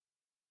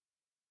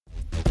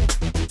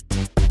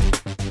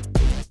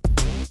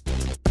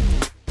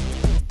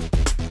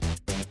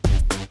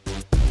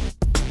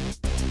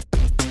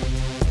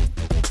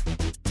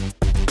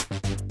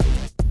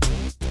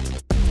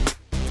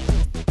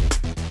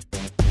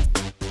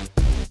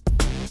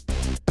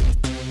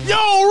Yo,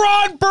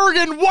 Ron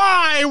Bergen,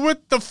 why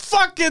with the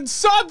fucking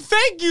sub?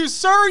 Thank you,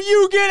 sir.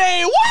 You get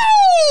a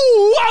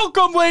woo!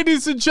 Welcome,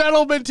 ladies and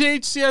gentlemen, to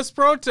HCS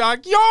Pro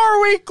Talk,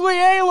 your weekly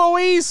Halo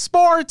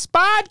Esports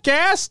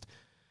podcast.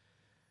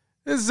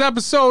 This is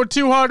episode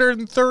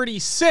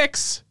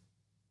 236.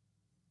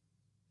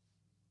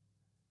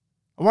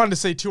 I wanted to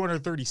say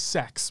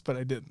 236, but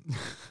I didn't.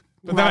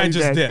 But then I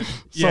just did.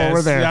 So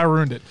we're there. I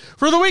ruined it.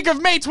 For the week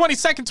of May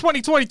 22nd,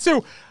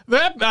 2022,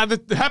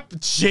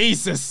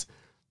 Jesus.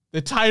 The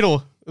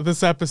title of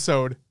this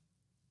episode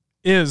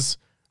is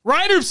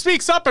Ryan Noob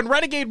Speaks Up and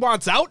Renegade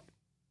Wants Out.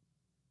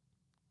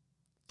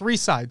 3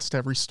 sides to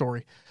every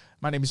story.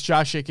 My name is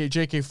Josh, a.k.a.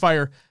 JK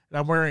Fire, and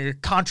I'm wearing a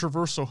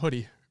controversial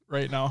hoodie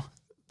right now.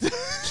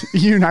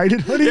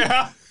 United hoodie?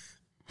 Yeah.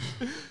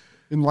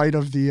 In light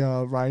of the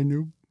Ryan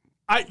Noob?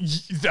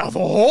 The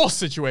whole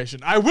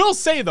situation. I will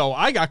say, though,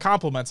 I got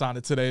compliments on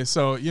it today,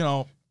 so, you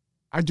know.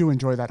 I do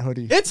enjoy that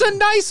hoodie. It's a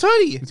nice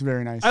hoodie. It's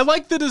very nice. I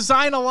like the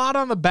design a lot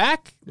on the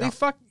back. Yeah.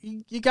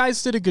 You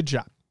guys did a good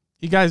job.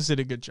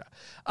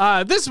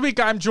 This week,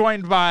 I'm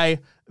joined by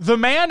the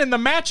man in the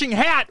matching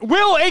hat,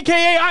 Will,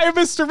 a.k.a. I am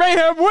Mr.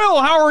 Mayhem.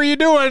 Will, how are you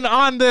doing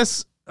on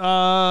this,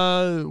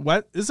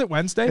 what, is it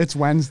Wednesday? It's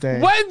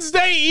Wednesday.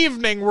 Wednesday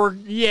evening,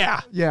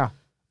 Yeah.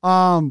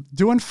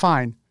 Doing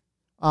fine.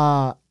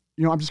 I'm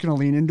just going to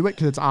lean into it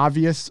because it's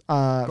obvious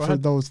for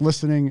those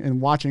listening and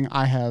watching.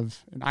 I have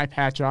an eye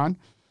patch on.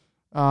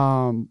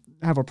 I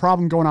have a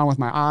problem going on with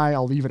my eye.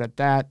 I'll leave it at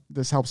that.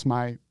 This helps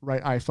my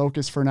right eye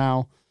focus for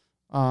now.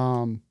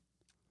 So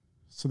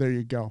there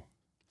you go.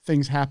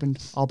 Things happened.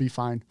 I'll be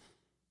fine.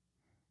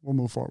 We'll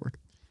move forward.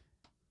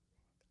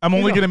 I'm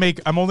only gonna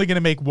make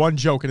one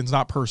joke, and it's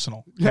not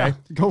personal. Okay? Yeah,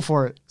 go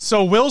for it.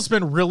 So Will's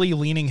been really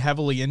leaning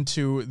heavily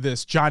into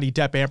this Johnny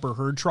Depp Amber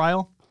Heard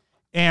trial.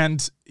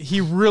 And he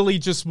really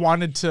just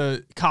wanted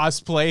to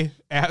cosplay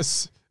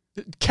as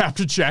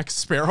Captain Jack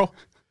Sparrow.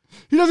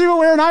 He doesn't even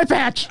wear an eye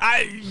patch.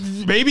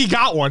 Maybe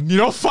got one.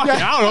 Fuck it.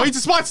 I don't know. He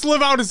just wants to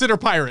live out his inner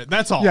pirate.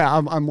 That's all. Yeah,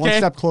 I'm one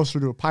step closer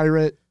to a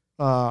pirate.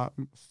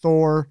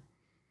 Thor.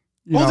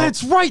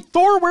 That's right.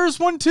 Thor wears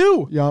one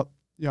too. Yep.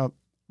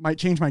 Might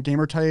change my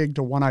gamer tag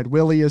to One-Eyed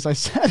Willie, as I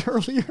said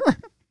earlier.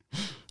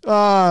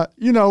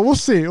 We'll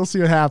see. We'll see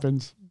what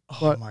happens.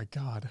 Oh my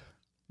God.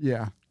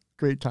 Yeah.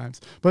 Great times.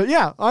 But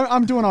yeah,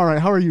 I'm doing all right.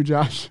 How are you,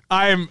 Josh?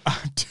 When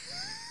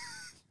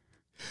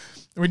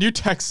you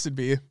texted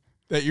me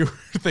that you were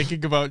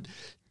thinking about,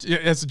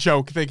 as a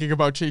joke, thinking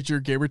about changing your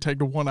gamer tag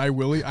to One Eye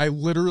Willie, I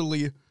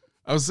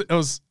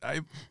was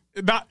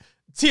not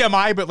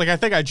TMI, but I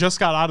think I just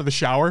got out of the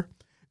shower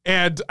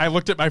and I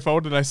looked at my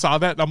phone and I saw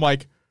that and I'm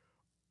like,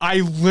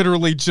 I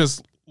literally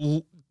just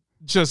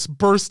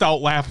burst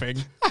out laughing.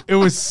 It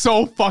was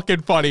so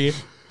fucking funny.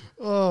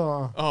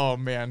 Oh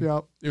man.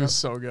 Yep. It was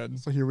so good.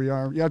 So here we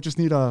are. Yeah, just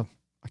need a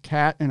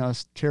cat and a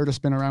chair to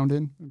spin around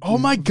in. Oh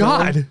my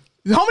God.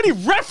 How many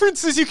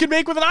references you can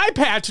make with an eye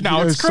patch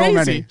now? It's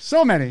crazy.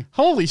 So many.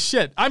 Holy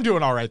shit. I'm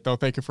doing all right though.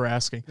 Thank you for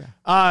asking.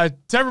 Yeah.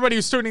 To everybody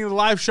who's tuning in the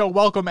live show,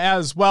 welcome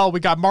as well. We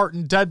got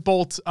Martin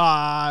Deadbolt,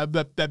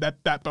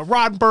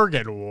 Ron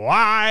Bergen.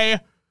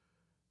 Why?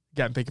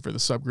 Again, thank you for the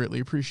sub.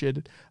 Greatly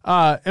appreciated.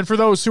 And for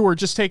those who are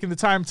just taking the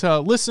time to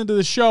listen to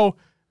the show,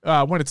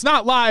 when it's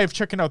not live,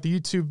 checking out the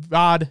YouTube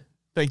VOD.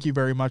 Thank you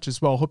very much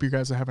as well. Hope you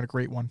guys are having a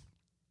great one.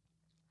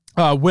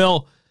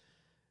 Will,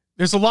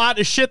 there's a lot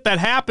of shit that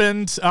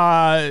happened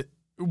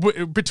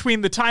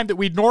between the time that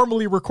we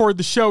normally record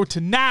the show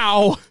to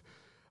now.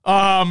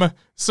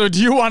 So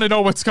do you want to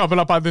know what's coming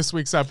up on this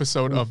week's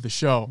episode of the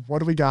show? What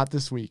do we got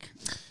this week?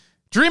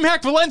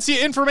 DreamHack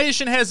Valencia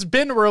information has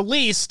been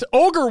released.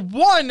 Ogre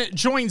 1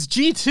 joins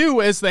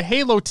G2 as the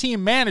Halo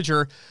team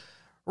manager.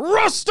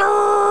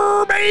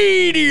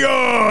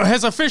 Rostermania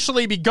has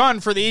officially begun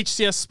for the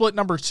HCS split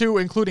number 2,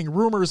 including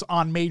rumors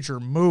on major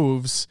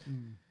moves.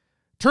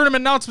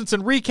 Tournament announcements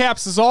and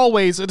recaps, as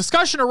always, a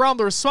discussion around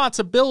the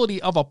responsibility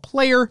of a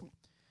player.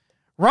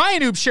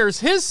 Ryan Noob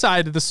shares his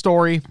side of the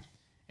story,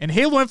 and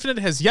Halo Infinite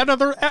has yet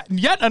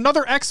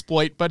another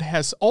exploit, but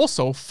has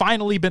also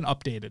finally been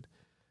updated.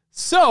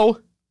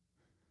 So,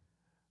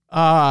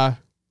 Ron,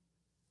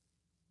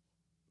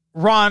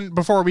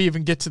 before we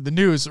even get to the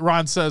news,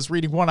 Ron says,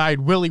 reading One-Eyed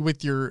Willie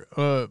with your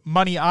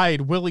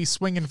money-eyed Willie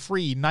swinging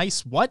free.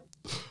 Nice what?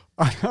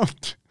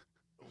 What?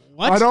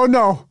 What? I don't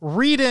know.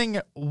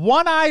 Reading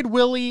One-Eyed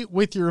Willie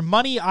with your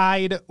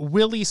money-eyed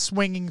Willie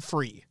swinging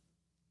free.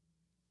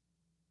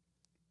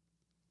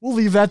 We'll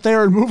leave that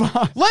there and move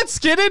on. Let's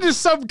get into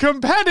some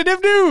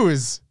competitive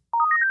news.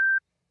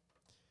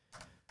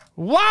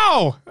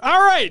 Wow.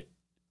 All right.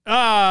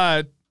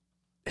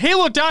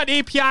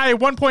 Halo.API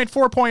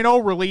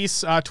 1.4.0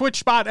 release, Twitch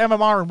Spot,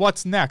 MMR, and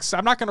what's next.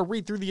 I'm not going to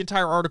read through the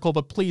entire article,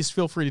 but please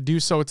feel free to do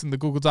so. It's in the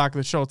Google Doc of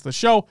the show. It's the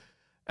show. !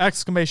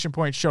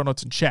 Show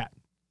notes and chat.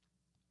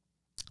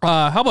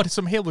 How about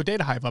some Halo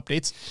Data Hive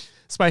updates?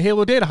 It's by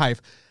Halo Data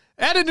Hive.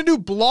 Added a new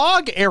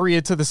blog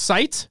area to the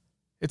site.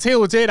 It's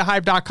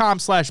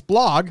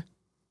halodatahive.com/blog,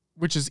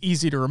 which is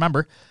easy to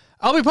remember.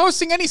 I'll be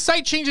posting any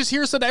site changes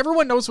here so that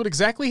everyone knows what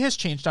exactly has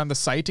changed on the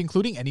site,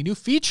 including any new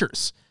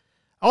features.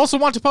 I also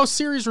want to post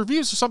series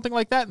reviews or something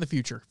like that in the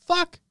future.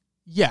 Fuck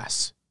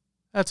yes.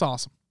 That's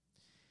awesome.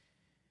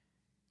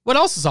 What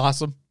else is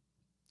awesome?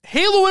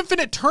 Halo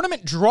Infinite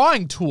Tournament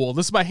Drawing Tool.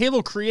 This is by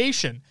Halo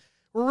Creation.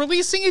 We're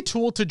releasing a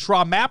tool to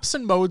draw maps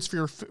and modes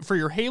for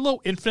your Halo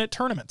Infinite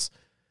tournaments.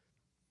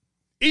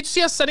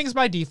 HCS settings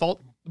by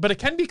default, but it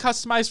can be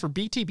customized for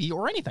BTB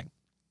or anything.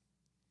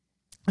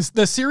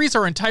 The series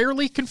are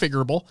entirely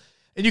configurable,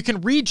 and you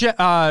can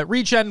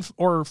regen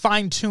or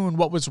fine-tune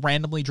what was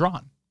randomly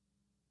drawn.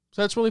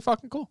 So that's really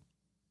fucking cool.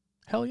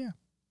 Hell yeah.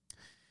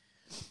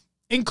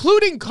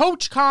 Including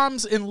coach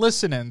comms and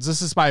listen-ins.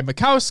 This is by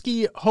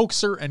Mikowski,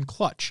 Hoaxer, and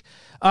Clutch.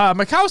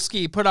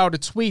 Mikowski put out a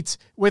tweet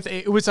with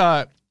it was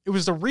a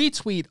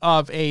retweet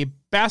of a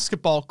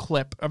basketball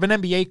clip, of an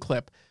NBA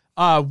clip,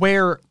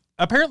 where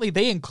apparently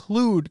they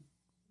include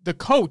the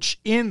coach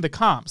in the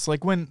comms.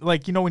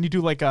 When you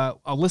do like a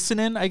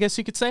listen-in, I guess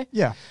you could say.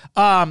 Yeah.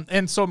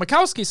 And so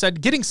Mikowski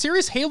said, getting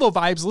serious Halo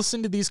vibes,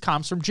 listen to these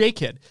comms from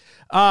J-Kid.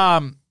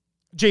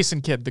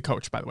 Jason Kidd, the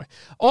coach, by the way.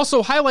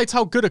 Also highlights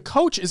how good a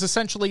coach is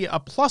essentially a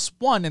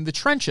 +1 in the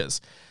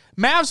trenches.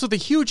 Mavs with a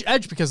huge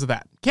edge because of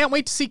that. Can't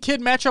wait to see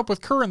Kidd match up with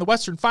Kerr in the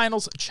Western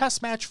Finals.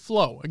 Chess match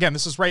flow. Again,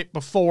 this is right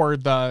before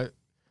the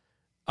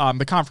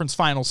conference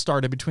finals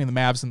started between the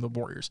Mavs and the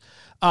Warriors.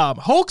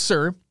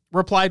 Hoaxer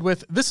replied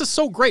with, this is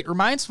so great.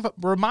 Reminds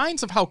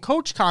of how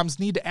coach comms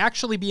need to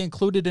actually be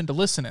included into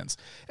listen-ins,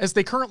 as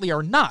they currently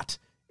are not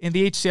in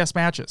the HCS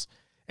matches.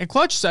 And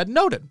Clutch said,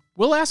 noted.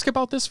 We'll ask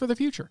about this for the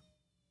future.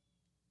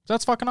 So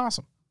that's fucking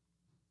awesome.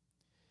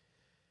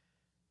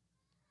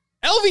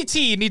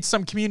 LVT needs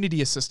some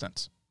community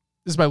assistance.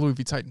 This is by Louis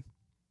V. Titan.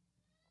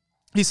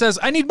 He says,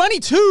 I need money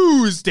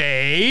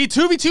Tuesday.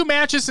 2v2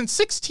 matches and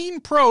 16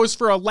 pros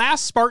for a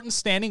last Spartan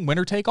standing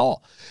winner take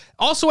all.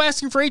 Also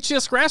asking for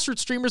HCS grassroots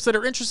streamers that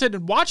are interested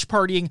in watch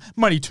partying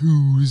money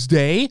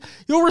Tuesday.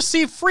 You'll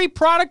receive free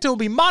product and will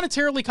be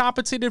monetarily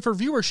compensated for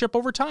viewership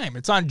over time.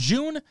 It's on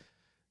June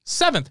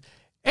 7th.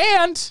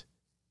 And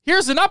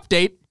here's an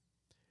update.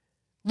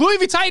 Louis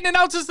V. Titan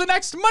announces the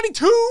next Money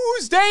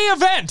Tuesday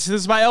event. This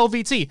is by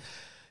LVT.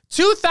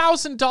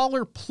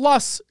 $2,000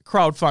 plus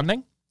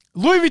crowdfunding.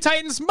 Louis V.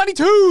 Titan's Money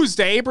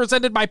Tuesday,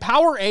 presented by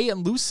Power A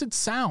and Lucid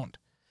Sound.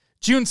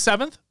 June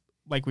 7th,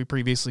 like we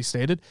previously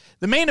stated.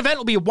 The main event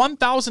will be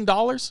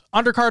 $1,000.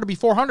 Undercard will be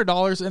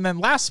 $400. And then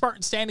last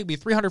Spartan standing will be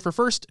 $300 for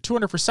first,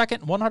 $200 for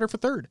second, and $100 for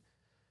third.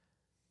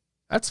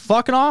 That's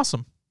fucking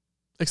awesome.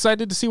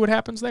 Excited to see what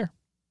happens there.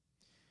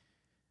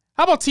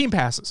 How about team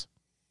passes?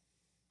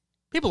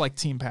 People like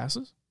team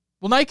passes.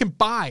 Well, now you can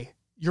buy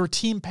your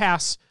team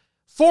pass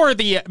for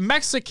the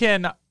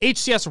Mexican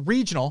HCS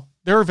Regional.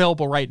 They're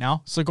available right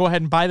now, so go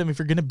ahead and buy them if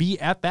you're going to be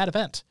at that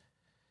event.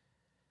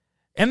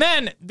 And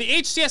then the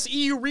HCS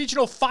EU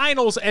Regional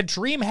Finals at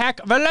DreamHack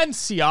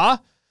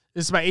Valencia.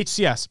 This is by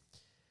HCS.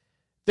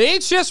 The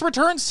HCS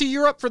returns to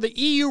Europe for the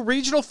EU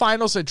Regional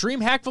Finals at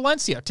DreamHack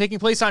Valencia. Taking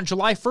place on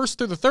July 1st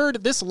through the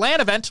 3rd, this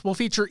LAN event will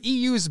feature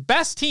EU's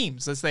best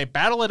teams as they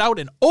battle it out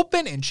in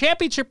open and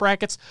championship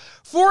brackets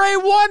for a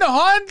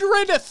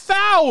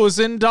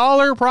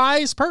 $100,000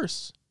 prize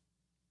purse.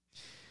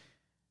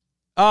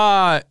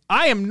 I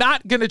am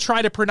not going to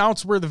try to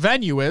pronounce where the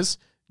venue is.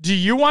 Do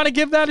you want to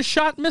give that a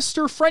shot,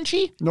 Mr.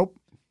 Frenchie? Nope.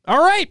 All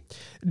right.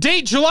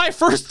 Date July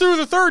 1st through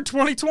the 3rd,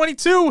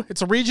 2022.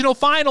 It's a regional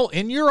final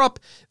in Europe.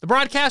 The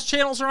broadcast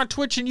channels are on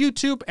Twitch and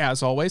YouTube,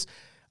 as always.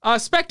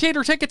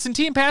 Spectator tickets and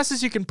team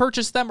passes, you can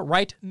purchase them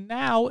right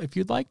now if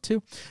you'd like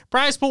to.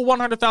 Prize pool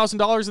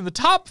 $100,000, and the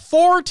top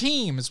 4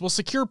 teams will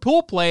secure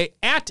pool play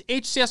at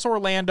HCS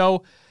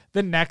Orlando,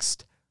 the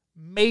next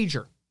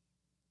major.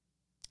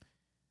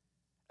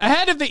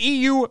 Ahead of the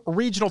EU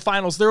regional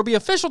finals, there will be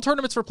official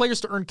tournaments for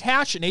players to earn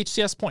cash and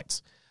HCS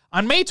points.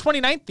 On May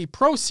 29th, the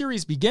Pro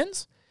Series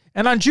begins,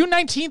 and on June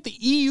 19th, the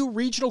EU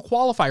regional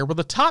qualifier, where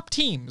the top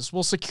teams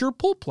will secure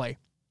pool play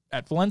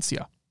at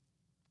Valencia.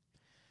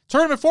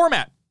 Tournament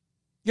format.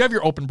 You have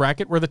your open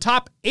bracket, where the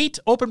top 8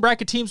 open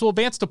bracket teams will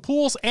advance to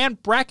pools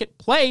and bracket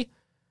play.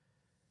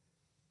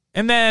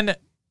 And then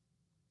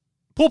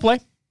pool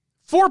play.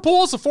 4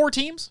 pools of 4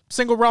 teams.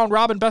 Single round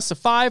robin, best of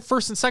 5.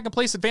 First and second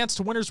place advance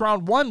to winners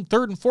round 1.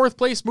 Third and fourth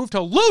place move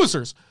to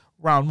losers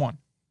round 1.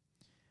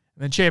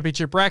 And then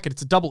championship bracket,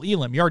 it's a double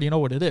elim. You already know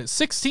what it is.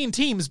 16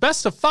 teams,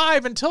 best of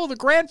 5 until the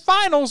grand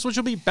finals, which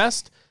will be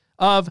best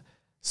of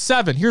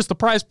 7. Here's the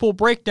prize pool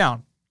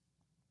breakdown.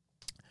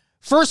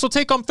 First, we'll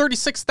take home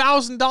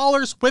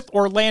 $36,000 with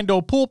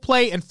Orlando pool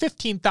play and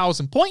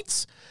 15,000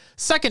 points.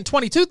 Second,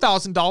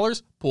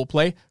 $22,000 pool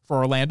play for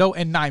Orlando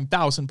and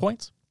 9,000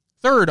 points.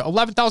 Third,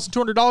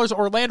 $11,200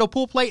 Orlando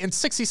pool play and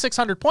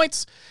 6,600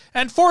 points.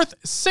 And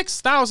fourth,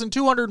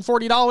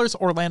 $6,240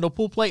 Orlando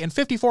pool play and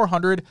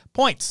 5,400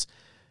 points.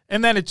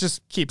 And then it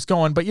just keeps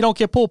going, but you don't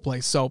get pool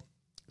play, so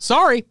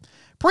sorry.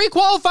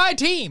 Pre-qualified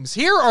teams.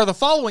 Here are the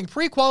following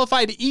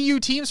pre-qualified EU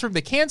teams from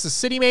the Kansas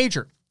City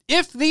Major.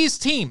 If these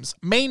teams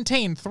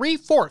maintain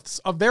 3/4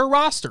 of their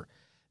roster,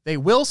 they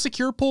will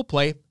secure pool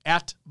play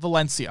at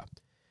Valencia.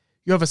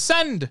 You have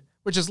Ascend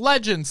which is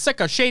Legend,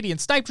 Sika, Shady,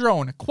 and Snipe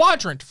Drone.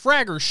 Quadrant,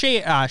 Fragger,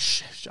 I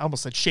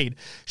almost said Shade.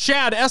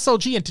 Shad,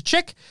 SLG, and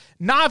Tachik.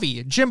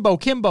 Navi, Jimbo,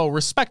 Kimbo,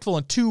 Respectful,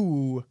 and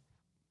Too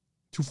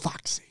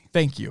Foxy.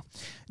 Thank you.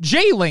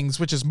 J-Lings,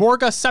 which is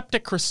Morga,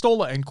 Septic,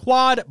 Cristola, and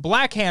Quad.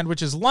 Blackhand,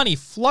 which is Lunny,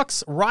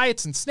 Flux,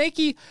 Riots, and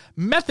Snaky.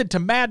 Method to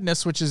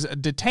Madness, which is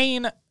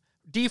Detain,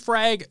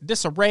 Defrag,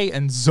 Disarray,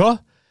 and Z.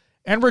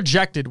 And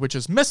Rejected, which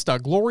is Mista,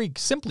 Glory,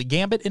 Simply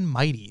Gambit, and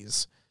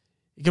Mighties.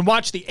 You can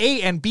watch the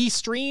A and B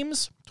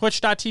streams,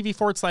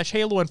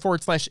 twitch.tv/Halo and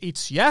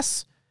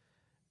 /HCS.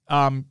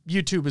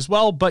 YouTube as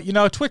well, but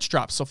Twitch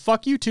drops, so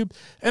fuck YouTube.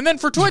 And then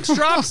for Twitch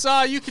drops,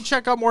 you can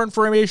check out more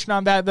information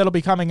on that. That'll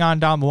be coming on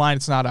down the line.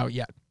 It's not out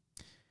yet.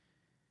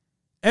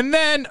 And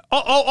then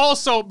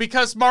also,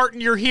 because Martin,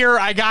 you're here,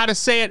 I gotta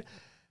say it.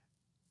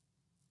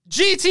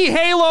 GT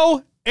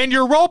Halo and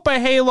Europa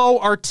Halo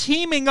are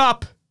teaming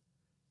up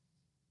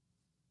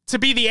to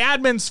be the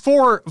admins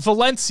for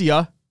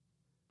Valencia.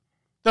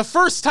 The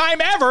first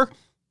time ever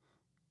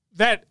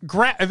that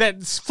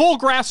full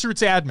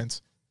grassroots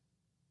admins.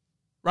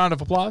 Round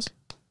of applause.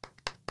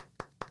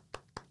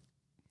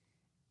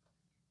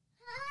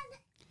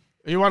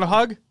 You want a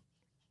hug?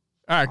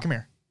 All right, come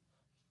here.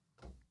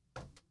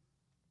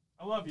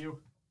 I love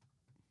you.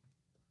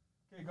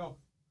 Okay, go.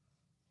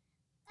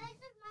 I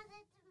just wanted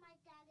to give my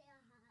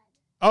daddy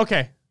a hug.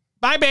 Okay.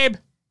 Bye, babe.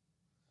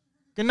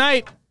 Good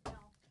night. No.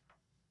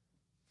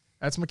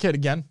 That's my kid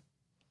again.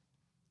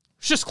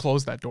 Just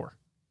close that door.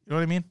 You know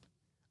what I mean?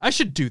 I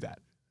should do that.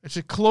 I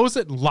should close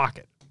it and lock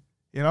it.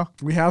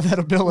 We have that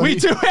ability. We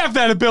do have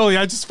that ability.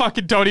 I just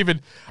fucking don't even.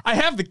 I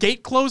have the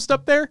gate closed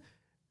up there,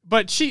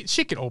 but she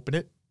can open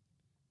it.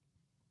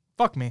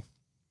 Fuck me.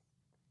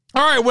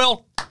 All right,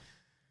 Will.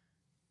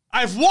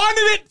 I've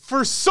wanted it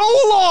for so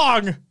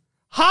long.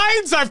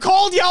 Hines, I've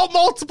called you out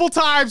multiple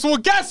times. Well,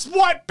 guess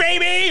what,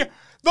 baby?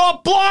 The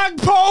blog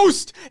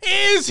post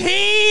is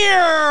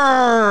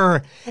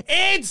here.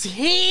 It's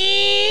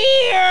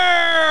here.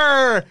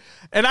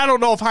 And I don't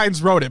know if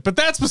Hines wrote it, but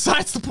that's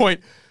besides the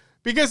point.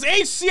 Because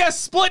HCS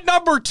split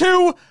number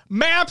 2,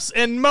 maps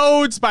and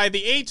modes by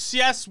the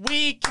HCS,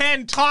 we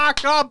can talk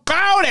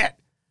about it.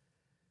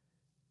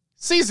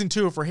 Season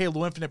 2 for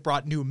Halo Infinite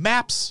brought new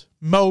maps,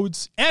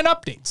 modes, and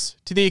updates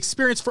to the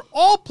experience for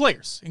all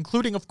players,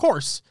 including, of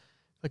course,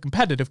 the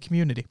competitive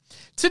community.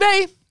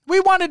 Today, we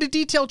wanted to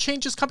detail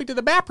changes coming to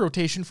the map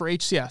rotation for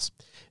HCS.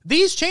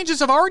 These changes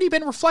have already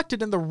been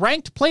reflected in the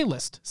ranked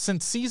playlist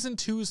since Season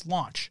 2's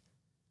launch.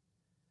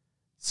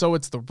 So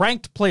it's the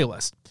ranked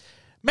playlist.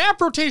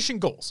 Map rotation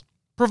goals.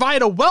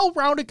 Provide a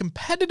well-rounded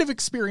competitive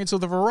experience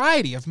with a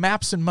variety of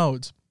maps and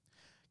modes.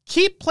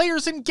 Keep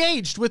players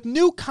engaged with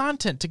new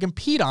content to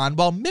compete on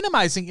while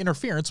minimizing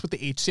interference with the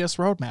HCS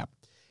roadmap.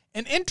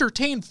 And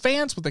entertain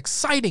fans with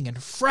exciting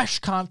and fresh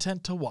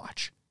content to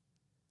watch.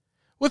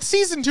 With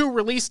Season 2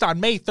 released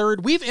on May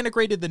 3rd, we've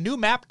integrated the new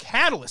map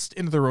Catalyst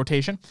into the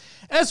rotation,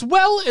 as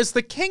well as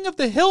the King of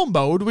the Hill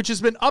mode, which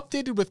has been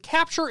updated with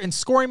capture and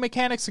scoring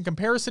mechanics in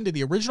comparison to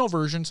the original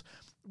versions,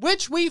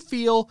 which we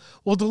feel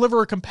will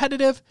deliver a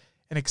competitive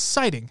and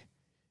exciting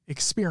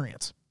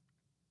experience.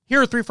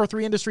 Here at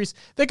 343 Industries,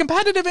 the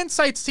Competitive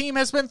Insights team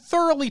has been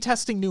thoroughly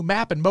testing new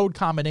map and mode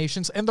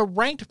combinations, and the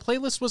ranked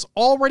playlist was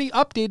already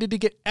updated to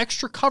get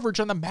extra coverage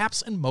on the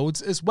maps and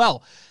modes as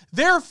well.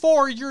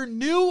 Therefore, your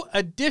new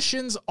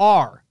additions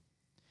are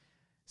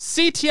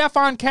CTF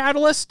on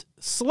Catalyst,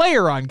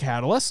 Slayer on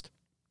Catalyst.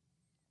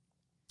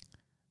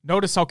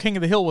 Notice how King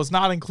of the Hill was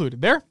not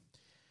included there.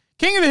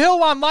 King of the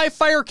Hill on Live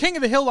Fire, King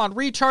of the Hill on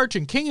Recharge,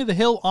 and King of the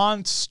Hill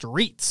on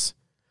Streets.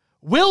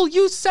 Will,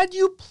 you said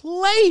you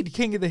played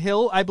King of the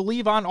Hill, I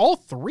believe, on all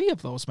 3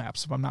 of those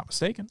maps, if I'm not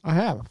mistaken. I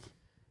have.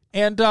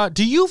 And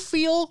do you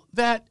feel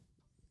that,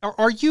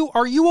 are you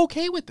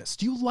okay with this?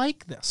 Do you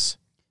like this?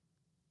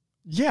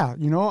 Yeah,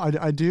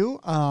 I do.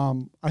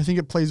 I think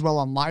it plays well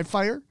on Live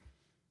Fire.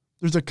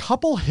 There's a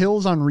couple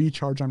hills on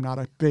Recharge I'm not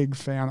a big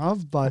fan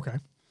of, but okay.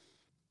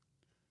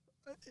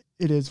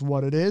 It is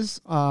what it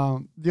is.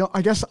 I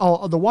guess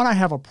the one I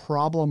have a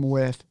problem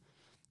with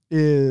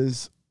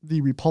is the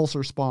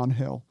Repulsor spawn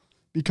hill.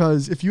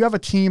 Because if you have a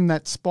team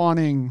that's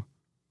spawning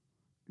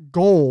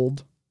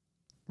gold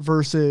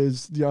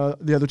versus the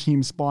other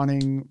team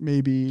spawning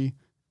maybe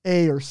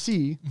A or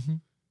C,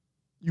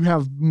 you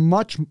have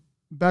much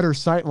better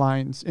sight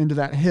lines into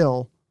that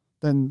hill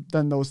than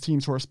those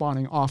teams who are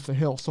spawning off the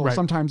hill. So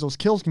sometimes those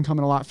kills can come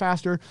in a lot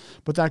faster,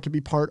 but that could be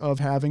part of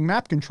having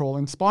map control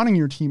and spawning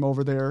your team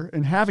over there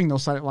and having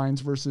those sight lines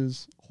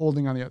versus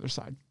holding on the other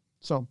side.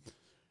 So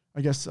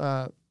I guess...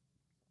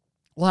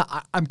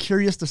 I'm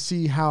curious to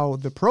see how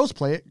the pros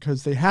play it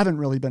because they haven't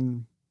really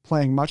been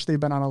playing much. They've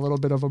been on a little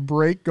bit of a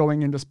break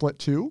going into Split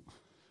 2.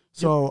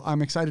 So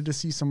I'm excited to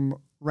see some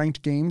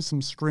ranked games,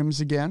 some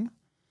scrims again,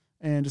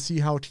 and to see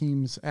how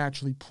teams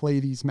actually play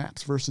these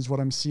maps versus what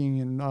I'm seeing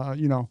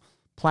in,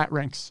 plat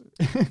ranks.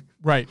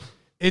 Right.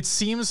 It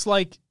seems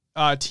like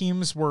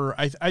teams were,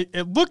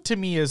 it looked to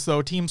me as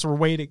though teams were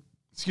waiting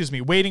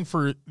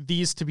for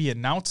these to be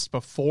announced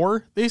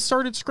before they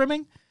started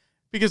scrimming.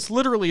 Because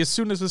literally, as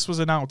soon as this was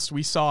announced,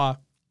 we saw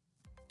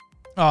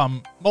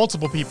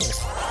multiple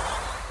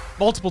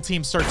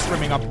teams start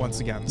streaming up once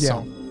again. Yeah.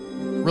 So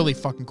really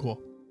fucking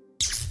cool.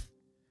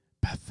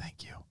 Beth,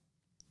 thank you.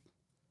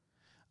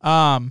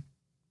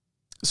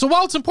 So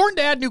while it's important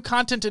to add new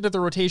content into the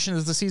rotation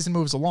as the season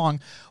moves along,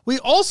 we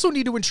also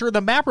need to ensure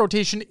the map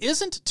rotation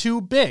isn't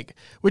too big,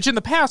 which in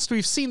the past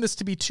we've seen this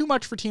to be too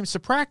much for teams to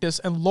practice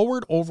and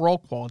lowered overall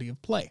quality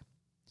of play.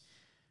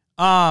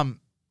 Earlier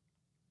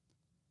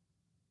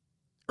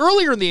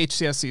in the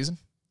HCS season,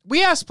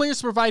 we asked players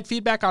to provide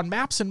feedback on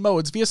maps and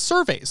modes via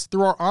surveys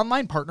through our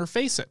online partner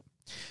Faceit.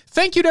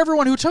 Thank you to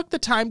everyone who took the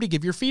time to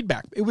give your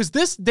feedback. It was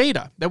this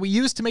data that we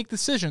used to make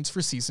decisions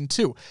for Season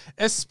 2,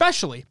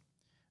 especially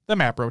the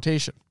map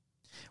rotation.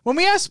 When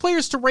we asked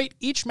players to rate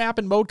each map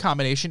and mode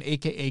combination,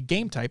 aka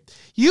game type,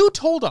 you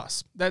told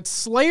us that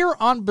Slayer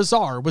on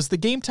Bazaar was the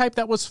game type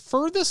that was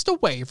furthest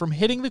away from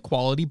hitting the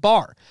quality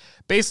bar.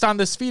 Based on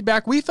this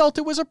feedback, we felt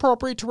it was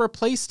appropriate to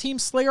replace Team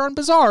Slayer on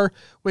Bazaar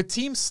with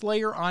Team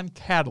Slayer on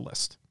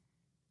Catalyst.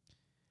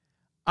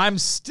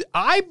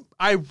 I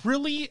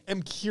really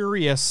am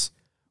curious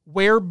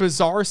where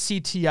Bazaar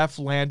CTF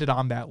landed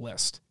on that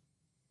list.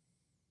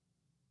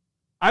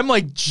 I'm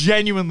like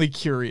genuinely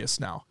curious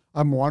now.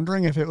 I'm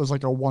wondering if it was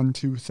like a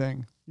 1-2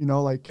 thing,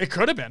 like it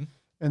could have been.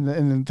 And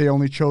then they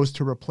only chose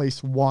to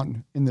replace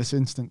one in this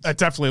instance. It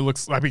definitely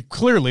looks,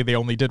 clearly they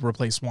only did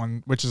replace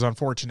one, which is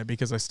unfortunate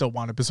because I still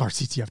wanted Bazaar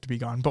CTF to be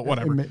gone, but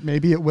whatever.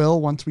 Maybe it will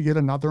once we get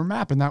another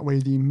map, and that way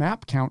the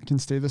map count can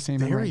stay the same.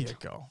 There you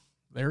go.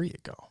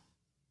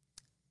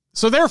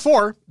 So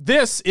therefore,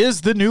 this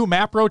is the new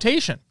map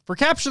rotation. For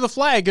Capture the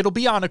Flag, it'll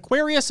be on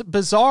Aquarius,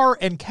 Bazaar,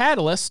 and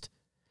Catalyst.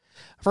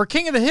 For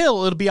King of the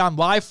Hill, it'll be on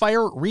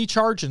Livefire,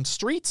 Recharge, and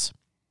Streets.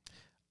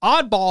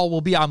 Oddball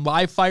will be on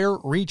Livefire,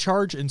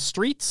 Recharge, and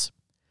Streets.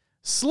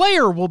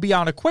 Slayer will be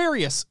on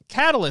Aquarius,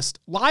 Catalyst,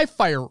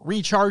 Livefire,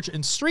 Recharge,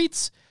 and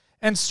Streets.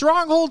 And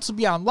Strongholds will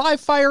be on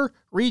Livefire,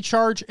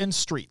 Recharge, and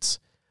Streets.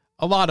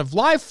 A lot of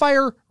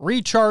Livefire,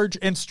 Recharge,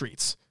 and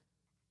Streets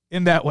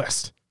in that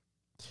list.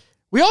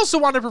 We also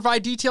want to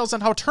provide details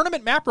on how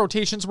tournament map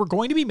rotations were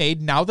going to be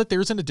made now that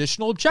there's an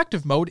additional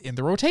objective mode in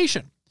the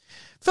rotation.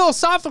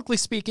 Philosophically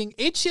speaking,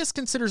 HCS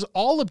considers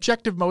all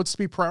objective modes to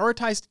be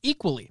prioritized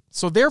equally,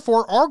 so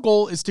therefore our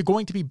goal is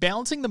going to be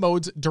balancing the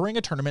modes during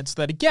a tournament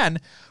so that, again,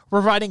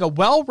 we're providing a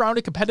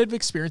well-rounded competitive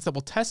experience that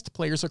will test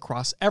players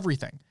across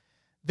everything.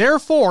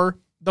 Therefore,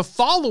 the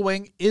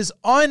following is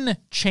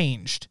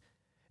unchanged.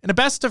 In a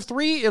best of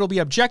 3, it'll be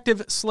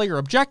objective, Slayer,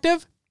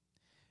 objective.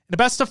 In a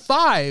best of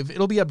 5,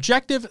 it'll be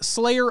objective,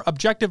 Slayer,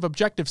 objective,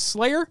 objective,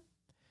 Slayer.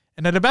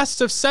 And in a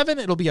best of 7,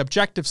 it'll be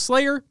objective,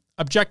 Slayer,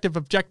 objective,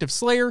 objective,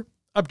 Slayer,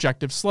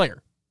 objective,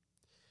 Slayer.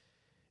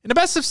 In a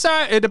best of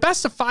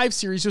 5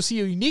 series, you'll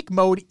see a unique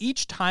mode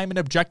each time an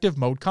objective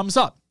mode comes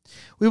up.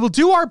 We will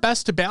do our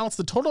best to balance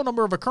the total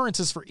number of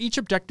occurrences for each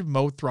objective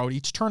mode throughout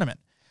each tournament.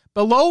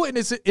 Below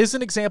is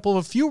an example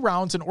of a few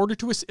rounds in order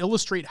to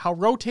illustrate how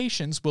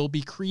rotations will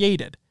be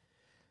created.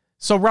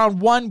 So round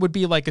 1 would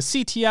be like a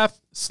CTF,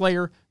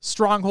 Slayer,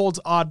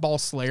 Strongholds, Oddball,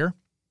 Slayer.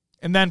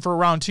 And then for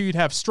round 2, you'd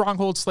have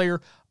Stronghold,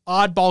 Slayer,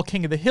 Oddball,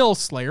 King of the Hill,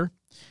 Slayer.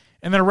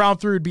 And then round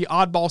 3 would be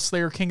Oddball,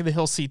 Slayer, King of the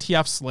Hill,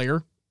 CTF,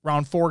 Slayer.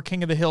 Round 4,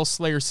 King of the Hill,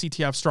 Slayer,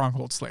 CTF,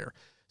 Stronghold, Slayer.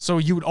 So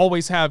you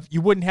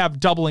wouldn't have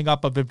doubling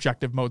up of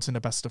objective modes in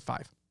a best of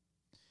 5.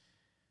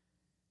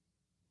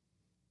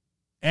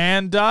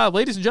 And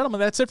ladies and gentlemen,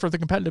 that's it for the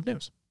competitive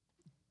news.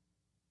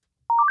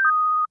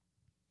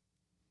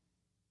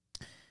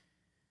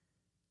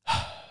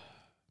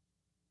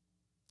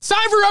 It's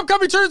time for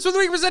upcoming tournaments for the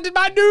week presented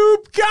by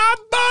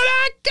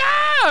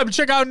NoobCombo.com.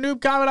 Check out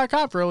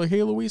NoobCombo.com for all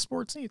Halo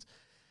esports needs.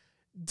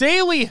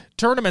 Daily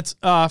tournaments,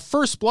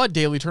 First Blood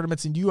daily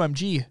tournaments and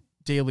UMG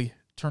daily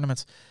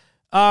tournaments.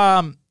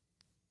 I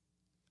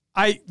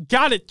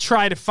got to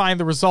try to find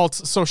the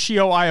results, so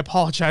Shio, I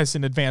apologize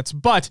in advance.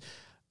 But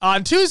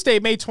on Tuesday,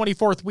 May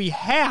 24th, we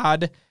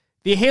had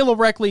the Halo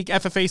Rec League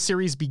FFA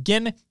series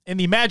begin in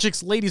the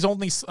Magic's Ladies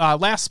Only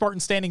Last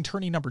Spartan Standing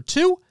Tourney number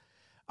 2.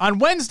 On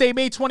Wednesday,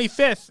 May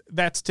 25th,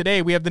 that's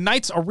today, we have the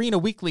Knights Arena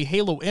Weekly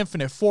Halo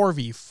Infinite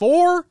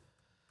 4v4.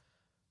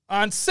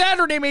 On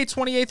Saturday, May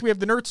 28th, we have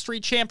the Nerd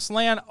Street Champs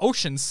LAN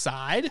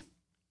Oceanside.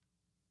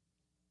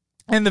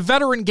 And the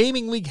Veteran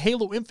Gaming League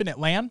Halo Infinite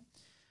LAN.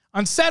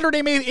 On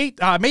Saturday, May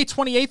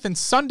 28th and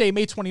Sunday,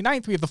 May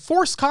 29th, we have the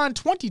ForceCon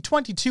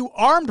 2022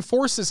 Armed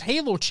Forces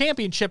Halo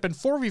Championship and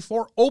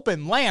 4v4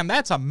 Open LAN.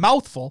 That's a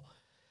mouthful.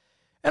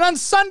 And on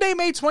Sunday,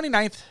 May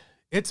 29th,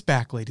 it's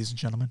back, ladies and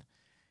gentlemen.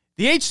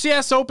 The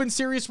HCS Open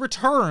Series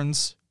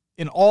returns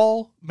in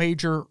all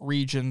major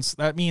regions.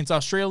 That means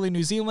Australia,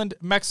 New Zealand,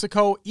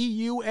 Mexico,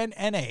 EU, and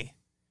NA.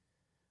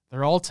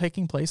 They're all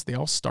taking place. They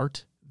all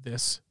start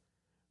this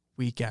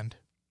weekend.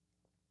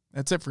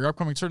 That's it for your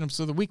upcoming tournaments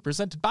of the week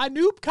presented by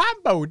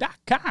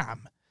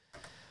NoobCombo.com.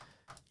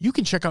 You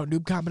can check out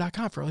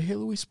NoobCombo.com for all your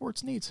Halo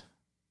esports needs.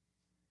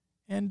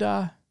 And,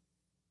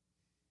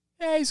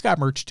 he's got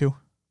merch too.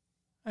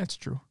 That's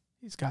true.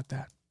 He's got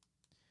that.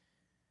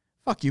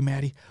 Fuck you,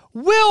 Maddie.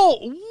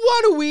 Will,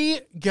 what do we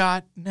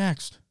got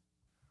next?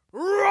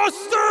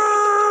 Roster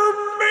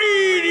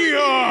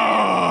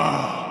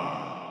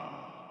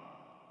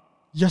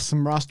Yes,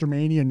 some Roster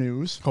Mania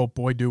news. Oh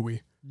boy, do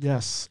we.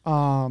 Yes.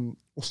 We'll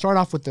start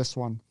off with this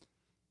one.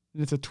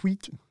 It's a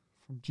tweet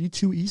from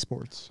G2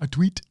 Esports. A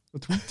tweet.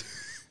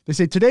 They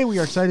say, today we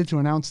are excited to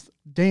announce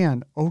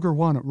Dan,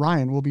 Ogre1,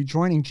 Ryan will be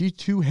joining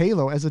G2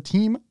 Halo as a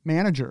team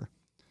manager.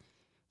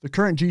 The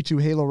current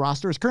G2 Halo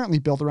roster is currently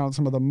built around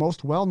some of the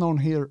most well-known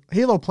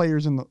Halo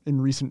players in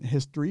recent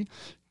history,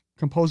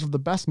 composed of the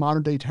best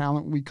modern-day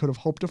talent we could have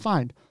hoped to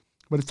find.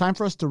 But it's time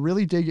for us to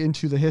really dig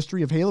into the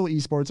history of Halo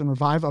esports and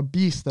revive a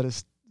beast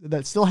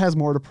that still has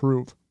more to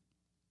prove.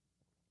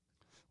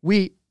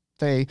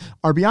 They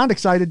are beyond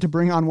excited to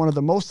bring on one of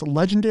the most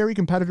legendary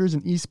competitors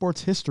in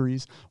esports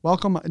histories.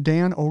 Welcome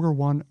Dan,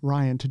 Ogre1,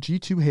 Ryan to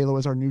G2 Halo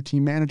as our new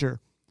team manager.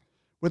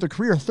 With a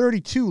career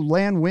 32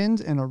 LAN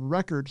wins and a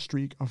record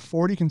streak of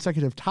 40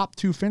 consecutive top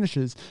 2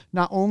 finishes,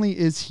 not only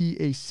is he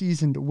a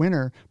seasoned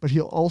winner, but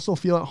he'll also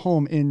feel at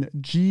home in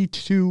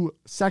G2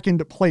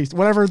 second place.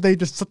 Whatever they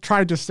just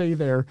tried to say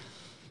there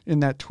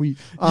in that tweet.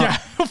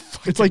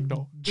 It's like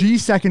G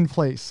second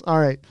place. All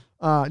right.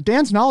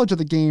 Dan's knowledge of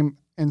the game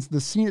and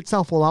the scene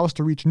itself will allow us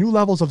to reach new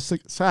levels of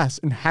success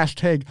in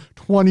hashtag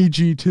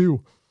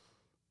 20G2.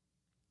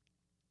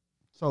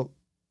 So,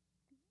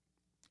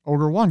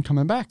 Ogre1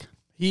 coming back.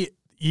 He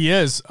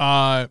is.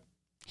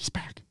 He's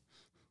back.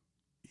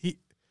 He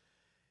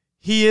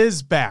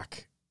is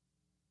back.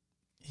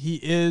 He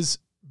is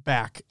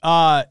back.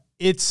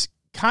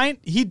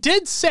 He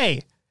did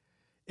say,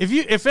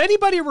 if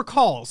anybody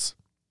recalls,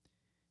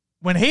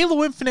 when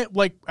Halo Infinite,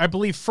 I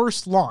believe,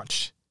 first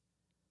launched,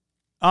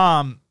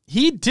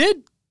 he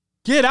did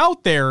get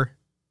out there.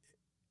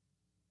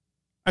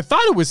 I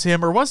thought it was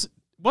him, or was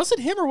it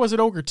him, or was it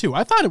Ogre 2?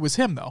 I thought it was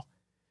him, though.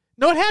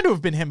 No, it had to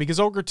have been him because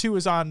Ogre 2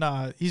 is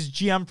on, he's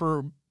GM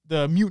for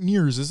the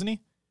Mutineers, isn't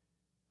he?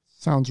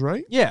 Sounds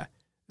right. Yeah.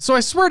 So I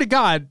swear to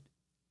God,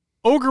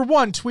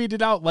 Ogre1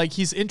 tweeted out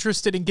he's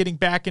interested in getting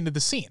back into the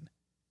scene.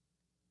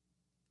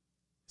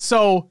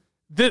 So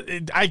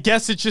I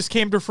guess it just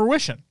came to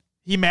fruition.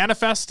 He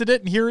manifested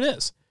it, and here it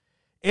is.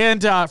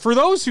 And for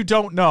those who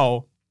don't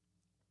know,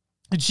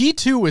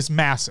 G2 is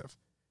massive.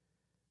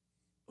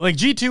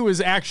 G2 is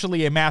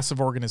actually a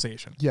massive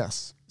organization.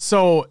 Yes.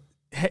 So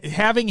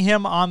having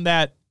him on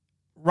that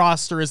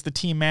roster as the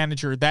team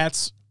manager,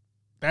 that's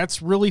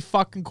really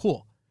fucking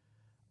cool.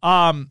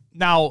 Now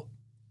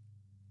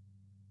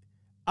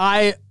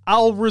I'll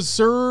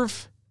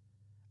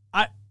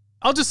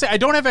just say I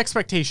don't have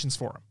expectations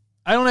for him.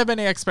 I don't have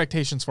any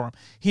expectations for him.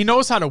 He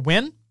knows how to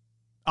win,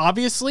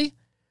 obviously,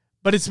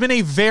 but it's been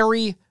a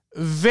very,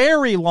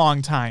 very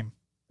long time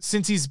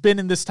since he's been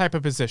in this type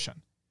of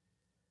position.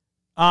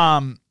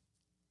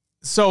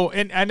 So,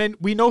 and then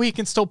we know he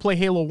can still play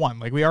Halo 1.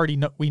 We already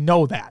know, we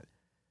know that.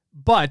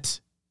 But,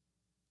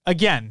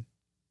 again,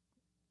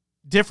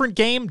 different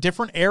game,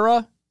 different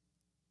era,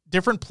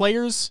 different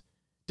players,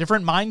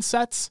 different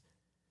mindsets.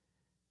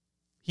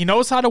 He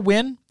knows how to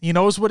win. He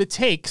knows what it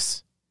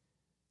takes.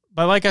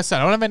 But like I said,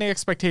 I don't have any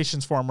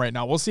expectations for him right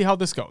now. We'll see how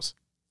this goes.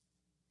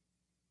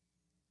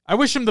 I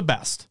wish him the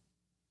best.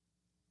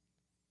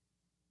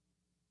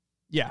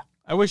 Yeah,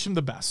 I wish him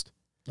the best.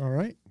 All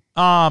right.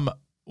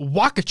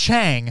 Waka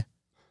Chang,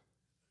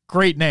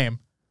 great name,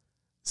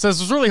 says,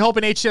 I was really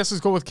hoping HCS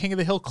would go with King of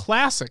the Hill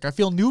Classic. I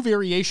feel new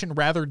variation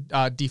rather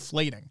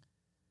deflating.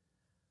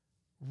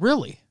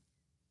 Really?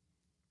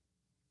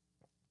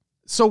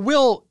 So,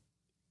 Will,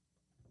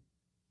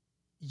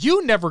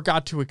 you never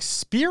got to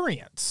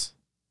experience.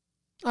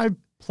 I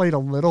played a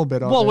little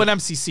bit of it. Well, with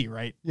MCC,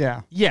 right?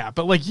 Yeah. Yeah,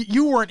 but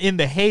you weren't in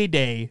the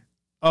heyday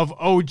of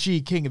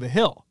OG King of the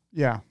Hill.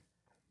 Yeah.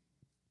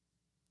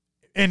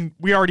 And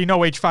we already know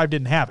H5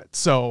 didn't have it.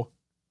 So,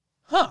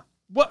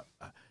 what?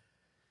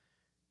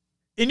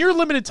 In your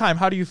limited time,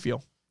 how do you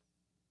feel?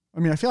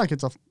 I mean, I feel like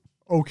it's a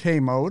okay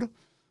mode.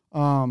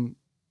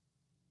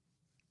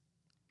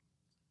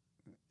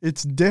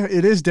 It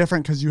is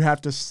different because you have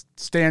to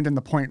stand in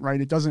the point, right?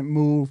 It doesn't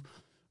move.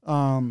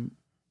 I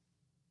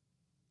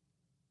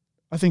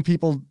think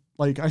people,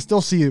 I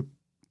still see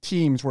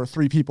teams where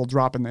 3 people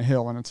drop in the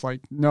hill, and it's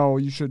no,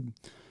 you should...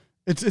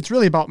 It's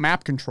really about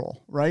map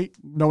control, right?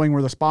 Knowing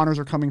where the spawners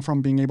are coming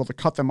from, being able to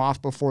cut them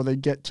off before they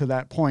get to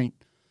that point.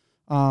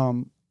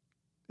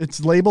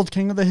 It's labeled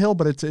King of the Hill,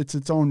 but it's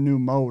its own new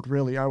mode,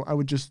 really. I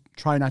would just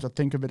try not to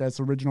think of it as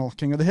original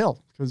King of the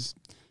Hill, because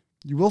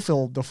you will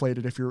feel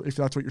deflated if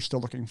that's what you're still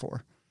looking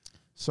for.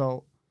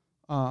 So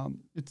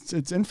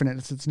it's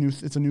infinite. It's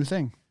a new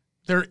thing.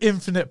 There are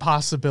infinite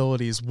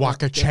possibilities.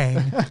 Waka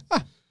Chang.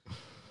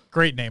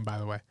 Great name, by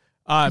the way.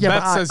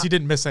 Beth says you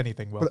didn't miss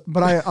anything, Will.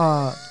 But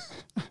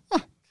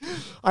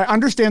I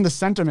understand the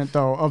sentiment,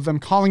 though, of them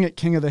calling it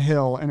King of the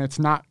Hill, and it's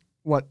not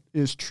what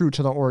is true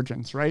to the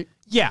Origins, right?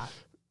 Yeah.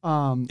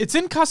 It's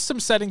in custom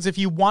settings if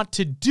you want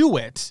to do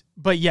it,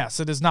 but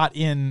yes, it is not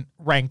in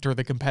ranked or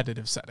the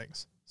competitive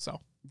settings. So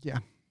yeah.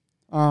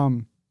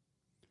 But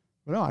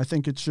no, I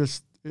think it's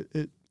just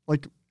it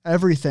like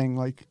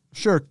everything.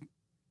 Sure,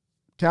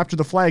 capture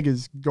the flag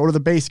is go to the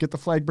base, get the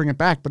flag, bring it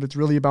back, but it's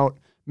really about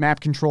map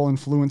control,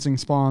 influencing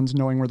spawns,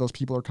 knowing where those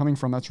people are coming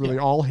from. That's really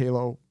all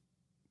Halo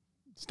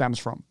stems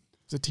from.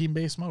 It's a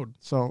team-based mode.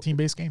 So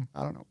team-based game.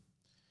 I don't know.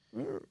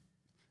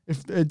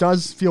 If it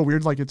does feel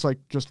weird, like it's like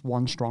just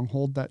one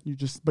stronghold that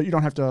but you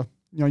don't have to,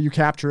 you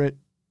capture it.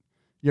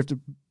 You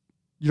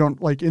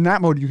don't like in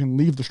that mode, you can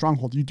leave the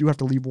stronghold. You do have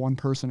to leave one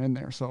person in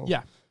there. So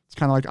yeah, it's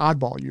kind of like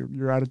oddball.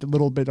 You're at a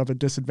little bit of a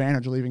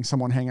disadvantage leaving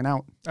someone hanging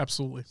out.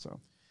 Absolutely. So,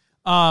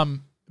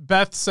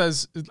 Beth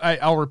says,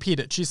 I'll repeat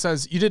it. She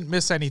says, you didn't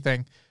miss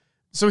anything.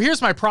 So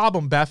here's my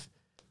problem, Beth.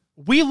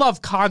 We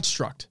love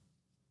Construct.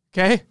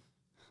 Okay.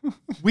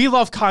 We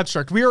love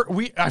Construct.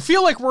 I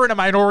feel like we're in a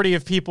minority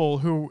of people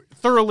who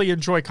thoroughly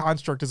enjoy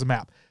Construct as a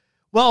map.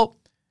 Well,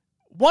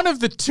 one of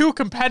the 2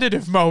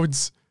 competitive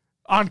modes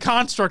on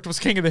Construct was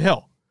King of the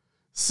Hill.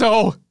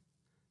 So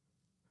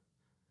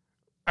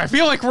I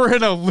feel like we're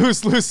in a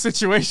lose-lose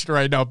situation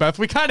right now, Beth.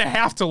 We kind of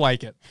have to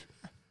like it.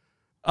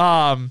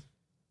 No,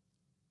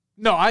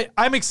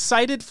 I'm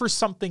excited for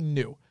something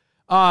new.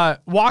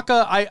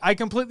 Waka, I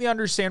completely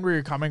understand where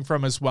you're coming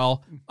from as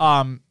well.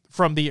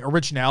 From the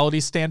originality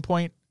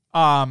standpoint.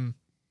 And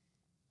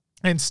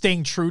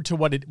staying true to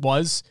what it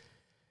was.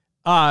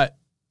 But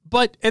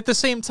at the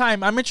same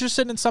time, I'm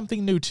interested in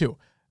something new too.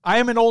 I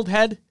am an old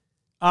head,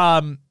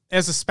 as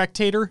a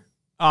spectator.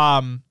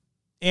 And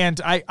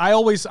I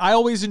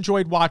always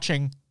enjoyed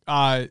watching,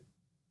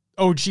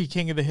 OG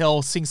King of the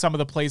Hill, seeing some of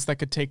the plays that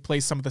could take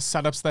place, some of the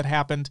setups that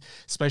happened,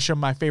 especially on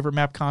my favorite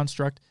map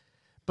Construct.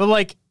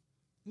 But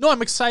no,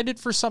 I'm excited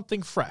for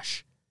something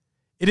fresh.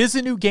 It is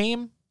a new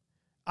game.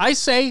 I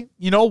say,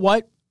 you know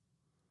what?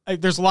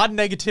 There's a lot of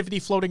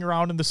negativity floating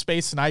around in the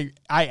space, and I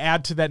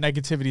add to that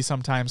negativity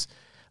sometimes.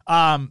 But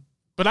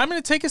I'm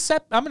going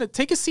to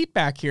take a seat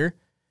back here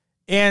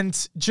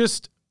and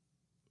just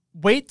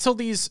wait till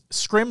these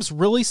scrims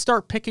really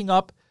start picking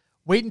up.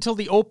 Wait until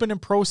the Open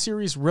and Pro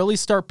Series really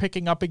start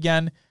picking up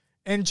again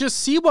and just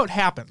see what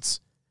happens.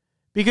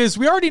 Because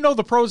we already know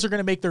the pros are going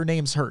to make their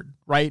names heard,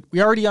 right?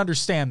 We already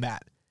understand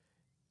that.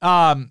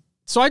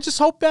 So I just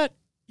hope that,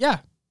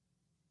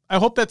 I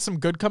hope that some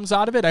good comes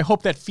out of it. I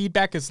hope that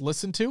feedback is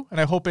listened to, and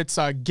I hope it's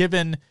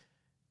given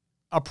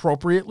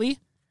appropriately.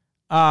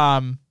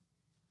 But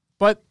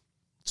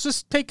let's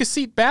just take a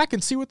seat back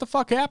and see what the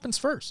fuck happens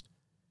first.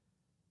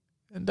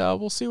 And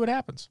we'll see what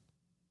happens.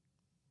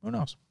 Who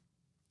knows?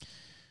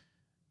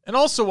 And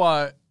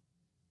also,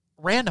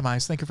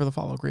 Randomize, thank you for the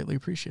follow. Greatly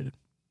appreciated.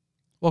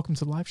 Welcome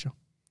to the live show.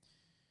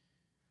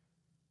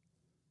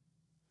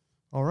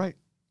 All right.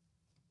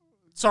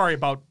 Sorry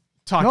about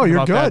talking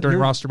about that during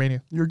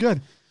Rostermania. You're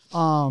good.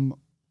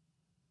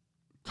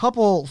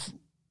 Couple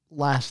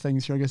last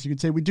things here, I guess you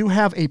could say. We do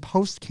have a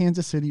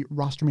post-Kansas City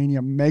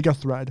Rostermania mega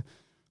thread.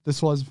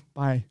 This was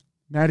by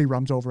Maddie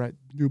Rums over at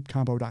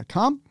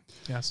noobcombo.com.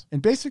 Yes.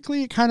 And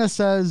basically it kind of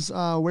says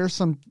where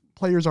some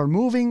players are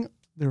moving,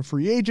 their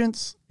free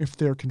agents, if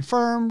they're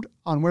confirmed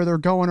on where they're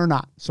going or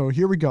not. So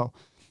here we go.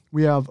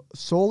 We have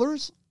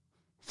Solars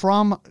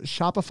from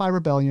Shopify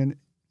Rebellion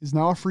is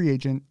now a free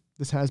agent.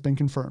 This has been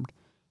confirmed.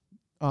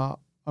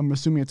 I'm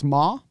assuming it's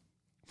Ma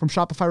from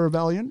Shopify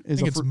Rebellion. I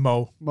think it's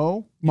Mo.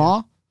 Mo?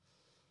 Ma?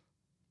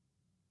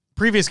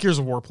 Previous Gears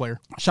of War player.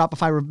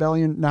 Shopify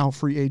Rebellion, now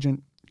free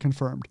agent,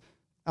 confirmed.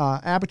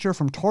 Aperture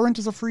from Torrent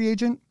is a free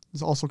agent,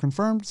 is also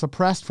confirmed.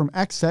 Suppressed from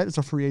XSET is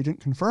a free agent,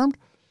 confirmed.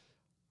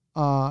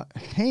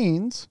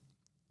 Haynes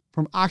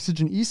from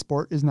Oxygen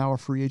Esport is now a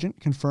free agent,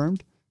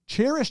 confirmed.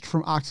 Cherished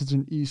from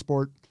Oxygen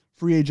Esport,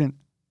 free agent,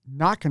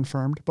 not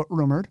confirmed, but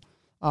rumored.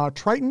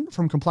 Triton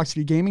from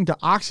Complexity Gaming to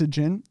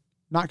Oxygen,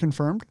 not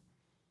confirmed,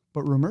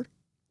 but rumored.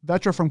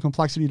 Vetra from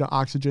Complexity to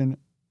Oxygen,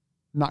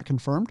 not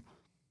confirmed.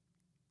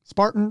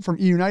 Spartan from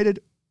E United,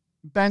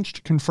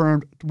 benched,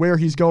 confirmed. Where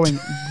he's going,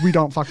 we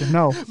don't fucking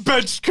know.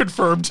 Benched,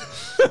 confirmed.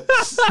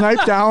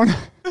 Snipe down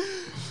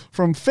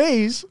from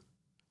FaZe.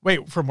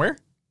 Wait, from where?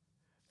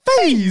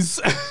 FaZe.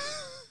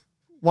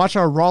 Watch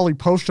our Raleigh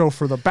post show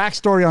for the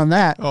backstory on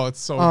that. Oh, it's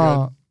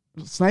so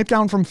good. Snipe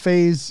down from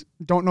FaZe.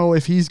 Don't know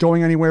if he's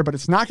going anywhere, but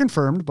it's not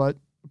confirmed. But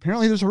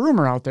apparently there's a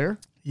rumor out there.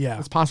 Yeah.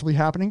 It's possibly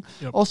happening.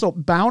 Yep. Also,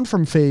 Bound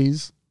from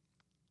FaZe,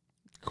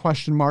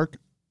 question mark.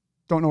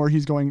 Don't know where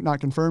he's going, not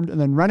confirmed. And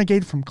then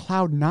Renegade from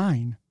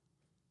Cloud9.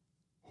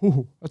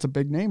 Ooh, that's a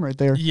big name right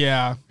there.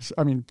 Yeah.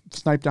 I mean,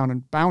 Snipe down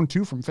and Bound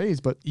too from FaZe,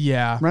 but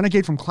yeah.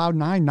 Renegade from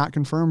Cloud9, not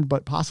confirmed,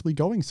 but possibly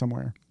going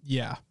somewhere.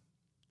 Yeah.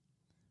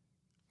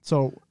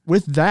 So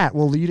with that,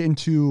 we'll lead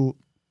into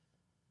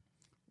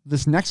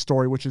this next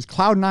story, which is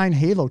Cloud9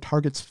 Halo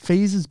targets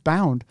FaZe's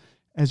Bound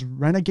as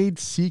Renegade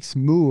seeks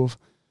move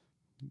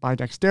by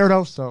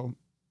Dexterdo. So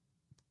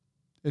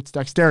it's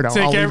Dexterdo.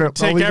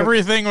 Take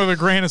everything with a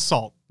grain of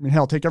salt. I mean,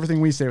 hell, take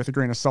everything we say with a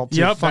grain of salt. Too.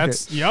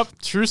 Yep,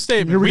 true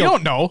statement. We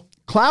don't know.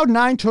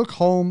 Cloud9 took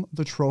home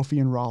the trophy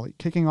in Raleigh,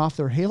 kicking off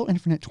their Halo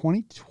Infinite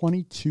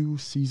 2022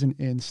 season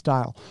in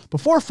style,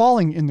 before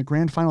falling in the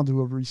grand final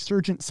to a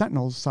resurgent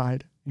Sentinels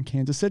side in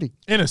Kansas City.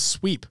 In a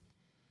sweep.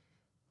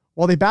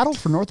 While they battled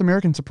for North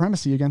American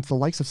supremacy against the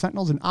likes of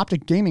Sentinels and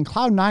Optic Gaming,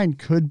 Cloud9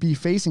 could be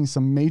facing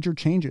some major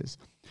changes,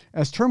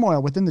 as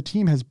turmoil within the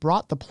team has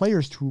brought the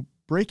players to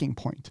breaking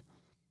point.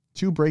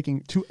 to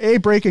a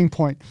breaking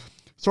point.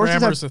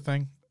 Grammar's a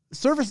thing.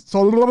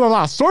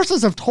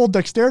 Sources have told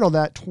Dexerto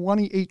that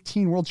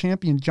 2018 world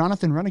champion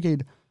Jonathan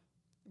Renegade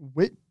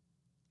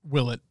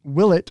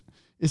Willett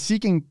is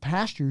seeking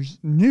pastures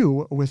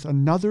new with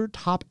another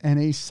top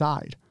NA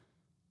side.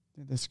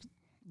 This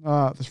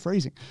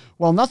phrasing.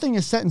 While nothing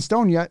is set in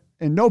stone yet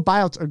and no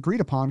buyouts agreed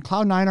upon,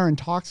 Cloud9 are in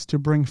talks to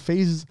bring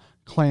FaZe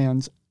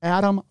Clan's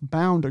Adam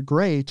Bound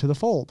Gray to the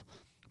fold.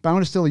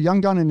 Bound is still a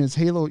young gun in his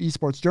Halo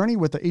esports journey,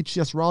 with the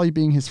HCS Raleigh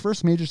being his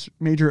first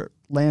major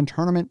LAN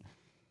tournament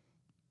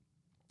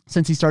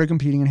since he started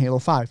competing in Halo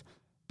 5.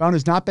 Bound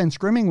has not been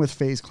scrimming with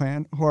FaZe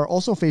Clan, who are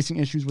also facing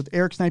issues with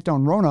Eric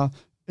Snipedown Rona,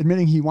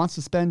 admitting he wants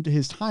to spend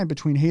his time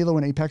between Halo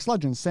and Apex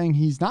Legends, saying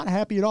he's not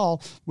happy at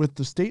all with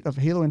the state of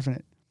Halo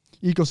Infinite.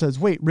 Eco says,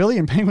 wait, really?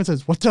 And Penguin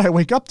says, what did I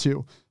wake up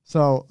to?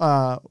 So,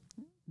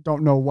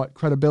 don't know what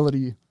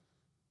credibility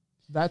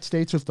that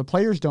states if the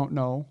players don't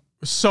know.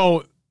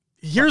 So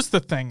here's the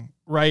thing,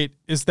 right,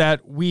 is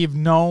that we've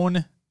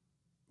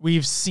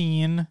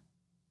seen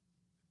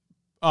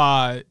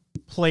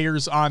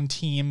players on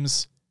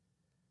teams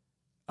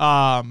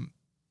like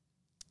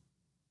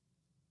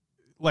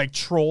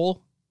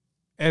troll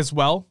as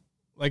well.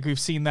 Like, we've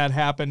seen that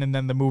happen, and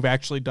then the move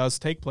actually does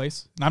take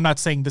place. And I'm not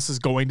saying this is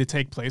going to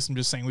take place. I'm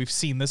just saying we've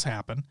seen this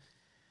happen.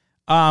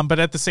 But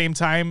at the same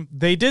time,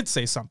 they did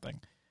say something.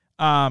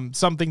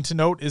 Something to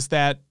note is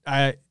that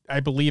I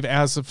believe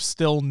as of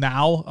still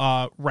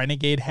now,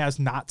 Renegade has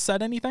not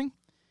said anything.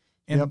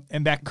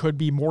 And that could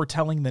be more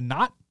telling than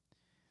not.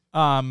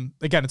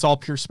 Again, it's all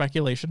pure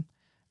speculation.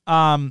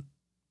 My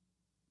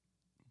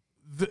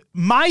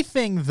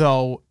thing,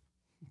 though,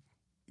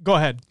 go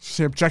ahead.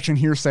 Say objection,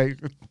 hearsay.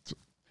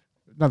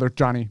 Another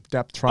Johnny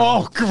Depp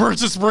trial. Oh, we're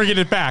just bringing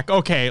it back.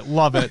 Okay,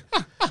 love it.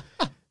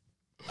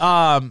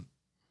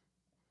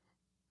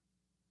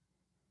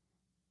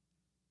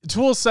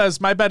 Tool says,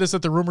 my bet is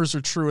that the rumors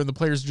are true and the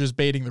players are just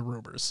baiting the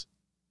rumors.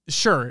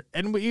 Sure,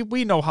 and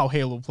we know how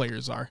Halo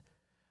players are.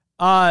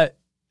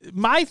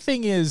 My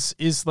thing is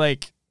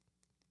like,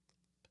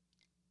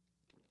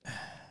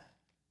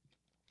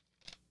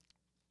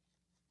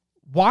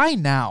 why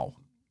now?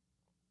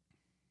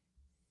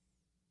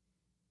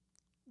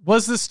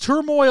 Was this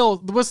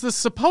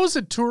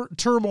supposed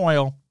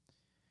turmoil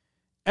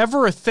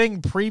ever a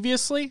thing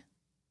previously?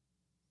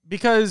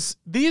 Because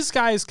these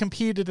guys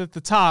competed at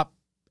the top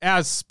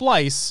as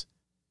Splice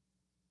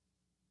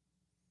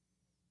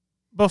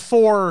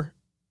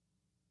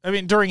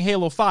during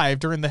Halo 5,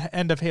 during the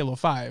end of Halo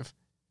 5.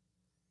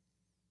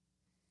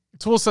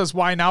 Tool says,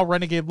 why now?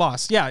 Renegade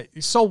lost. Yeah,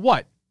 so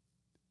what?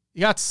 You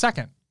got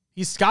second.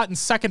 He's gotten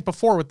second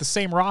before with the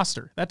same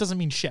roster. That doesn't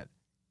mean shit.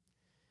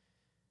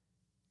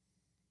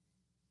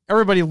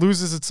 Everybody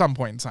loses at some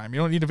point in time. You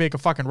don't need to make a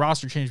fucking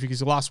roster change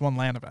because you lost one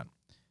LAN event.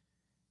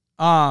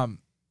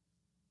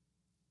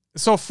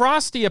 So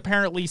Frosty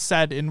apparently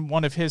said in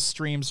one of his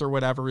streams or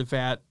whatever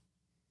that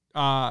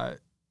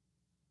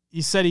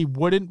he said he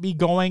wouldn't be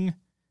going,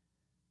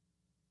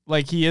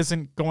 like he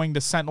isn't going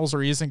to Sentinels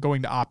or he isn't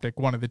going to Optic,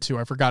 one of the two.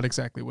 I forgot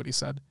exactly what he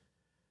said.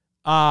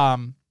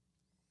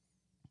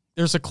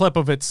 There's a clip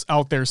of it's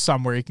out there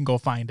somewhere. You can go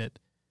find it.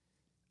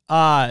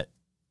 But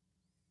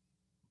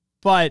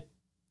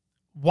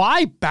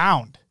why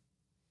Bound?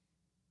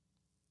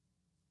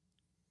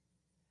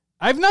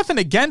 I have nothing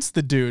against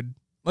the dude.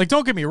 Like,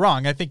 don't get me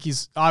wrong. I think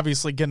he's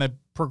obviously going to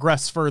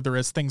progress further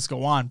as things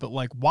go on. But,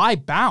 like, why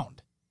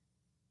Bound?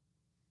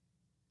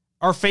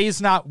 Are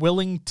FaZe not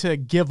willing to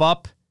give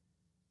up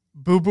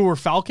Boo Boo or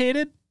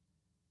Falcated?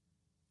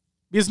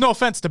 Because no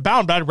offense to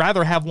Bound, but I'd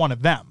rather have one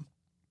of them.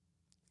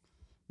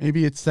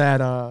 Maybe it's that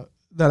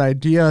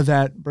idea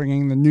that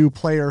bringing the new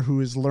player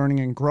who is learning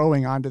and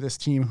growing onto this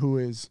team who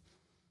is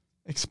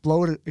they're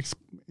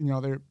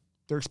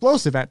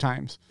explosive at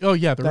times. Oh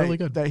yeah, they're really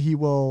good. That he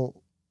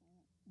will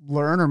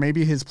learn, or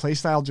maybe his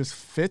playstyle just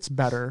fits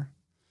better.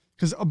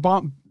 Because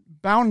Bound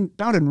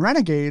and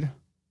Renegade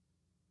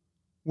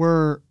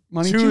were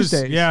Money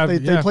Tuesdays. Yeah,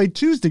 they played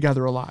twos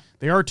together a lot.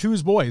 They are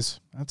twos boys,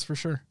 that's for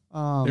sure.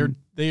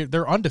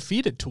 They're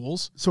undefeated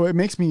tools. So it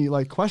makes me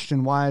like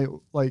question why,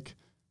 like,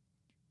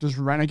 does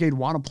Renegade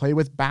want to play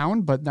with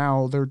Bound, but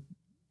now they're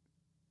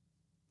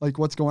like,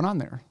 what's going on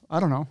there? I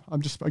don't know.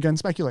 I'm just, again,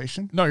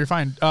 speculation. No, you're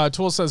fine.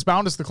 Tool says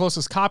Bound is the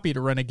closest copy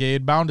to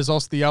Renegade. Bound is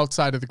also the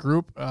outside of the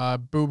group.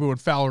 Boo Boo and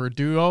Foul are a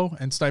duo,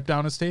 and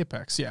Snipedown is to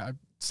Apex. Yeah,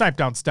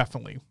 Snipedown's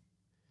definitely.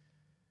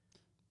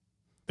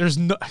 There's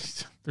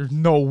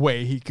no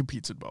way he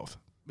competes in both.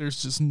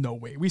 There's just no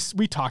way.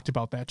 We talked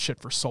about that shit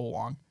for so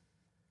long.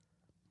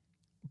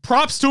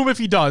 Props to him if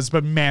he does,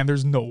 but man,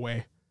 there's no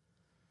way.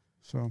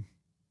 So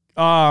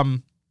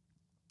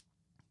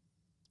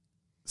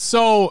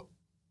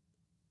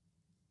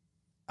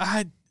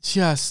I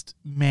just,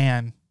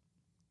 man.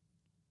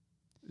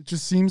 It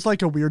just seems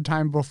like a weird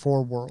time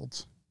before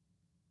Worlds.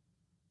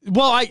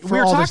 Well, we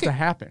were talking this to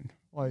happen.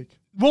 Like,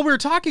 well, we were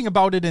talking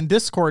about it in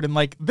Discord, and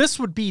like, this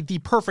would be the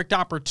perfect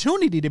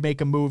opportunity to make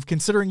a move,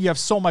 considering you have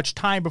so much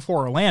time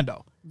before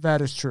Orlando.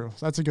 That is true.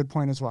 That's a good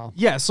point as well.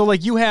 Yeah, so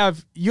like you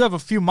have a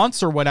few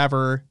months or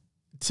whatever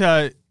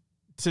to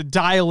to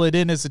dial it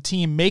in as a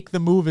team, make the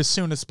move as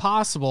soon as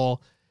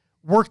possible,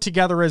 work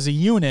together as a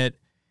unit.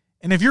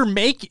 And if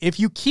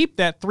you keep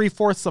that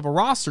 3/4 of a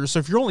roster, so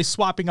if you're only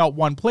swapping out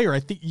one player,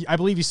 I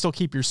believe you still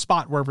keep your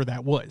spot wherever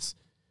that was.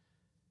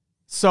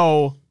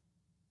 So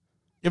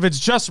if it's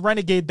just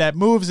Renegade that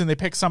moves and they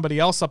pick somebody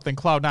else up, then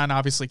Cloud9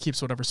 obviously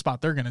keeps whatever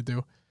spot they're going to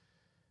do.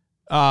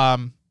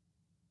 And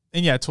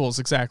yeah, Tools,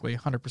 exactly,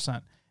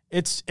 100%.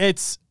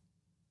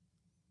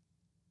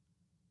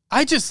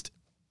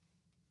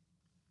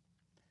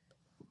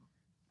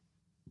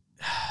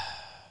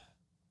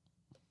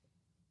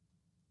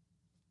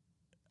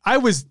 I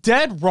was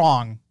dead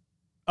wrong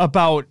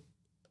about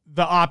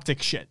the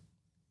Optic shit,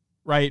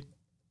 right?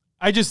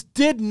 I just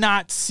did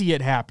not see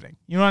it happening.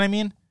 You know what I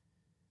mean?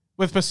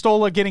 With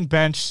Pistola getting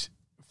benched,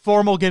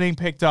 Formal getting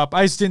picked up,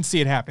 I just didn't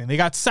see it happening. They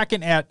got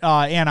second at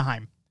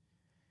Anaheim.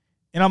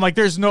 And I'm like,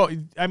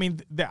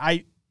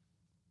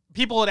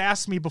 people had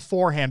asked me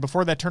beforehand,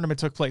 before that tournament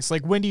took place,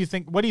 like, who do you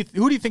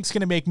think's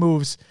going to make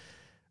moves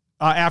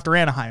after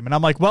Anaheim? And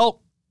I'm like,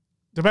 well,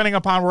 depending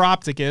upon where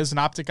Optic is, and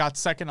Optic got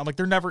second, I'm like,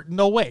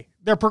 no way.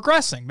 They're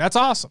progressing. That's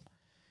awesome.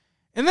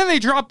 And then they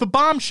dropped the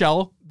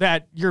bombshell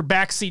that your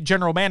backseat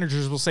general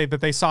managers will say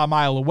that they saw a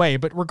mile away,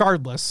 but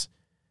regardless,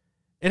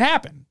 it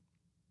happened.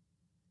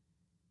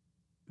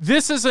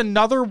 This is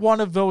another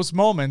one of those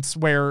moments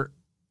where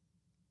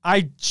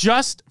I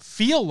just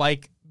feel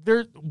like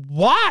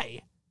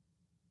why?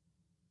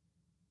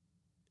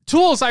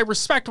 Tools, I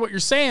respect what you're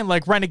saying,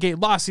 like Renegade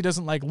lost, he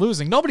doesn't like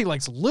losing. Nobody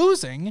likes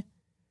losing.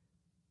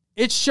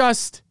 It's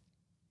just,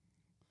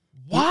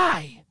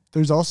 why?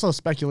 There's also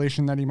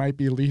speculation that he might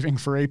be leaving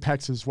for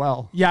Apex as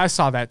well. Yeah, I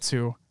saw that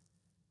too.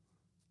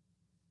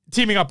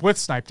 Teaming up with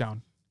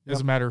Snipedown,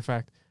 as a matter of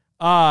fact.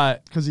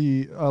 Because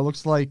he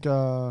looks like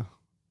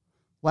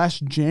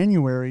last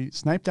January,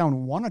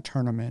 Snipedown won a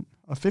tournament,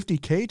 a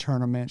 50K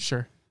tournament.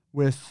 Sure.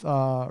 With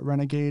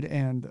Renegade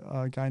and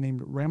a guy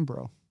named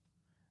Rambro.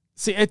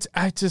 See, it's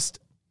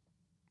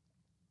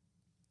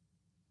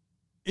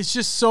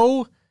just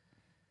so...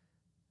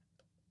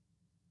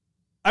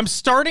 I'm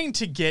starting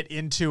to get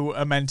into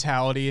a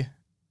mentality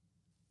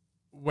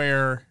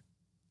where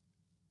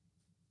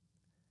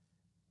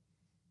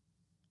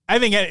I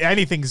think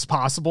anything is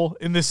possible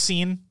in this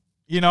scene,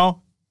 you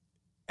know?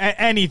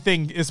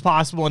 Anything is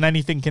possible and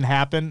anything can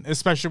happen,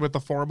 especially with the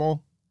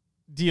Formal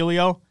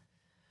dealio.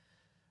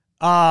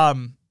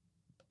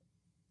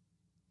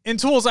 In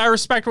Tools, I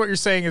respect what you're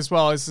saying as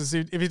well. Is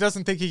if he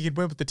doesn't think he can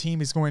win with the team,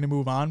 he's going to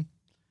move on.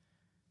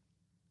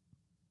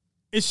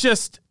 It's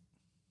just...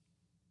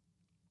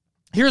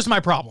 Here's my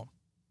problem.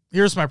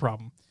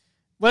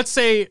 Let's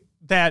say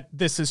that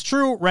this is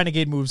true.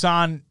 Renegade moves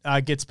on,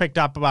 gets picked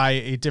up by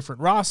a different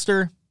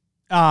roster,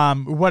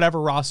 whatever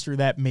roster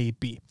that may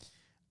be.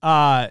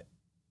 And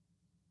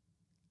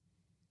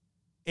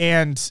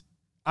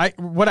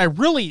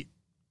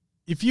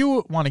if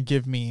you want to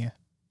give me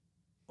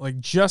like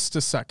just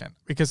a second,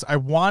 because I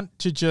want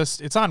to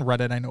it's on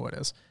Reddit. I know it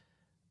is.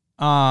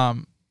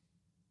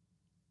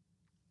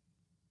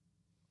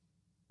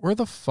 Where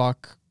the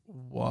fuck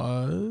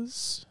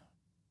was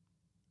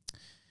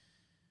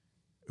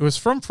it? Was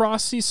from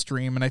Frosty's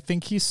stream, and I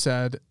think he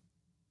had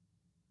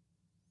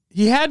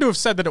to have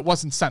said that it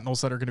wasn't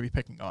Sentinels that are going to be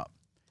picking him up,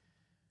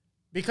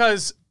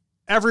 because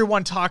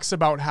everyone talks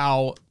about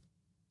how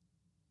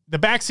the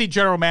backseat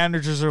general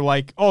managers are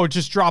like, oh,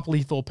 just drop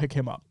Lethal, pick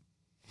him up.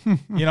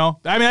 You know,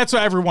 I mean, that's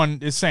what everyone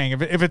is saying.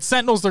 If it's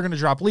Sentinels, they're going to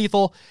drop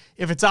Lethal.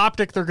 If it's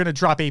Optic, they're going to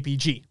drop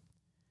APG.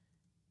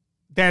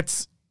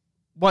 That's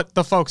what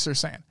the folks are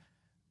saying.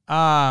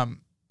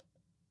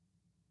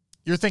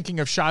 You're thinking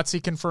of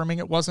Shotzzy confirming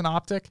it wasn't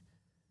Optic?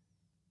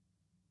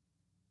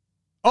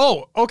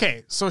 Oh,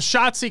 okay. So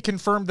Shotzzy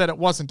confirmed that it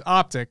wasn't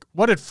Optic.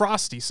 What did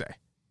Frosty say?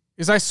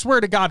 Because I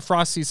swear to God,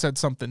 Frosty said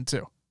something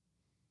too.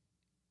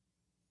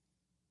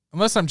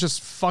 Unless I'm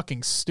just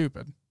fucking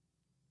stupid.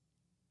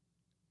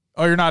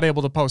 Oh, you're not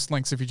able to post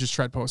links if you just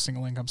tried posting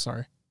a link. I'm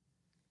sorry.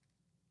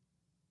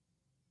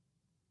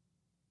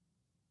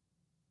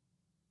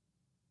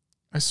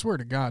 I swear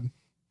to God.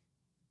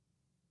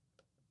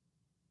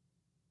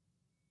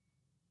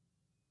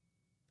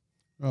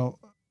 Well,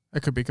 I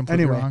could be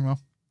completely wrong, though.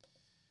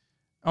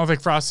 I don't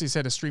think Frosty's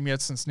had a stream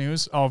yet since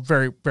news. Oh,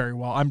 very, very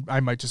well. I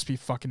might just be a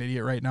fucking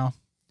idiot right now.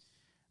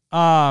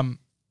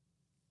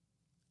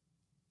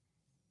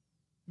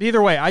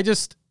 Either way,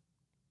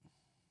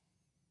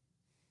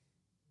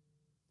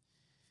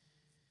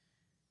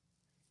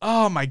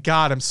 oh my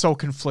God, I'm so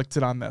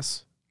conflicted on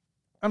this.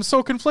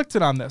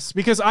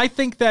 Because I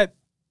think that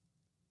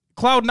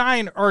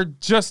Cloud9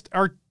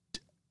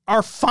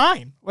 are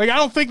fine. Like, I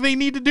don't think they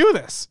need to do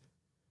this.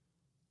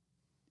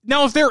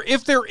 Now,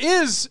 if there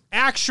is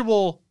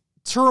actual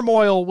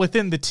turmoil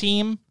within the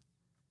team,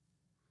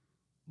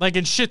 like,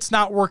 and shit's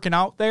not working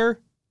out there,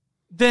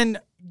 then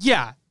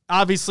yeah,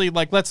 obviously,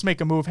 like, let's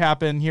make a move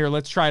happen here.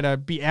 Let's try to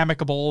be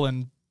amicable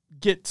and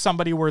get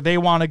somebody where they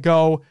want to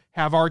go,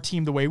 have our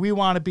team the way we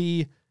want to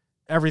be.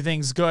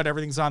 Everything's good.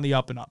 Everything's on the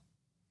up and up.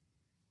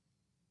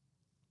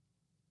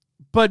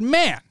 But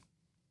man,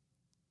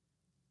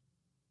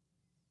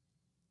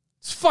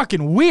 It's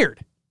fucking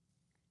weird.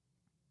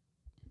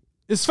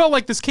 This felt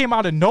like this came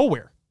out of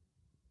nowhere.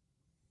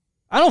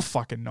 I don't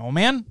fucking know,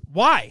 man.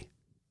 Why?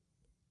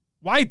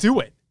 Why do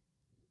it?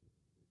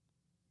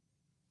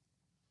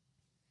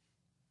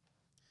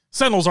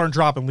 Sentinels aren't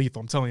dropping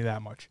lethal, I'm telling you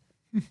that much.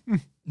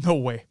 No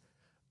way.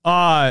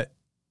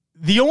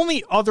 The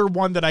only other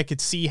one that I could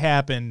see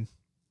happen,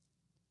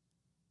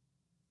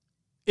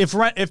 if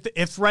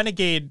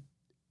Renegade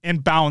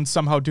and Bound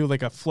somehow do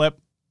like a flip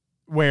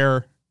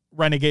where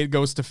Renegade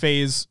goes to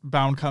phase,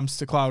 Bound comes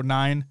to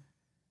Cloud9,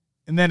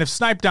 and then if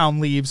Snipedown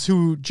leaves,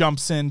 who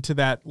jumps into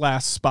that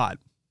last spot?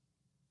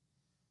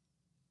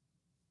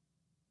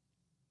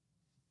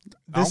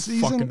 This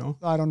season,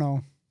 I don't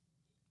know.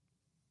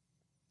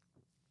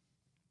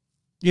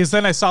 Because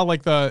then I saw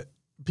like the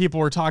people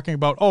were talking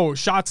about, oh,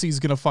 Shotzi's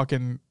going to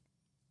fucking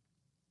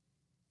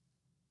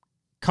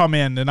come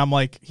in. And I'm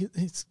like,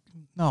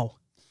 no.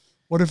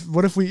 What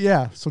if we,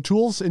 so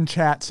Tools in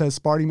chat says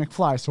Sparty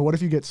McFly. So what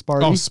if you get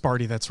Sparty? Oh,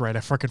 Sparty, that's right. I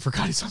fucking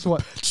forgot he's on. So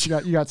what? You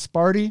got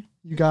Sparty,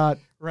 you got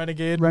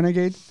Renegade,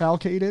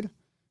 Falcated,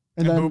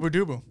 and then Boo Boo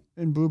Doo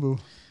and Boo Boo.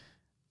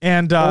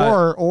 And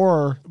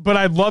or but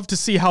I'd love to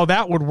see how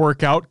that would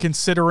work out,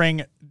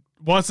 considering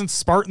wasn't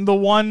Spartan the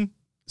one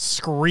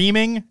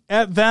screaming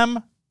at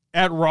them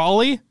at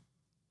Raleigh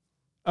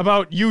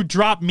about you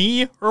drop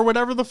me or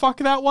whatever the fuck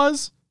that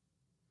was?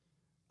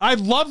 I'd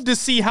love to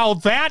see how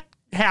that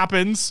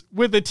happens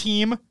with a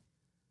team.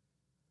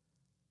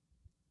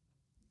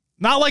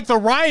 Not like the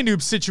Ryan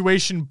Noob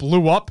situation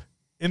blew up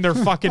in their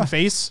fucking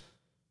face.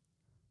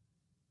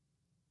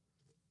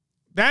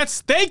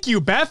 Thank you,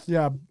 Beth.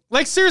 Yeah.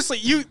 Like, seriously,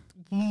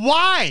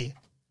 why?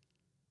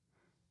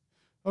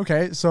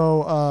 Okay,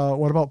 so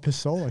what about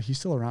Pistola? He's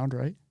still around,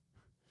 right?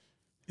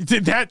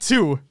 Did that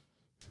too.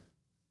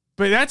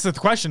 But that's the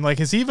question. Like,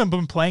 has he even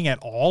been playing at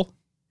all?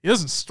 He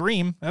doesn't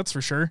stream, that's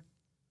for sure.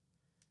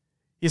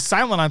 He's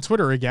silent on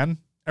Twitter again,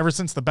 ever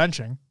since the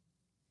benching.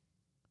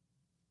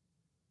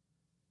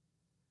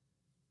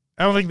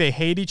 I don't think they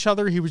hate each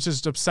other. He was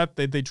just upset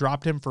that they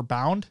dropped him for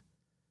Bound.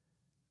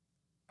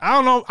 I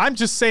don't know. I'm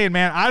just saying,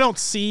 man, I don't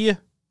see.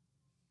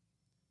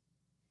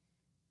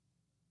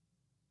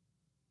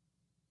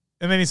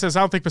 And then he says, I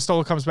don't think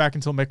Pistola comes back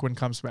until Mickwin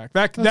comes back.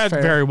 That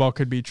very well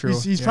could be true.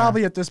 He's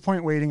probably at this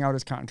point waiting out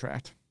his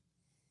contract.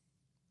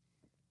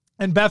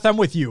 And Beth, I'm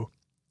with you.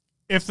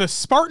 If the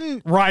Spartan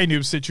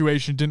Ryanoob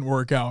situation didn't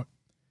work out,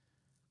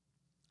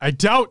 I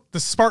doubt the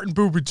Spartan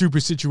Boober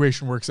Duper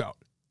situation works out.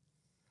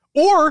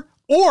 Or,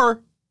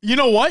 you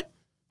know what?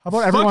 How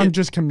about everyone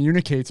just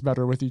communicates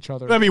better with each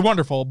other? That'd be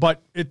wonderful,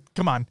 but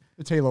come on.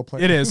 It's Halo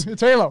play. It is.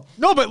 It's Halo.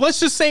 No, but let's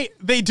just say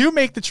they do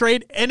make the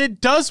trade, and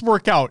it does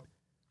work out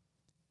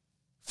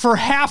for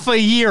half a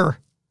year.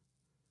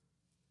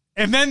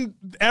 And then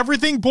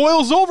everything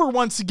boils over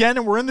once again,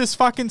 and we're in this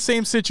fucking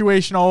same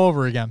situation all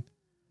over again.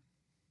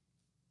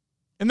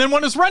 And then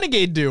what does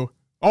Renegade do?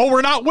 Oh,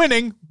 we're not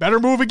winning. Better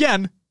move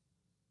again.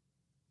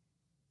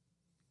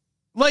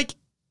 Like,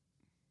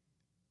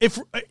 if...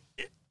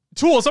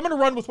 Tools, I'm going to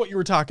run with what you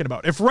were talking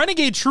about. If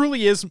Renegade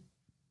truly is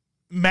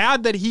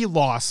mad that he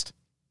lost,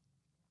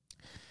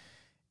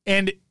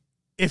 and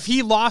if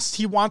he lost,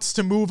 he wants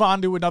to move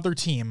on to another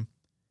team,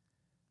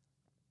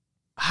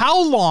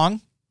 how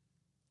long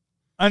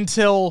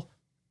until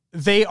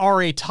they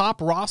are a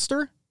top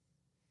roster?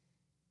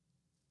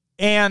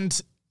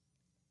 And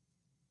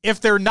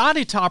if they're not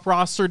a top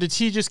roster, does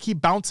he just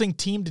keep bouncing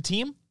team to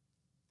team?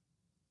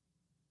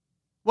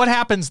 What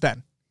happens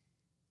then?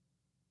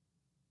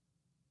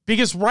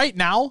 Because right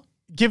now,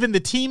 given the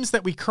teams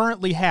that we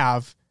currently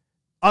have,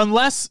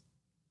 if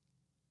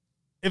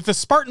the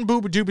Spartan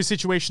Booba Dooba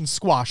situation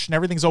squashed and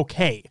everything's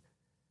okay,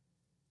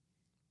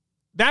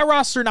 that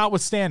roster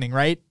notwithstanding,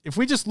 right? If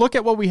we just look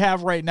at what we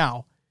have right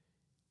now,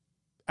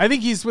 I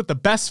think he's with the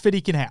best fit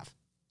he can have.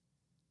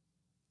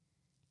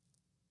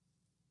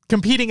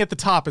 Competing at the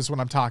top is what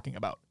I'm talking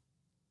about.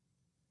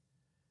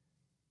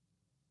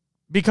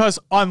 Because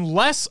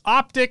unless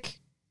Optic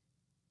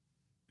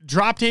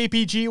dropped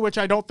APG, which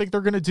I don't think they're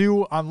going to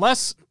do,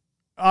 unless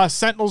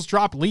Sentinels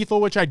drop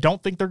Lethal, which I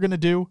don't think they're going to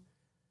do,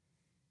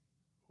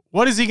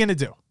 what is he going to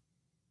do?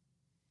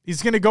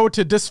 He's going to go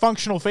to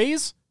dysfunctional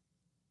phase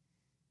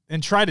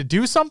and try to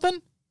do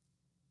something?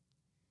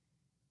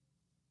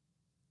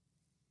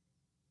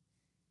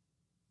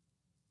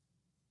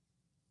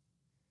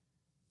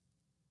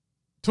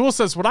 Tool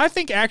says, what I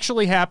think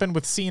actually happened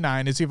with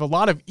C9 is you have a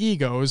lot of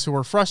egos who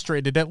are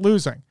frustrated at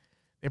losing.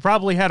 They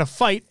probably had a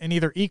fight, and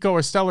either Eco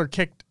or Stellar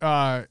kicked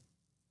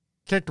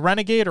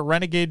Renegade, or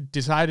Renegade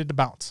decided to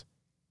bounce.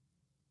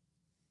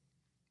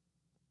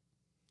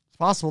 It's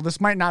possible. This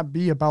might not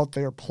be about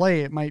their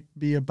play. It might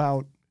be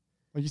about,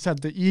 like you said,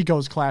 the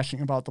egos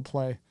clashing about the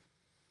play.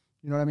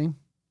 You know what I mean?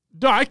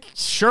 No,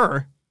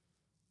 sure.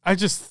 I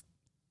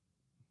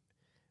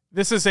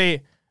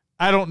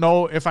don't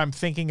know if I'm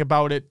thinking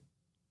about it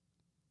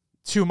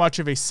too much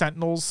of a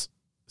Sentinels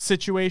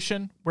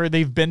situation where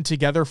they've been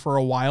together for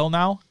a while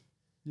now.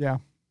 Yeah.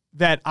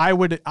 That I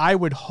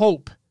would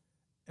hope,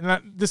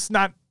 and this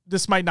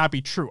might not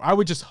be true. I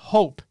would just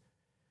hope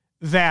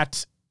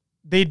that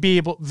they'd be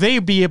able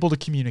to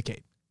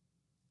communicate.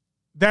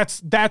 That's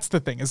the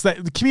thing, is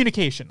that the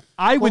communication.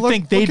 I would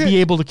think they'd be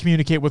able to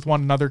communicate with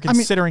one another,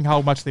 considering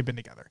how much they've been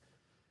together.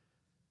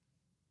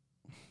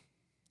 I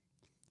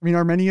mean,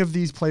 are many of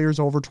these players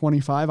over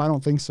 25? I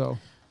don't think so.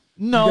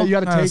 No, you got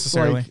to take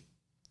necessarily.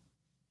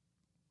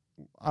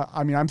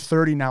 I'm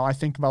 30 now. I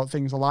think about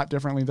things a lot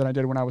differently than I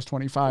did when I was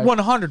 25.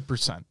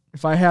 100%.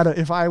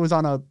 If I was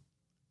on a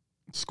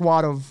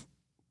squad of,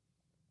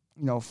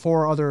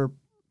 4 other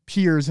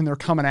peers and they're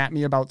coming at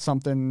me about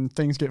something,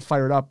 things get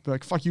fired up.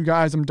 Like, fuck you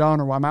guys, I'm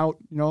done, or I'm out.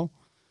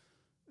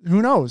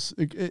 Who knows?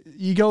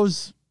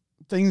 Egos,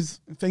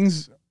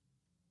 things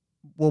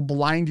will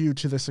blind you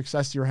to the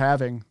success you're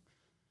having.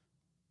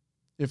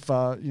 If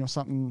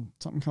something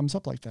comes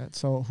up like that.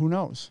 So who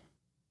knows?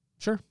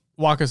 Sure.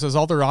 Waka says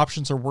all their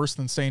options are worse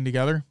than staying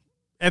together.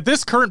 At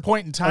this current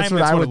point in time,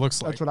 that's what it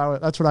looks like.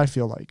 That's what I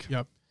feel like.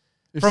 Yep.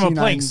 From a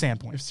playing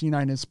standpoint. If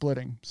C9 is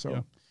splitting. So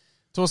yep.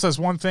 Tool says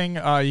one thing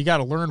you got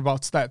to learn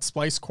about that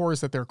Splice Core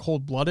is that they're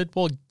cold-blooded.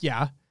 Well,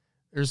 yeah.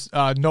 There's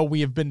no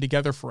we have been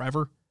together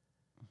forever.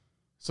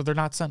 So they're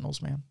not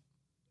Sentinels, man.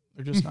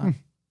 They're just not.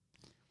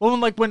 Well,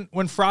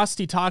 when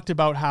Frosty talked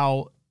about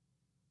how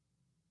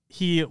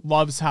he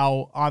loves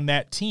how on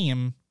that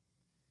team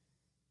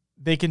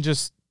they can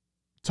just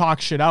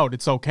talk shit out.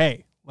 It's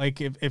okay. Like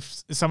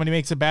if somebody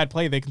makes a bad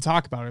play, they can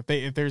talk about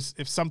it.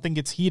 If something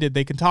gets heated,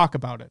 they can talk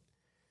about it.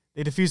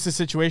 They diffuse the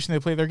situation.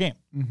 They play their game.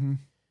 Mm-hmm.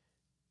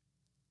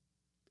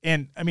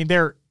 And I mean,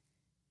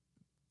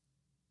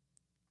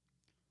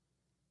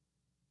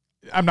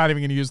 I'm not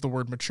even going to use the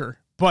word mature,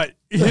 but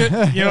you know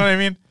what I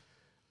mean?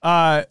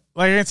 I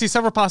can see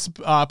several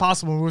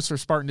possible moves for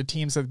Spartan to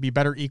teams that would be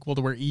better equal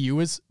to where EU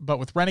is. But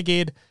with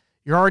Renegade,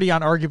 you're already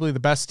on arguably the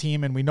best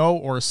team, and we know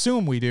or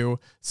assume we do.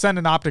 Send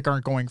and Optic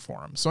aren't going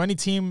for him. So any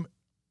team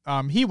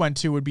he went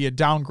to would be a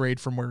downgrade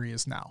from where he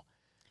is now.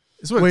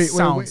 Is what it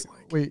sounds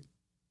like. Wait.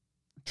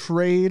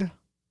 Trade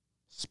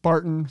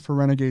Spartan for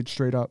Renegade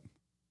straight up.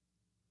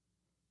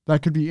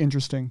 That could be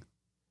interesting.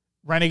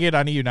 Renegade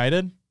on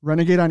E-United?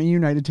 Renegade on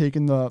E-United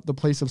taking the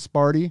place of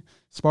Sparty.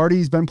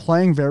 Sparty's been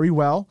playing very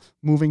well,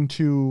 moving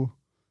to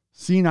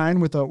C9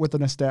 with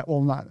an estate.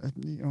 Well, not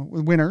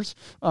with winners.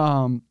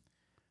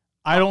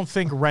 I don't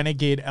think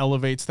Renegade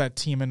elevates that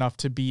team enough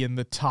to be in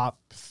the top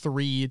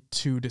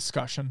 3-2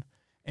 discussion,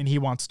 and he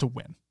wants to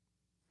win.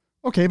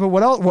 Okay, but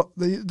what else?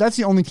 That's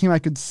the only team I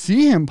could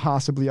see him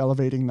possibly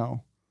elevating,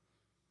 though,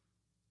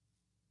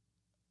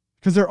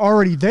 because they're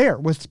already there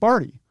with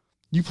Sparty.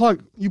 You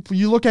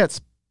look at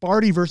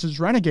Sparty versus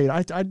Renegade.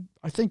 I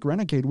think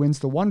Renegade wins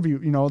the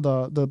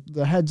 1v,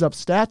 the heads up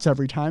stats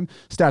every time.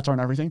 Stats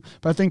aren't everything,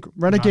 but I think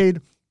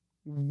Renegade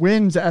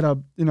wins at a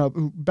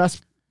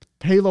best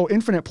Halo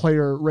Infinite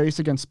player race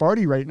against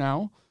Sparty right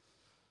now.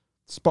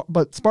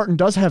 But Spartan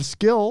does have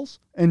skills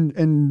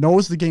and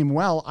knows the game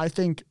well. I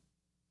think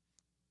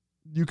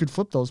you could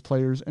flip those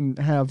players and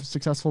have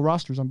successful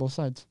rosters on both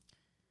sides.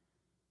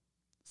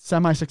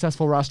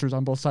 Semi-successful rosters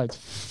on both sides.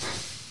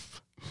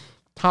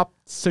 Top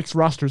 6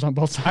 rosters on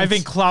both sides. I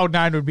think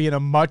Cloud9 would be in a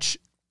much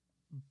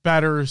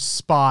better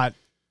spot.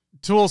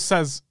 Tool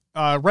says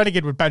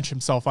Renegade would bench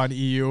himself on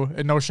EU,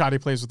 and no shot he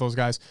plays with those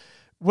guys.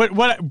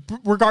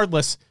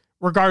 Regardless,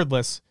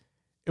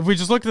 if we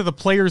just look at the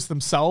players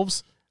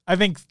themselves, I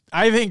think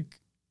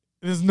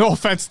there's no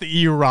offense to the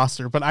EU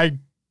roster, but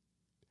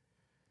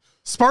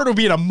Sparta would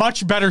be in a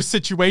much better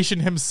situation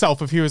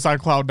himself if he was on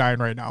Cloud9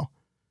 right now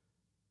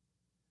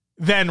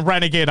than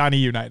Renegade on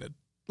E-United,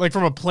 like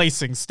from a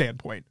placing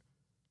standpoint.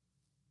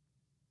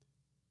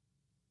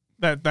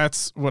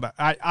 That's what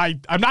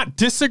I'm not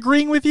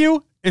disagreeing with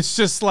you. It's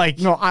just like,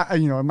 no,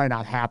 it might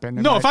not happen.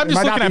 No, if I'm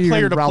just looking at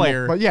player to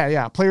player, but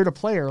yeah, player to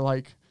player,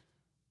 like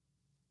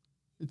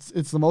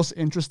it's the most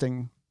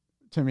interesting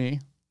to me.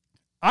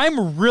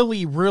 I'm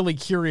really, really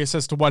curious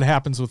as to what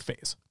happens with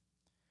FaZe,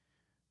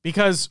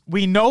 because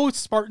we know we know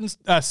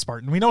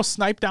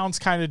Snipedown's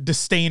kind of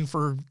disdain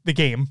for the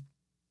game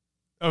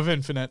of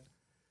Infinite,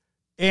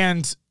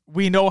 and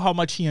we know how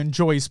much he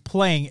enjoys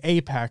playing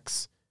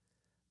Apex.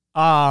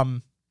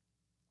 There's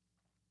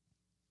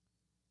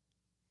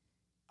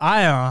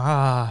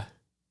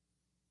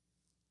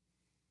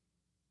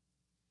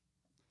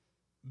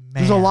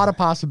a lot of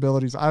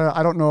possibilities.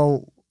 I don't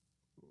know.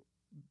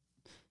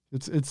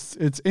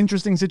 It's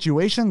interesting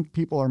situation.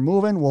 People are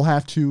moving. We'll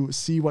have to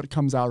see what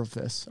comes out of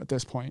this at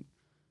this point.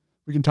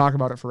 We can talk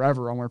about it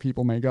forever on where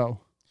people may go.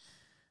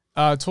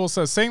 Tool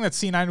says, saying that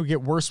C9 would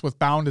get worse with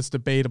Bound is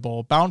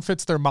debatable. Bound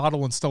fits their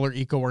model, and Stellar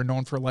Eco are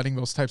known for letting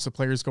those types of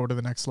players go to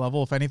the next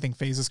level. If anything,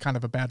 FaZe is kind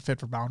of a bad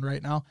fit for Bound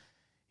right now.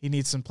 He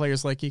needs some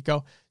players like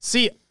Eco.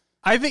 See,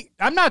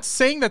 I'm not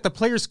saying that the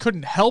players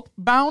couldn't help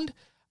Bound.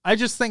 I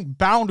just think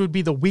Bound would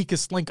be the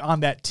weakest link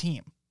on that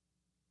team.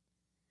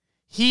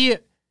 He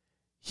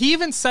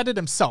even said it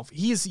himself.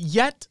 He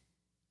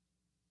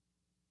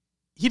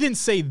didn't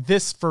say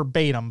this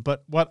verbatim,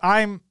 but what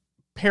I'm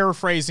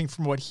paraphrasing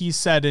from what he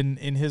said in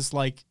his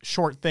like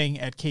short thing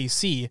at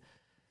KC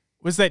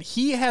was that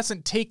he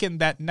hasn't taken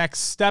that next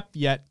step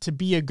yet to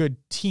be a good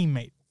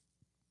teammate.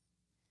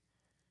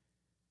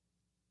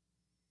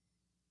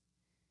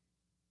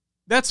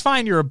 that's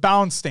fine. You're a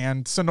Bound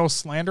stan, so no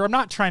slander. I'm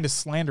not trying to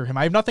slander him.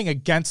 I have nothing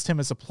against him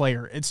as a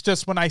player. It's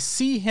just when I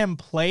see him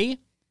play,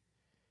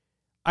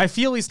 I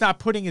feel he's not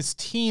putting his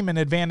team in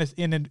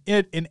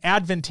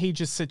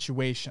advantageous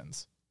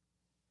situations.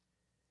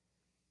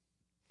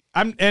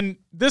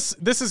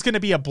 This is going to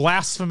be a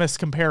blasphemous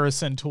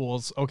comparison,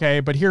 Tools, okay?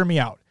 But hear me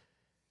out.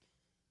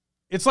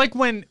 It's like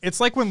when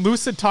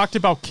Lucid talked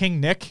about King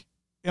Nick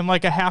in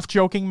like a half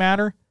joking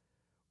manner,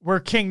 where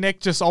King Nick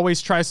just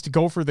always tries to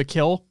go for the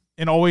kill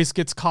and always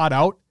gets caught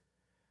out.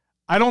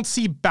 I don't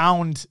see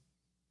Bound.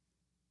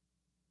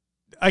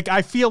 Like,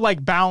 I feel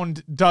like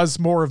Bound does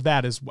more of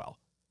that as well.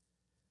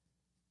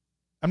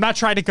 I'm not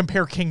trying to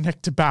compare King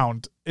Nick to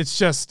Bound. It's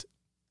just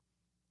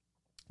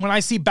when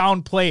I see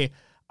Bound play,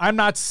 I'm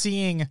not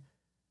seeing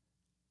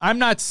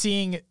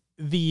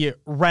the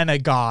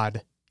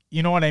Renegade.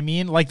 You know what I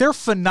mean? Like, they're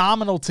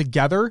phenomenal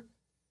together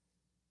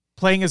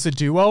playing as a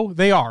duo.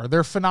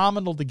 They're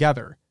phenomenal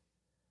together.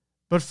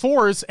 But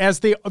Fours, as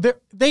they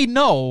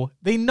know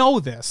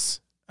this.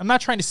 I'm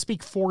not trying to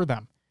speak for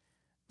them.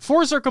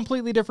 Fours are a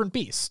completely different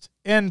beast.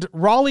 And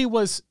Raleigh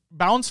was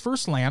Bound's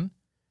first LAN.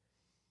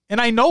 And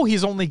I know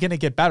he's only going to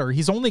get better.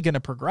 He's only going to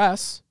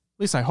progress.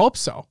 At least I hope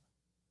so.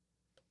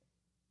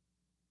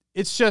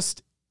 It's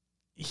just,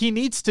 he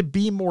needs to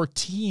be more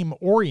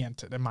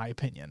team-oriented, in my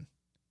opinion.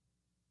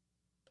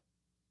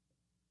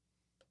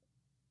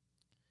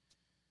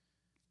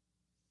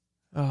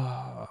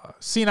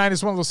 C9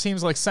 is one of those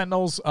teams like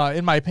Sentinels.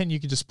 In my opinion, you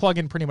can just plug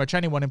in pretty much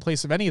anyone in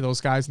place of any of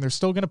those guys, and they're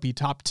still going to be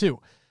top 2.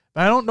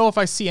 But I don't know if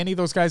I see any of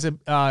those guys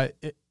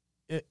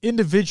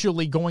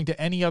individually going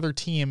to any other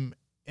team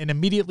and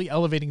immediately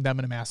elevating them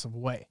in a massive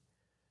way.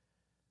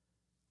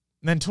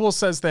 And then Tool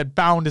says that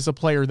Bound is a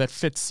player that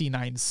fits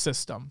C9's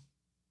system.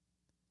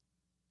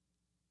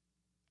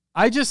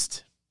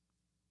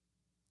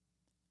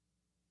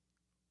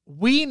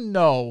 We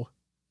know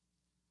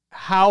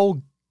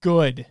how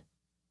good,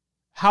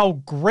 how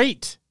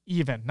great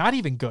even, not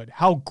even good,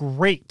 how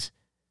great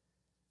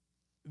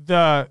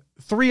the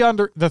three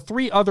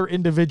other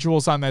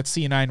individuals on that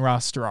C9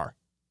 roster are.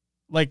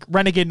 Like,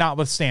 Renegade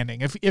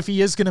notwithstanding, if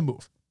he is going to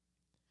move.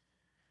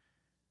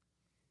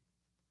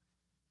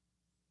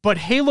 But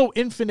Halo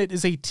Infinite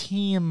is a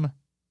team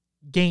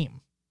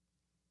game.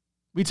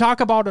 We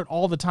talk about it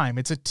all the time.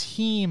 It's a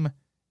team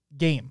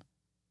game.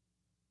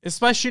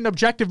 Especially in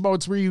objective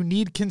modes where you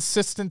need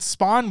consistent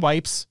spawn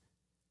wipes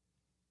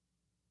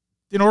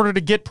in order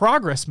to get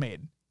progress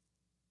made.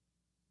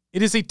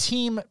 It is a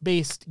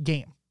team-based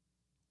game.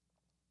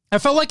 I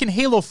felt like in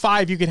Halo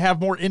 5 you could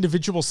have more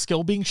individual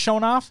skill being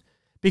shown off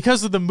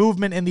because of the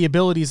movement and the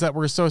abilities that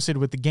were associated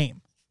with the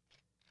game.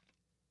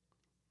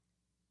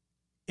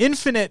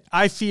 Infinite,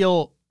 I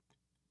feel,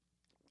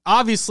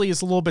 obviously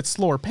is a little bit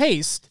slower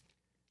paced,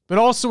 but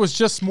also is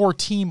just more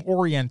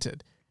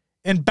team-oriented.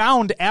 And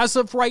Bound, as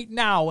of right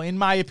now, in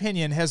my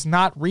opinion, has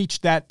not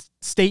reached that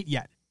state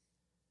yet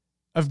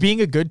of being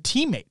a good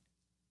teammate.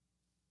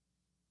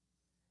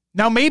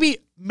 Now, maybe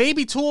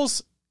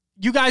Tools,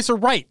 you guys are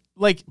right.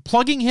 Like,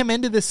 plugging him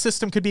into this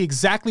system could be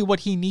exactly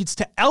what he needs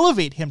to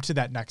elevate him to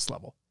that next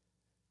level.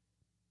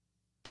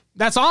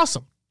 That's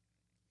awesome.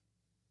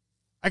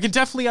 I can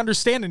definitely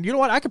understand, and you know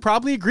what? I could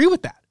probably agree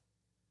with that.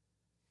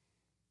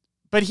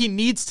 But he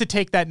needs to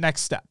take that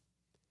next step.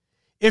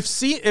 If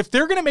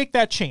they're going to make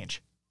that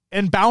change,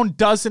 and Bound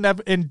does end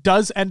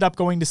up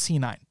going to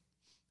C9,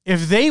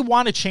 if they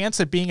want a chance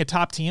at being a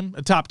top team,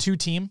 a top 2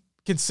 team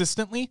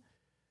consistently,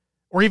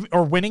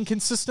 or winning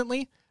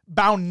consistently,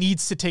 Bound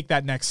needs to take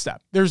that next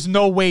step. There's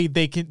no way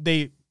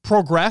they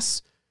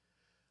progress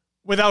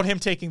without him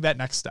taking that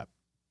next step.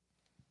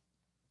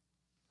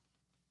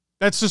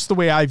 That's just the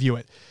way I view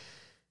it.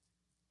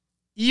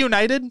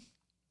 United,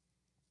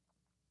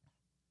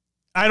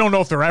 I don't know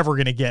if they're ever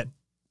going to get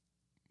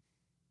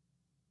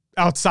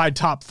outside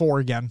top 4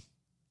 again.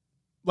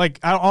 Like,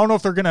 I don't know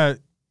if they're going to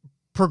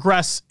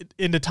progress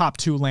into top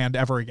 2 land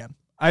ever again.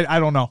 I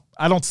don't know.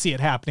 I don't see it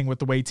happening with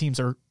the way teams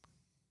are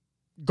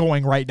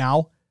going right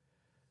now.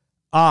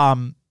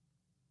 And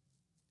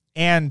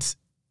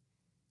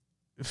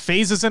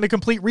FaZe is in a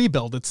complete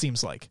rebuild, it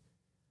seems like.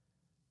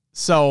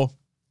 So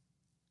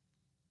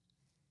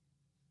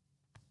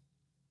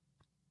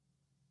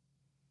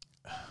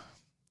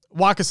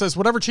Waka says,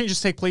 whatever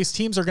changes take place,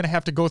 teams are going to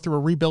have to go through a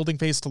rebuilding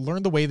phase to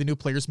learn the way the new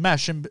players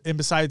mesh, and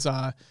besides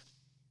a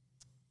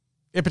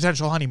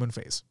potential honeymoon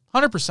phase.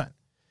 100%.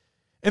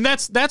 And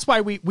that's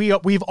why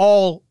we've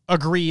all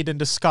agreed and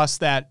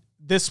discussed that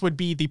this would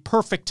be the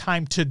perfect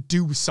time to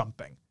do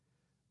something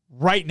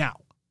right now.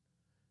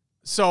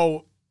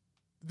 So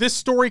this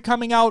story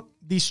coming out,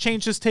 these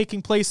changes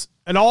taking place,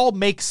 it all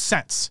makes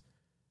sense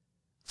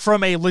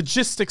from a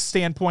logistics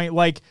standpoint.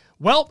 Like,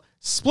 well,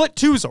 Split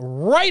 2's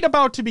right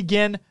about to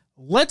begin.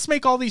 Let's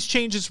make all these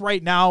changes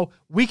right now.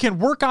 We can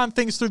work on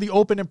things through the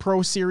Open and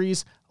Pro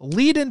series,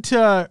 lead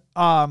into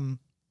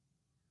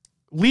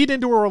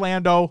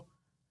Orlando,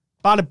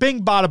 bada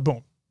bing, bada boom.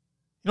 You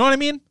know what I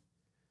mean?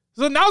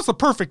 So now's the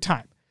perfect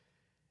time.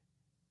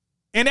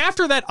 And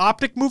after that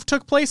Optic move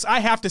took place,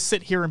 I have to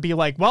sit here and be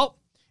like, well,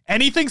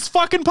 anything's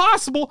fucking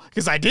possible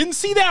because I didn't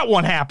see that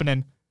one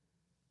happening.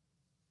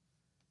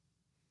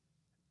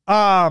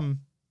 But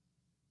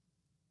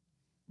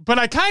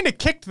I kind of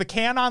kicked the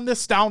can on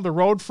this down the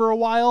road for a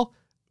while,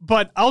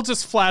 but I'll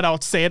just flat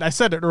out say it. I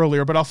said it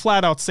earlier, but I'll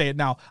flat out say it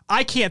now.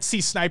 I can't see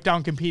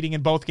Snipedown competing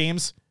in both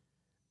games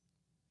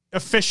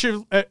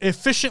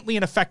efficiently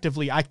and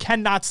effectively. I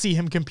cannot see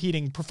him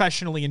competing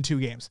professionally in 2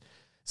 games.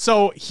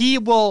 So he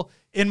will,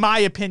 in my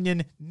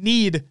opinion,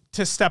 need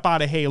to step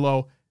out of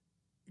Halo,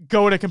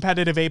 go to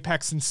competitive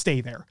Apex and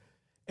stay there.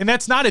 And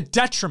that's not a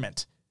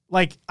detriment.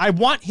 Like, I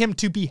want him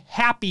to be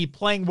happy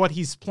playing what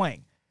he's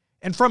playing.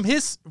 And from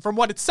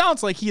what it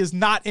sounds like, he is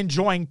not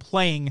enjoying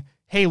playing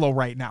Halo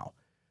right now.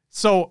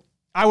 So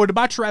I would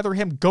much rather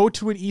him go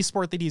to an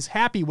esport that he's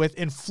happy with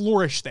and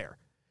flourish there.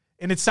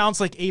 And it sounds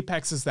like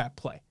Apex is that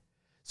play.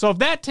 So if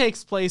that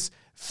takes place,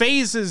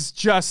 FaZe is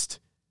just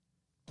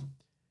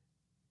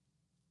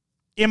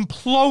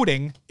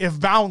imploding if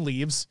Bound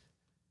leaves,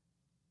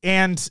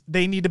 and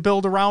they need to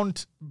build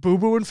around Boo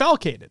Boo and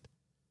Falcated.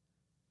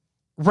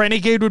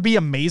 Renegade would be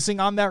amazing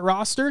on that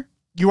roster.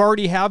 You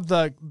already have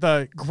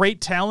the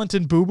great talent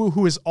in Boo Boo,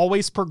 who is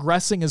always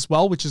progressing as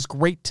well, which is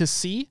great to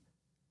see.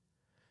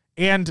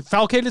 And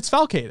Falcated's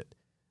Falcated.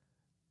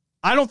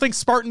 I don't think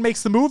Spartan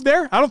makes the move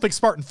there. I don't think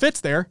Spartan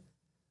fits there.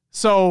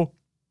 So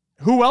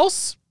who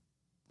else?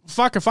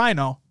 Fuck if I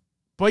know.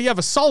 But you have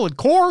a solid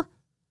core.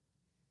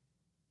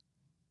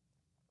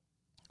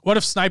 What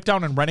if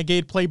Snipedown and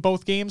Renegade play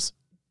both games?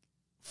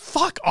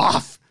 Fuck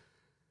off.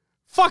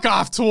 Fuck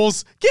off,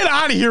 Tools. Get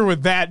out of here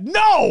with that.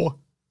 No.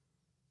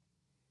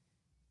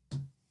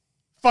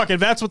 Fuck it.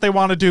 That's what they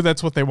want to do.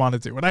 That's what they want to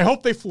do. And I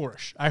hope they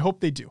flourish. I hope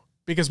they do.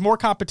 Because more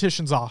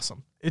competition's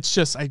awesome. It's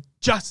just, I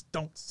just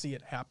don't see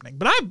it happening.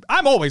 But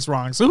I'm always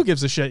wrong, so who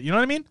gives a shit? You know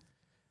what I mean?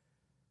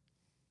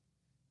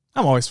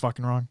 I'm always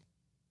fucking wrong.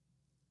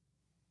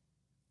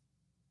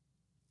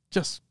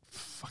 Just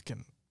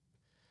fucking,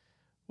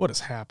 what is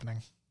happening?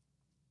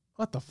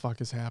 What the fuck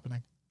is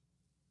happening?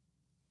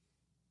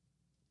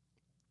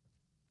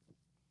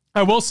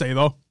 I will say,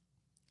 though,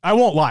 I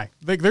won't lie.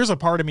 There's a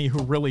part of me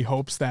who really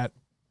hopes that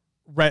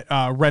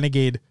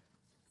Renegade,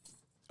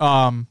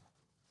 like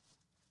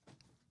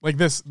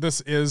this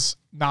is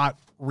not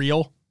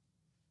real.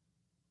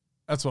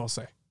 That's what I'll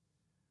say.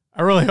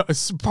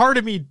 Part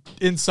of me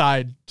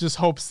inside just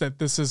hopes that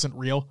this isn't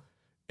real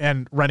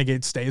and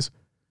Renegade stays.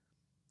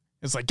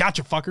 It's like,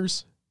 gotcha,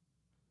 fuckers.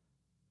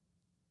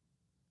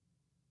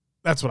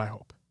 That's what I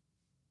hope.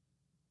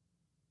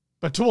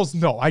 But Tools,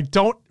 no, I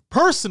don't.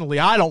 Personally,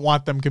 I don't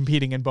want them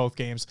competing in both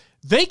games.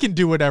 They can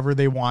do whatever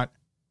they want.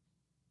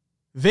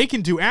 They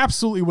can do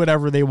absolutely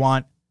whatever they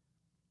want.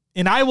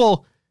 And I'm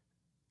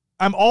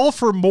all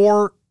for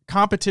more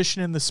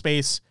competition in the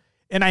space.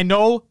 And I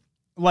know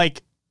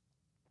that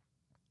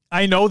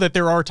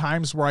there are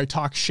times where I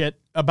talk shit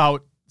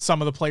about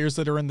some of the players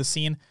that are in the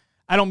scene.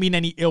 I don't mean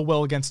any ill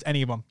will against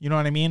any of them. You know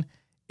what I mean?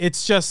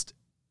 It's just,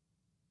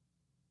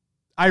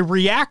 I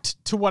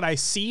react to what I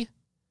see.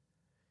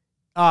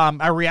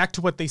 I react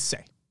to what they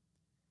say.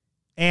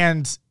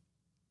 And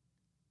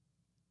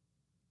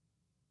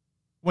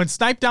when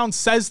Snipedown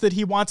says that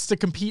he wants to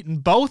compete in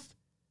both,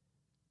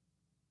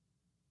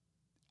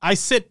 I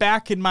sit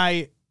back in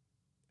my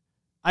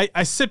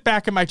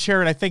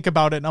chair and I think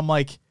about it and I'm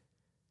like,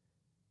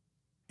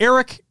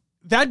 Eric,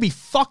 that'd be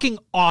fucking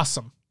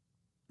awesome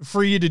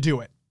for you to do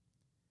it.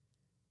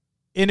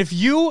 And if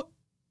you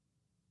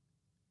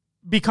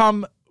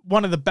become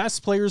one of the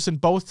best players in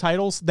both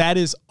titles, that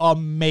is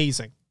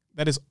amazing.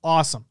 That is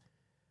awesome.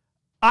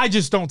 I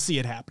just don't see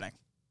it happening.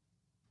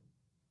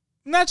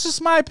 And that's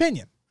just my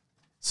opinion.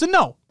 So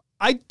no,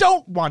 I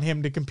don't want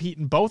him to compete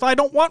in both. I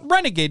don't want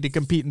Renegade to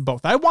compete in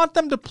both. I want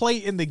them to play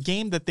in the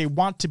game that they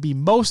want to be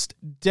most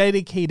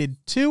dedicated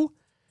to.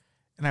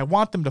 And I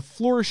want them to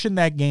flourish in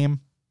that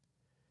game,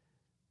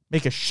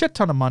 make a shit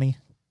ton of money,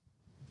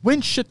 win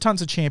shit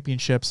tons of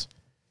championships,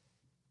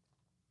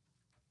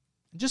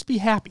 and just be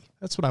happy.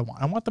 That's what I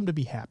want. I want them to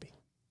be happy.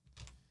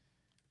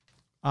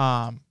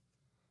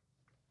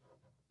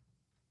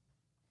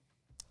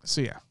 So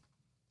yeah.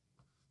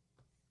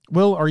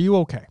 Will, are you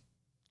okay?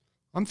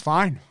 I'm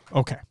fine.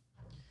 Okay.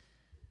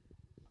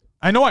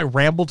 I know I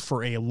rambled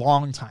for a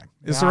long time.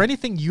 Is there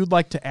anything you'd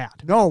like to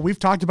add? No, we've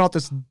talked about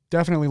this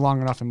definitely long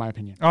enough, in my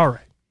opinion. All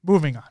right.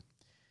 Moving on.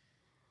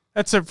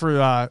 That's it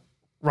for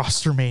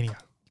Roster Mania.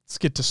 Let's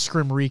get to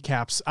Scrim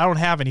recaps. I don't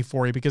have any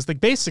for you because they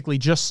basically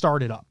just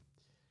started up.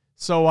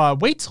 So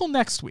wait till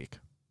next week.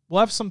 We'll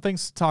have some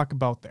things to talk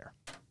about there.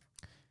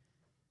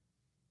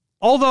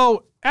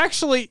 Although,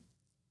 actually,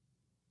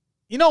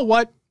 you know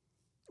what,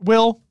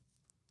 Will?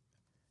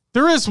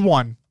 There is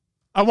one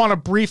I want to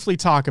briefly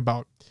talk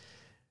about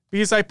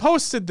because I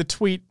posted the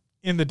tweet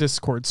in the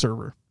Discord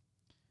server.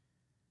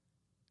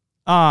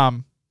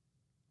 Yeah,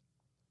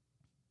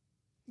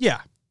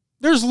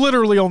 there's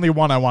literally only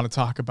one I want to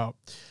talk about.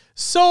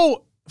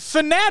 So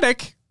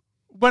Fnatic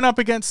went up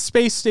against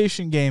Space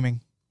Station Gaming,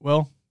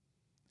 Will.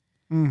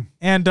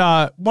 And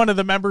one of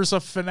the members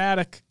of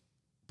Fnatic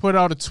put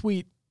out a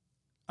tweet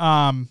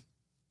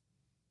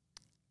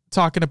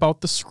talking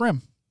about the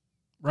scrim,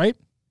 right?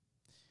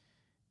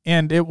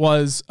 And it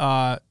was,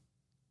 hold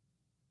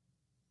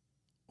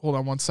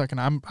on one second.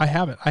 I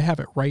have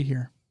it right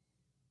here.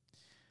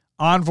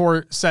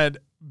 Anvor said,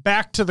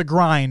 back to the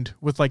grind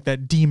with like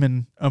that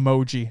demon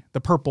emoji, the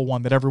purple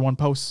one that everyone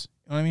posts.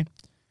 You know what I mean?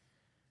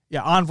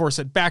 Yeah, Anvor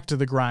said back to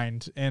the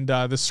grind. And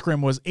the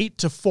scrim was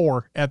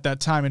 8-4 at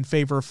that time in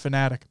favor of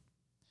Fnatic.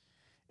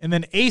 And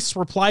then Ace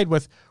replied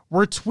with,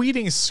 we're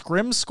tweeting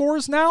scrim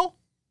scores now?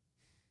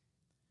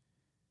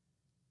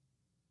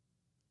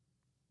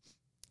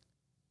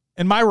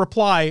 And my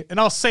reply, and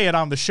I'll say it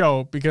on the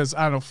show because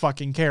I don't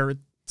fucking care.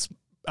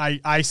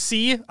 I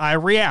see, I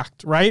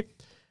react, right?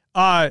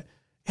 Hey,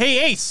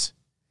 Ace,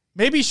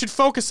 maybe you should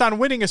focus on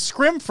winning a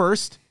scrim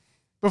first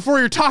before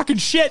you're talking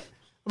shit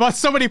about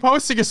somebody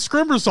posting a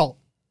scrim result.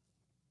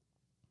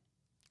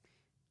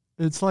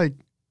 It's like,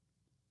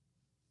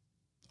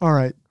 all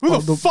right.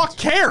 Who the fuck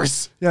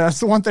cares? Yeah, that's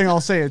the one thing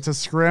I'll say. It's a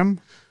scrim,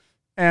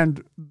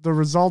 and the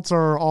results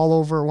are all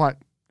over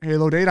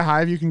Halo Data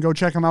Hive. You can go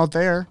check them out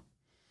there.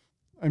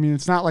 I mean,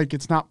 it's not like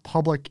it's not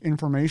public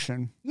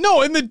information.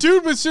 No, and the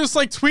dude was just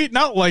like tweeting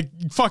out like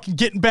fucking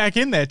getting back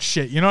in that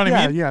shit. You know what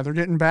I mean? Yeah, they're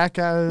getting back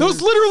at it. That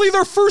was literally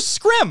their first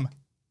scrim.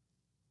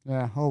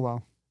 Yeah, oh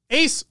well.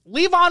 Ace,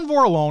 leave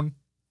Anvor alone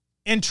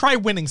and try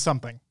winning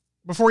something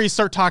before you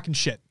start talking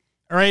shit.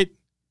 All right?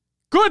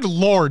 Good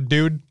Lord,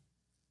 dude.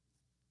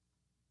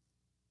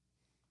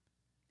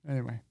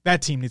 Anyway.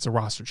 That team needs a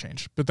roster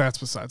change, but that's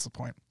besides the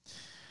point.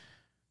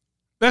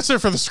 That's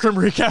it for the scrim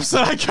recaps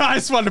that I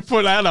just wanted to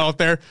put that out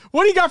there.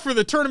 What do you got for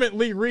the tournament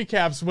league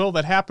recaps, Will,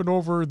 that happened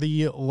over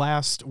the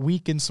last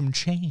week and some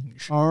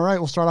change? All right,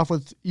 we'll start off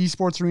with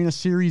Esports Arena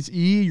Series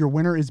E. Your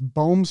winner is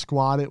Bohm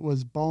Squad. It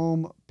was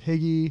Bohm,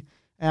 Piggy,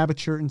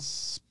 Aperture, and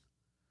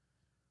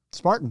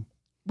Spartan.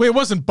 Wait, it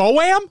wasn't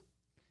Boam?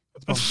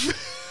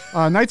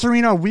 Knights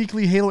Arena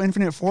Weekly Halo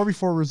Infinite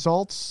 4v4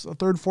 results.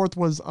 Third, fourth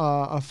was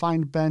a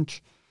Find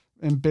Bench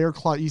and Bear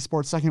Claw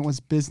Esports. Second was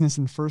Business,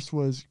 and first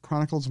was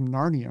Chronicles of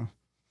Narnia.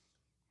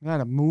 That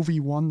a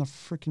movie won the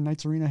freaking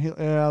Knights Arena.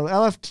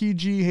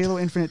 LFTG Halo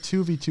Infinite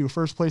 2v2.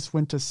 First place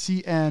went to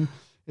CN.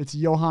 It's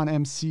Johan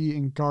MC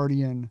and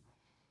Guardian.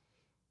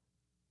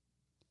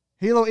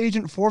 Halo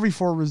Agent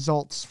 4v4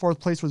 results.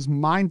 Fourth place was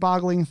Mind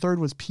Boggling. Third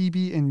was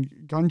PB and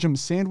Gunjam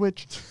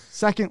Sandwich.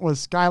 Second was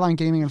Skyline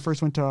Gaming. And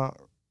first went to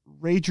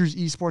Ragers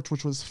Esports,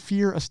 which was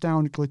Fear,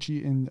 Astound,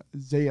 Glitchy, and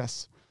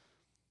Zayas.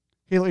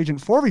 Halo Agent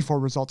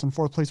 4v4 results. In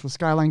fourth place was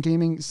Skyline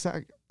Gaming.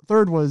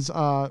 Third was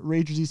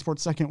Ragers Esports.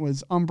 Second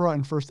was Umbra.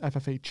 And first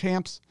FFA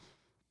Champs.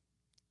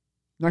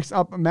 Next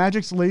up,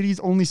 Magic's Ladies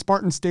Only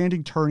Spartan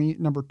Standing Tourney,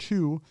 number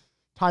 2.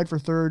 Tied for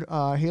third,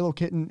 Halo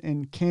Kitten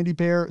and Candy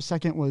Bear.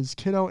 Second was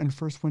Kiddo. And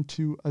first went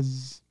to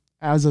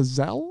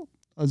Azazel.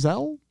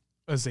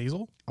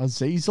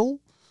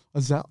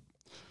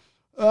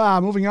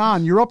 Moving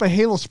on. Europa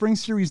Halo Spring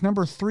Series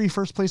number 3.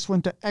 First place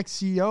went to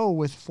XEO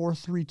with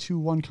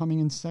 4-3-2-1 coming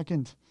in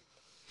second.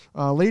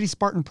 Lady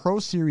Spartan Pro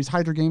Series,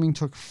 Hydra Gaming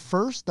took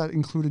first. That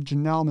included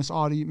Janelle, Miss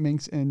Audie,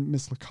 Minx, and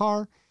Miss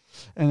Lacar.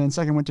 And then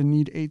second went to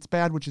Need 8's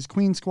Bad, which is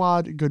Queen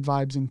Squad. Good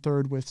Vibes in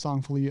third with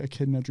Songfully,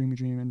 Echidna, Dreamy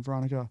Dream, and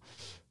Veronica.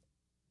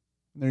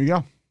 There you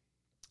go.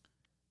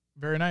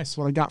 Very nice. That's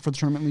what I got for the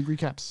tournament league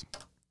recaps.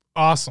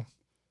 Awesome.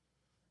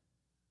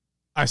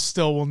 I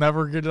still will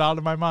never get it out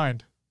of my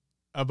mind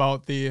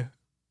about the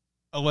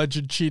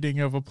alleged cheating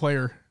of a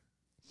player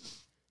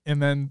and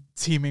then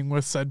teaming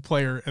with said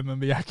player and then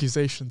the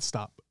accusations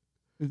stop.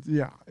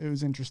 It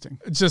was interesting.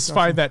 Just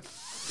definitely. Find that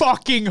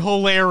fucking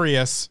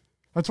hilarious.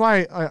 That's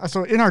why,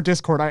 so in our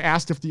Discord, I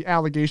asked if the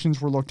allegations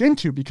were looked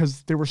into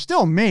because they were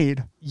still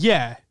made.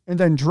 Yeah. And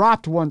then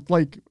dropped one.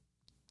 Like,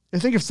 I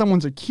think if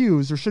someone's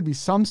accused, there should be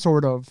some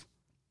sort of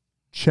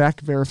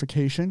check,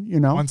 verification, you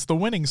know? Once the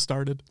winning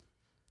started.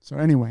 So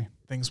anyway.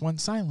 Things went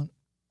silent.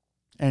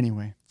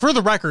 Anyway. For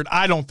the record,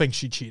 I don't think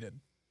she cheated.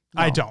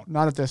 No, I don't.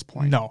 Not at this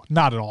point. No,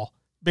 not at all.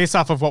 Based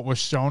off of what was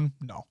shown,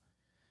 no.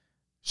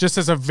 Just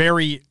as a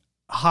very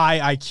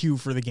high IQ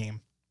for the game.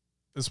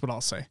 Is what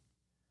I'll say.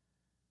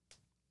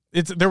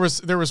 There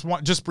was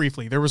one, just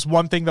briefly, there was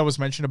one thing that was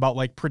mentioned about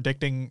like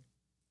predicting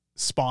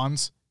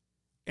spawns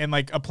and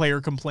like a player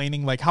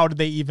complaining, like, how did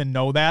they even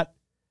know that?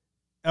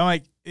 And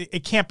like,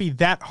 it can't be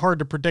that hard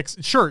to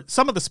predict. Sure,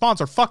 some of the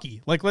spawns are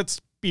fucky. Like,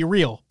 let's be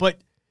real. But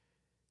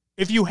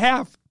if you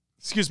have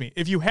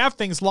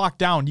things locked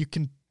down, you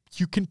can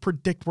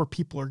predict where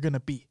people are going to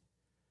be.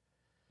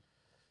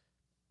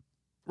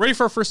 Ready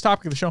for our first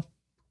topic of the show?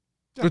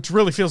 Yeah. Which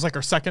really feels like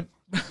our second.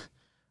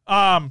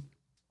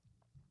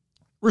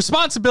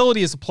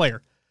 Responsibility as a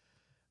player.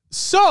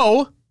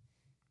 So,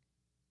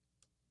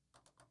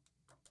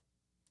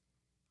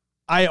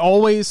 I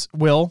always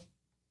will.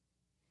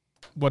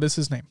 What is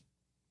his name?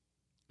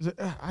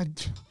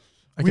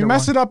 We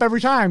mess it up every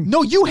time.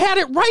 No, you had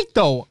it right,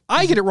 though.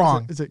 I get it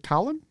wrong. Is it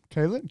Colin?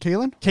 Kalen?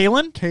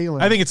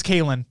 I think it's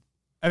Kalen.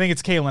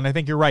 I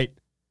think you're right.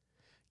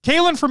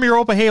 Kalen from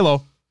Europa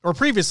Halo, or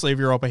previously of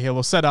Europa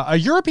Halo, said a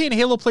European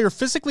Halo player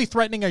physically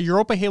threatening a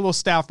Europa Halo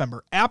staff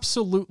member.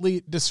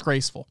 Absolutely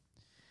disgraceful.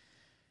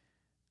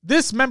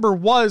 This member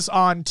was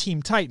on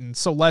Team Titan,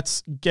 so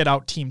let's get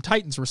out Team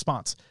Titan's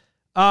response.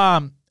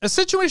 A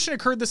situation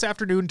occurred this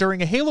afternoon during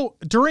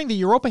the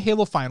Europa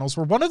Halo Finals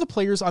where one of the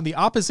players on the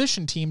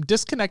opposition team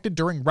disconnected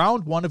during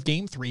round 1 of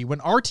Game 3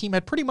 when our team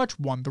had pretty much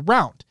won the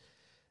round.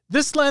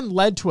 This then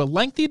led to a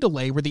lengthy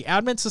delay where the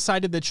admins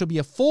decided that it should be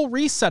a full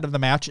reset of the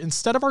match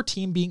instead of our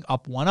team being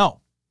up 1-0.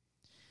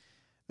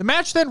 The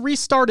match then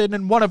restarted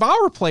and one of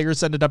our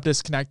players ended up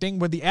disconnecting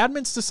when the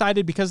admins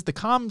decided because the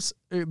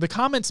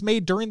comments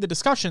made during the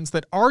discussions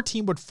that our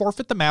team would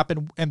forfeit the map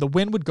and the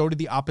win would go to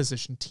the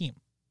opposition team.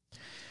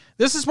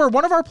 This is where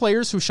one of our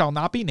players, who shall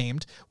not be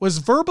named, was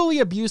verbally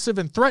abusive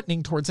and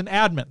threatening towards an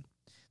admin.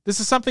 This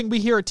is something we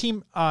here at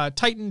Team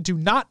Titan do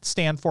not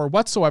stand for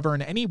whatsoever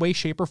in any way,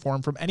 shape, or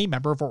form from any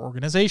member of our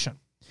organization.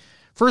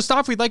 First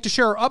off, we'd like to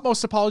share our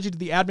utmost apology to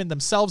the admin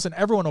themselves and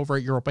everyone over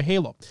at Europa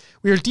Halo.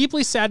 We are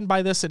deeply saddened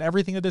by this and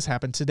everything that has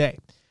happened today.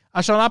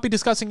 I shall not be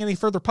discussing any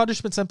further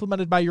punishments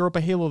implemented by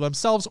Europa Halo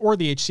themselves or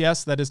the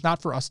HCS. That is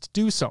not for us to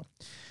do so.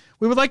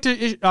 We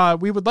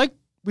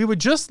would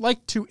just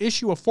like to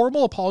issue a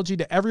formal apology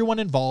to everyone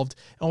involved,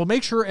 and we'll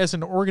make sure as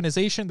an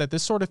organization that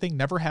this sort of thing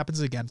never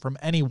happens again from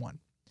anyone.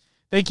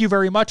 Thank you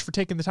very much for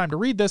taking the time to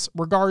read this.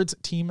 Regards,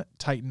 Team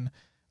Titan,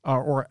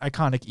 or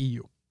Iconic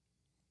EU.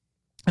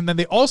 And then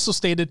they also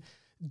stated,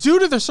 due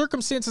to the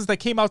circumstances that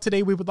came out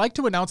today, we would like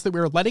to announce that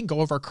we are letting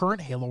go of our current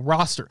Halo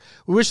roster.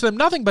 We wish them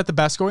nothing but the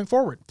best going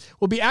forward.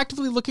 We'll be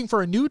actively looking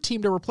for a new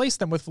team to replace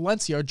them with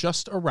Valencia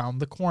just around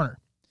the corner.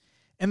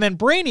 And then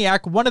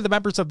Brainiac, one of the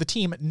members of the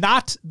team,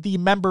 not the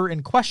member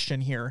in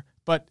question here,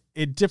 but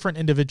a different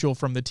individual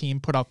from the team,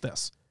 put out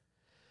this.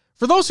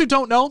 For those who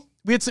don't know,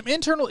 we had some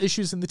internal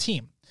issues in the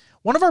team.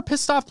 One of our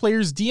pissed off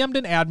players DM'd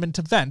an admin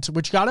to vent,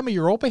 which got him a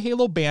Europa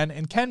Halo ban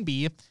and can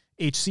be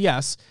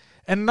HCS,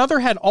 and another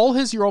had all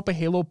his Europa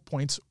Halo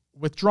points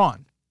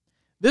withdrawn.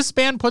 This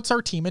ban puts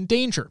our team in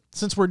danger,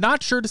 since we're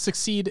not sure to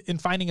succeed in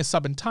finding a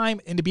sub in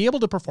time and to be able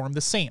to perform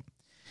the same.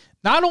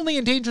 Not only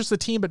endangers the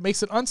team, but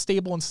makes it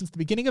unstable, and since the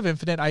beginning of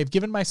Infinite, I have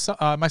given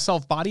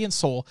myself body and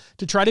soul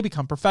to try to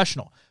become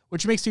professional,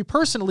 which makes me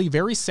personally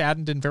very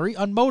saddened and very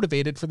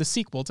unmotivated for the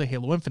sequel to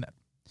Halo Infinite.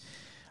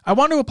 I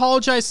want to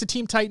apologize to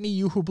Team Titan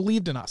EU who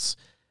believed in us,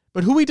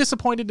 but who we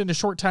disappointed in a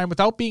short time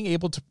without being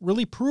able to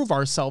really prove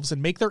ourselves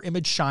and make their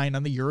image shine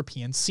on the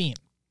European scene.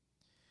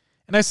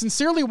 And I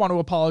sincerely want to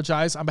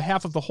apologize on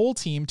behalf of the whole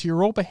team to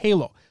Europa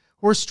Halo,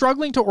 who are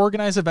struggling to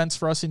organize events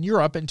for us in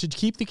Europe and to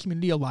keep the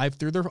community alive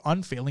through their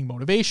unfailing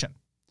motivation.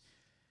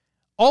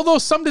 Although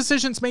some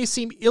decisions may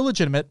seem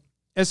illegitimate,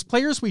 as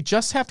players we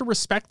just have to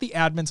respect the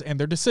admins and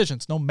their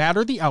decisions, no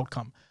matter the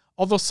outcome.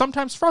 Although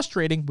sometimes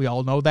frustrating, we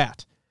all know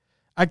that.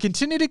 I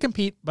continue to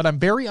compete, but I'm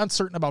very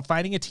uncertain about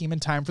finding a team in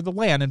time for the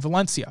LAN in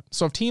Valencia.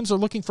 So if teams are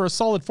looking for a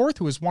solid fourth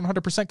who is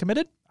 100%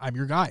 committed, I'm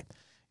your guy.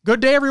 Good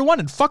day, everyone,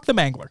 and fuck the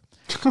Mangler.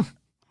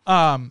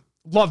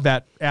 Love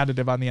that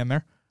additive on the end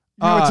there.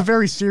 You know, it's a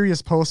very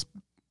serious post.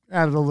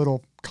 Added a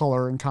little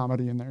color and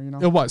comedy in there, you know?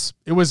 It was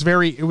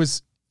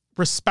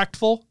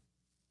respectful,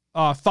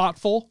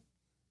 thoughtful,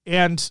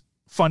 and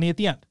funny at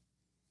the end.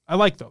 I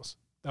like those.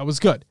 That was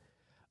good.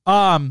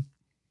 Okay.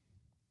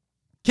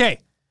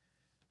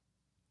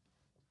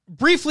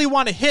 Briefly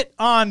want to hit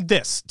on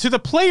this. To the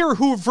player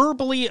who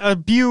verbally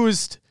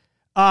abused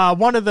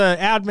one of the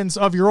admins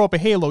of Europa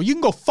Halo, you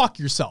can go fuck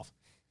yourself.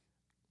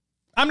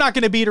 I'm not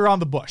going to beat around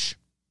the bush.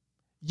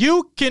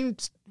 You can,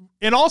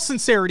 in all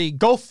sincerity,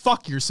 go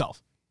fuck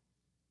yourself.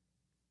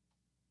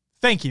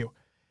 Thank you.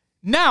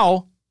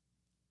 Now,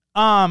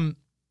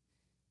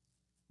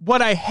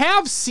 what I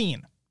have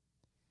seen,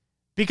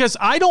 because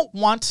I don't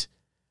want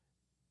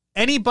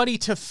anybody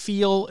to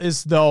feel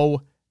as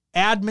though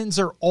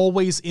admins are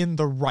always in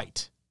the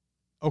right,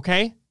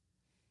 okay?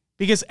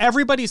 Because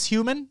everybody's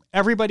human,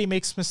 everybody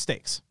makes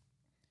mistakes.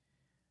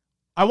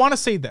 I want to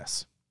say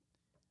this.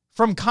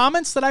 From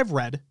comments that I've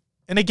read,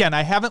 and again,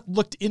 I haven't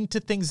looked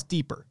into things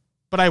deeper,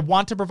 but I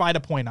want to provide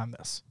a point on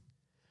this.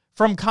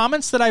 From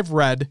comments that I've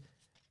read,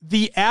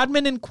 the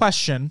admin in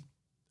question,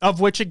 of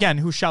which, again,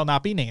 who shall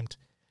not be named,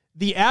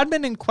 the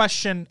admin in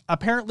question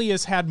apparently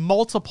has had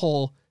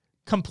multiple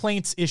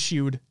complaints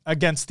issued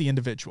against the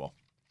individual,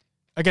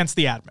 against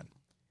the admin.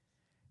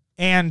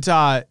 And,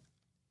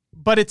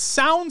 but it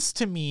sounds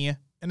to me,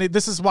 and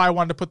this is why I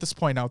wanted to put this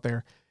point out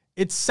there,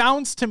 it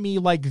sounds to me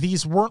like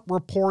these weren't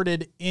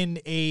reported in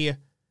a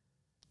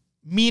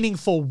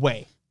meaningful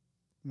way.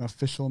 An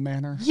official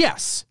manner?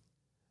 Yes.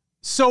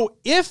 So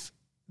if,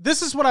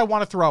 this is what I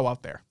want to throw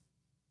out there.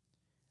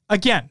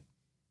 Again,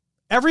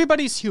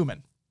 everybody's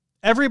human.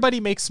 Everybody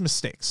makes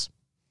mistakes.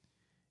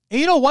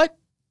 And you know what?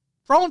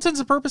 For all intents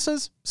and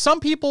purposes, some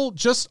people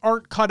just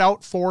aren't cut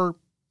out for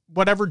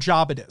whatever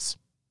job it is.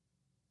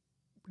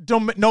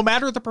 No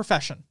matter the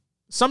profession.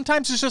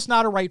 Sometimes it's just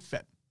not a right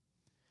fit.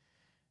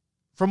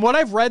 From what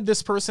I've read,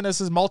 this person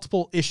has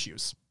multiple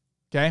issues.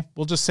 Okay?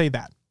 We'll just say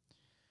that.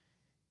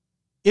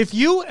 If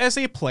you, as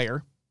a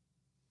player,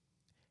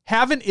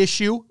 have an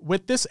issue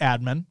with this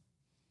admin,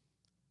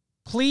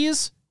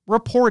 please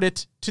report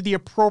it to the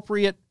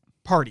appropriate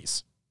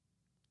parties.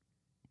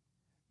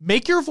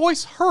 Make your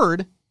voice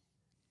heard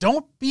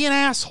don't be an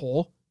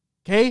asshole,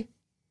 okay?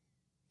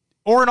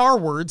 Or in our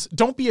words,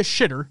 don't be a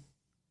shitter,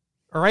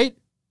 all right?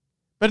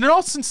 But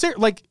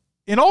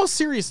in all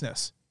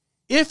seriousness,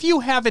 if you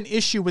have an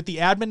issue with the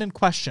admin in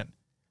question,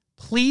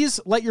 please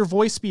let your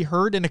voice be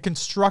heard in a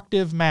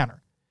constructive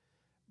manner.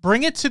 I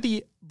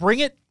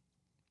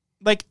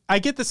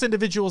get this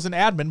individual as an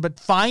admin, but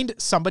find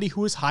somebody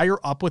who is higher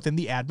up within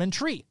the admin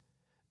tree.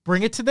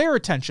 Bring it to their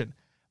attention.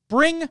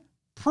 Bring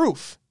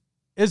proof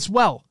as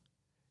well.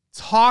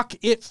 Talk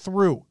it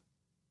through.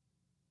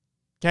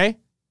 Okay?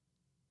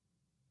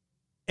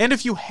 And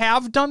if you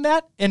have done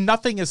that and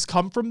nothing has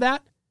come from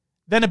that,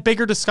 then a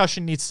bigger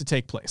discussion needs to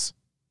take place.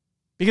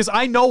 Because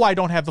I know I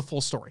don't have the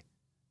full story.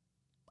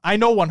 I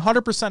know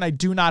 100% I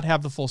do not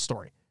have the full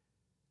story.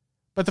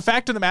 But the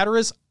fact of the matter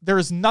is, there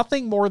is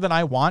nothing more than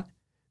I want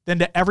than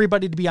to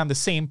everybody to be on the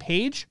same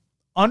page,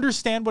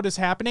 understand what is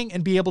happening,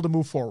 and be able to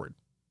move forward.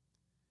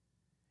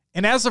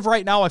 And as of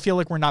right now, I feel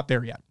like we're not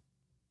there yet.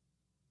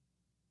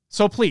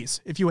 So please,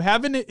 if you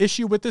have an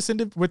issue with this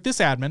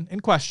admin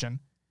in question,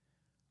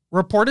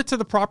 report it to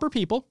the proper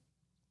people,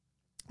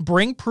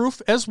 bring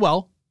proof as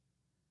well,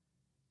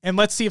 and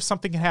let's see if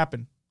something can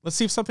happen. Let's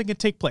see if something can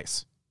take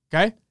place,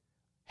 okay?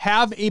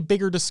 Have a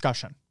bigger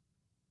discussion.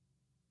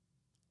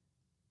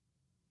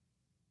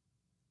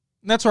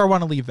 And that's where I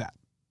want to leave that.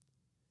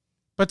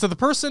 But to the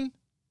person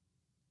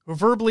who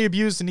verbally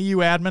abused an EU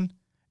admin,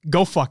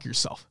 go fuck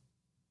yourself.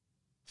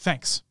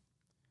 Thanks.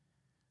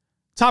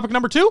 Topic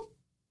number 2.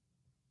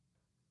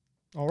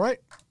 All right.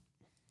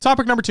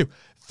 Topic number 2.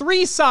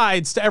 3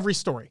 sides to every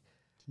story.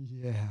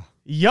 Yeah.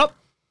 Yep.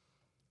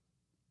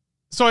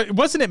 So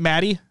wasn't it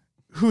Maddie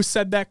who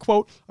said that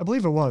quote? I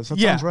believe it was. That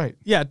sounds right.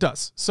 Yeah, it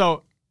does.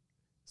 So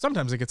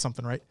sometimes I get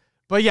something right.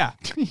 But yeah.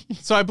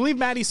 So I believe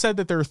Maddie said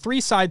that there are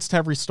 3 sides to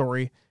every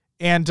story.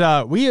 And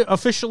we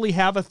officially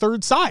have a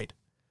 3rd side.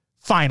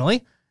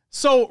 Finally.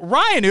 So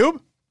Ryan Oob,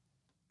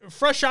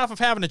 fresh off of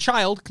having a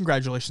child,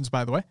 congratulations,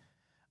 by the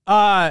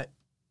way.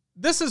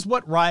 This is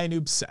what Ryan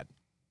Oob said.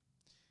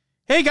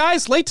 Hey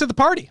guys, late to the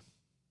party.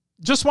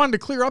 Just wanted to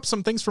clear up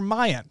some things from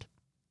my end.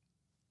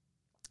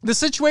 The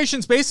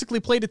situation's basically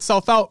played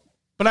itself out,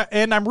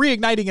 and I'm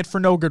reigniting it for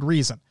no good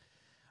reason.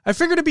 I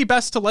figured it'd be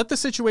best to let the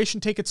situation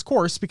take its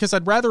course because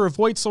I'd rather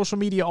avoid social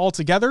media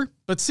altogether,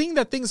 but seeing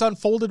that things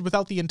unfolded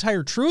without the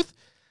entire truth,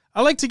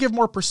 I like to give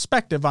more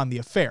perspective on the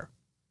affair.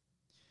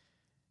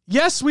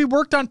 Yes, we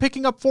worked on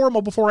picking up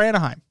Formal before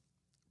Anaheim.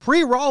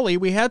 Pre-Raleigh,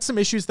 we had some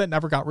issues that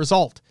never got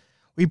resolved.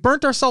 We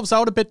burnt ourselves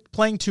out a bit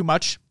playing too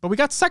much, but we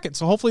got second,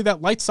 so hopefully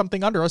that lights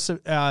something under us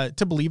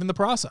to believe in the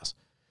process.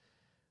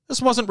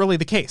 This wasn't really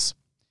the case.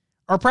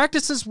 Our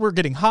practices were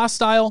getting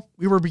hostile.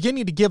 We were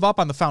beginning to give up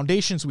on the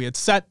foundations we had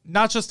set,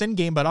 not just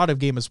in-game, but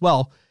out-of-game as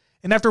well.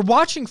 And after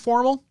watching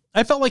Formal,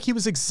 I felt like he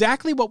was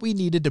exactly what we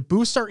needed to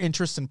boost our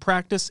interest in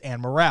practice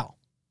and morale.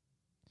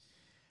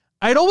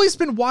 I had always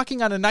been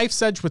walking on a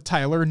knife's edge with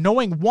Tyler,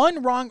 knowing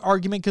one wrong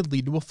argument could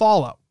lead to a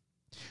fallout.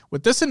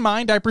 With this in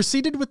mind, I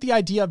proceeded with the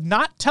idea of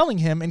not telling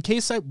him in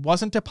case it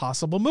wasn't a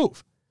possible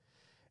move.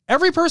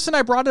 Every person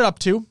I brought it up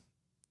to,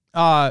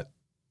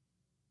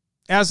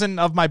 as in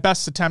of my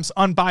best attempts,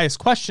 unbiased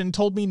question,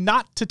 told me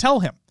not to tell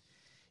him,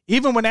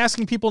 even when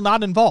asking people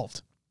not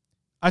involved.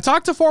 I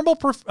talked to Formal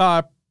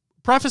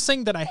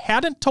prefacing that I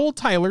hadn't told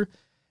Tyler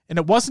and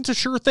it wasn't a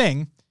sure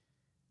thing,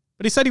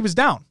 but he said he was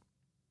down.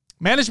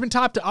 Management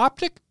talked to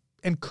Optic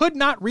and could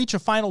not reach a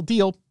final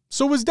deal,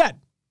 so it was dead.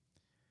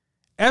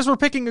 As we're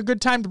picking a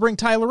good time to bring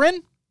Tyler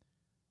in,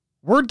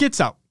 word gets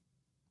out.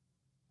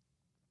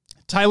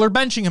 Tyler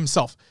benching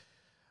himself.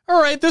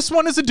 All right, this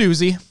one is a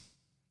doozy.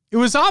 It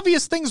was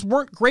obvious things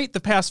weren't great the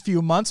past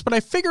few months, but I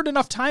figured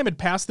enough time had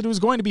passed that it was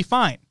going to be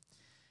fine.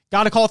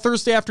 Got a call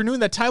Thursday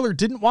afternoon that Tyler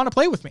didn't want to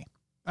play with me.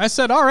 I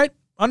said, all right,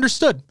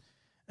 understood,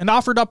 and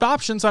offered up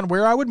options on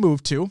where I would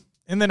move to,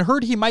 and then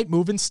heard he might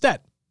move instead.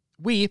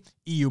 We,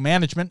 EU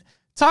management,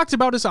 talked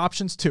about his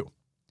options too.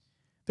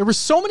 There were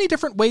so many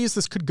different ways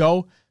this could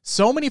go,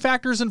 so many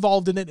factors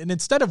involved in it, and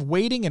instead of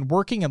waiting and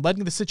working and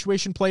letting the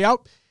situation play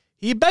out,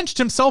 he benched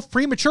himself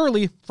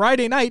prematurely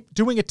Friday night,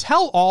 doing a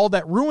tell-all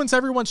that ruins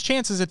everyone's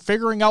chances at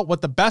figuring out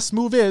what the best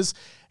move is,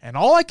 and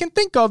all I can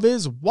think of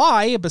is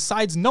why,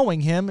 besides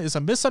knowing him, is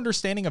a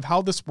misunderstanding of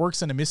how this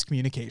works and a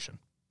miscommunication.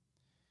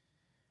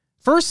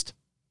 First,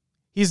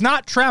 he's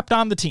not trapped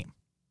on the team.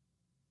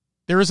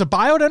 There is a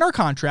buyout in our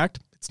contract.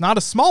 It's not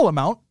a small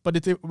amount,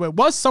 but it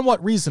was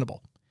somewhat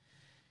reasonable.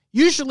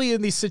 Usually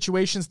in these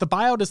situations, the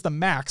buyout is the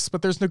max,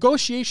 but there's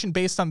negotiation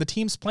based on the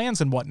team's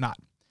plans and whatnot.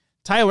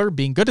 Tyler,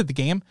 being good at the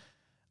game,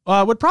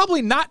 would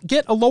probably not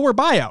get a lower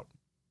buyout.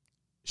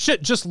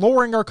 Shit, just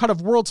lowering our cut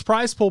of World's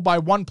prize pool by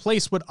 1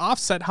 place would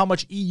offset how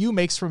much EU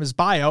makes from his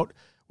buyout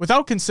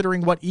without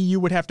considering what EU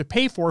would have to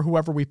pay for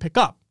whoever we pick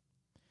up.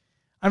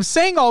 I'm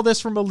saying all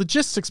this from a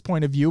logistics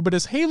point of view, but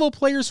as Halo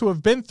players who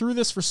have been through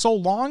this for so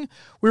long,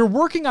 we were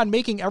working on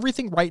making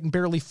everything right, and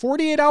barely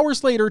 48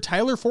 hours later,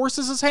 Tyler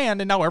forces his hand,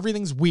 and now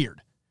everything's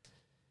weird.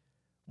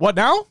 What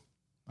now?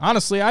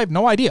 Honestly, I have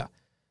no idea.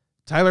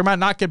 Tyler might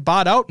not get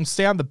bought out and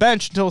stay on the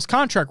bench until his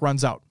contract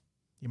runs out.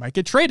 He might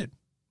get traded.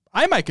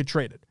 I might get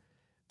traded.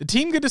 The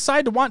team could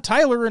decide to want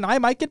Tyler and I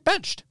might get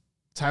benched.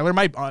 Tyler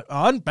might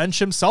unbench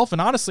himself,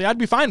 and honestly, I'd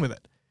be fine with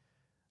it.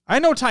 I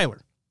know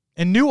Tyler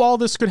and knew all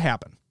this could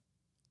happen.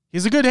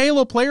 He's a good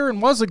Halo player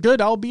and was a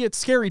good, albeit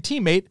scary,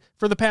 teammate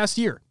for the past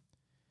year.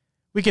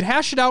 We could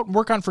hash it out and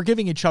work on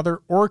forgiving each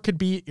other, or it could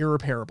be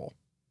irreparable.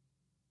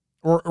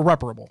 Or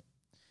irreparable.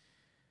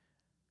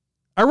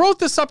 I wrote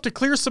this up to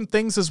clear some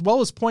things as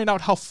well as point out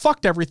how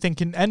fucked everything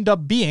can end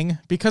up being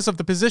because of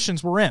the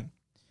positions we're in.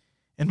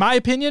 In my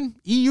opinion,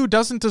 EU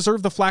doesn't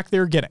deserve the flack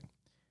they're getting.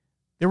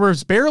 There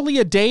was barely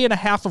a day and a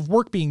half of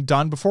work being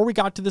done before we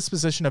got to this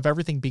position of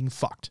everything being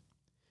fucked.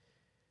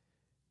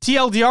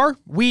 TLDR,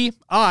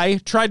 I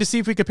tried to see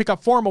if we could pick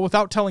up Formal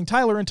without telling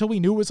Tyler until we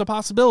knew it was a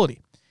possibility.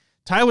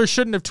 Tyler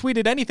shouldn't have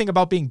tweeted anything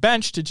about being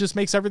benched. It just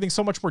makes everything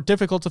so much more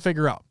difficult to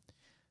figure out.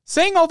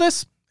 Saying all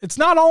this, it's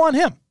not all on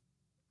him.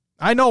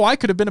 I know I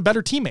could have been a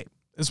better teammate,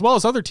 as well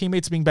as other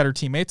teammates being better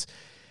teammates.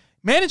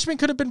 Management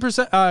could have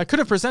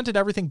presented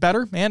everything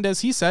better, and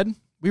as he said,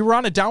 we were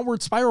on a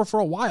downward spiral for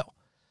a while.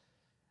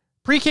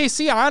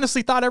 Pre-KC, I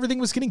honestly thought everything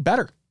was getting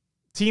better.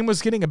 Team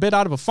was getting a bit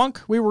out of a funk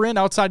we were in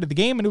outside of the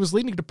game, and it was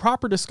leading to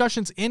proper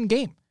discussions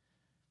in-game.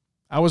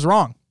 I was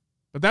wrong,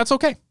 but that's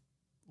okay.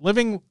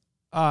 Living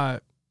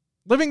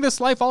this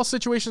life, all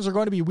situations are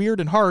going to be weird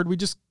and hard. We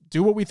just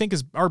do what we think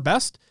is our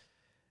best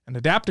and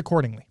adapt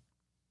accordingly.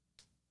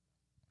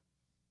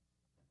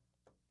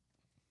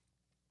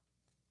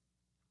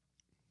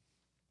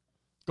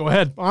 Go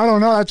ahead. I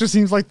don't know. That just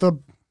seems like the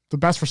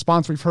best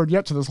response we've heard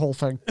yet to this whole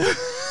thing.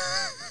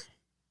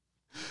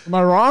 Am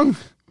I wrong?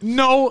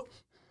 No.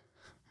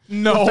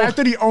 The fact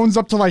that he owns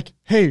up to like,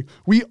 hey,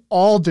 we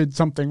all did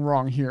something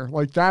wrong here.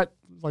 Like that,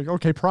 like,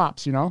 okay,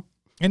 props, you know?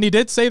 And he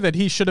did say that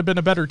he should have been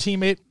a better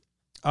teammate.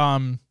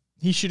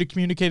 He should have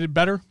communicated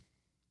better.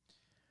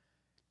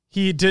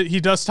 He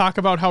does talk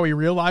about how he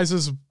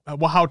realizes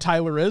how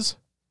Tyler is.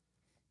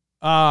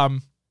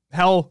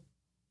 Hell,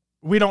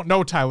 we don't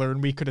know Tyler,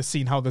 and we could have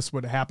seen how this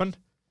would have happened.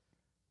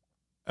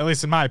 At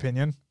least in my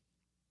opinion.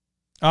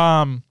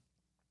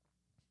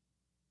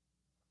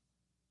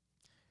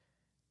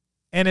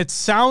 And it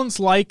sounds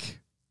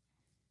like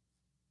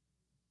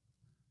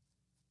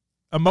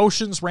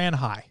emotions ran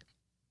high.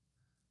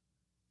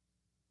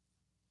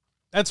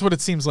 That's what it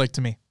seems like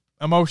to me.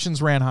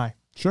 Emotions ran high.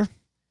 Sure.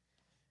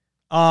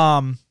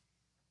 I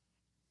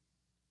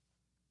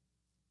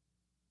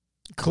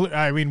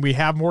mean, we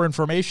have more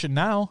information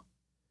now.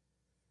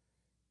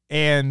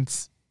 And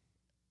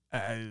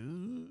I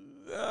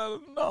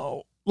don't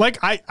know. Like,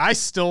 I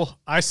still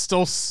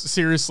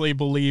seriously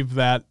believe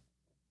that,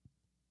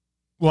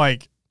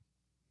 like,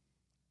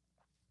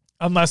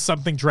 unless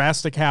something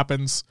drastic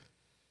happens,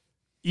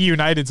 E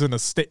United's in a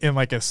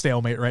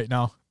stalemate right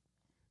now.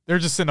 They're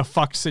just in a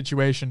fucked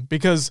situation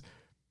because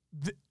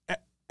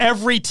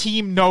every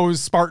team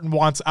knows Spartan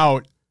wants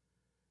out,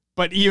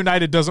 but E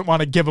United doesn't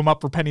want to give them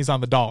up for pennies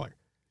on the dollar.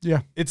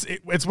 Yeah, it's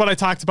what I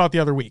talked about the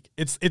other week.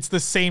 It's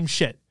the same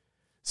shit.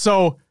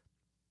 So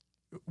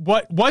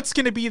what's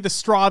going to be the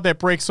straw that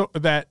breaks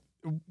that?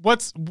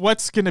 What's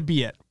going to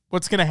be it?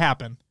 What's going to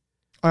happen?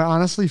 I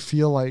honestly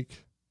feel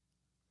like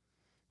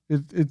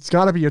it's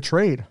got to be a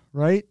trade,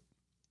 right?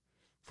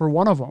 For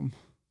one of them.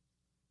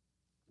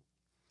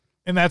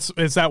 And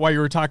is that why you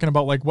were talking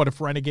about, like, what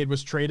if Renegade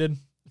was traded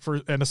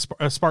for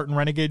a Spartan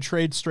Renegade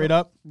trade straight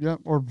up? Yeah.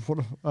 Or what,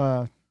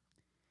 would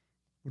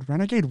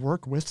Renegade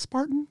work with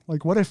Spartan?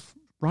 Like, what if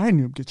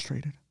Ryan Noob gets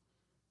traded?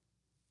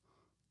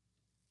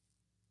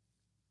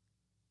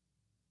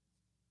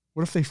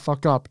 What if they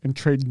fuck up and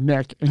trade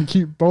Nick and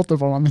keep both of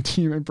them on the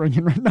team and bring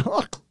in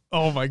Renell?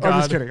 Oh my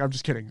God. I'm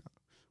just kidding.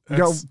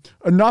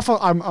 Enough.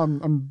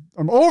 I'm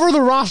over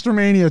the roster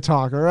mania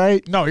talk. All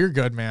right. No, you're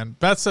good, man.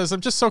 Beth says, I'm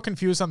just so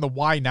confused on the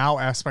why now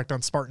aspect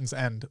on Spartan's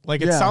end.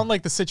 Like, it sounded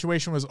like the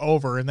situation was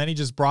over, and then he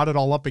just brought it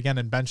all up again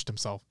and benched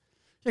himself.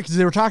 Yeah, because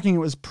they were talking, it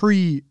was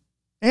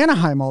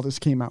pre-Anaheim all this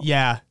came out.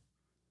 Yeah.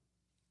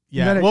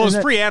 Yeah. Well, it was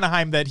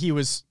pre-Anaheim that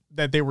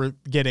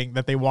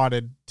they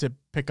wanted to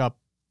pick up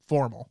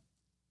Formal.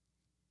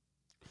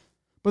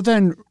 But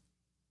then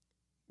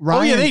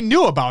Ryan, they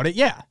knew about it,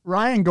 yeah.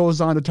 Ryan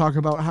goes on to talk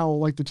about how,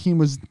 like, the team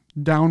was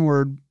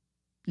downward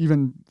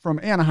even from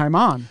Anaheim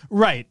on.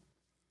 Right.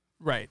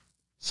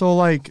 So,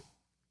 like,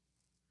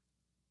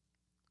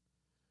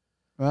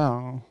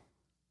 oh.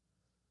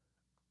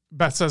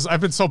 Beth says,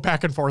 I've been so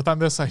back and forth on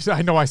this.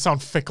 I know I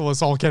sound fickle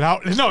as all get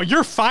out. No,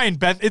 you're fine,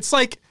 Beth. It's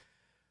like,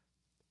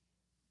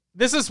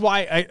 this is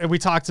why we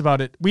talked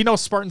about it. We know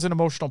Spartan's an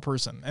emotional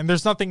person, and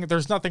there's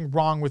nothing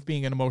wrong with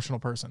being an emotional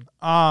person.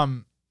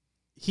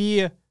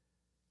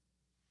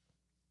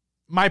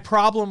 My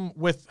problem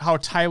with how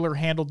Tyler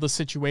handled the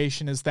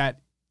situation is that,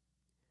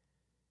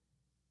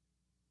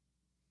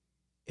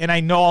 and I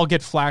know I'll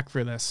get flack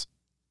for this,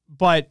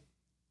 but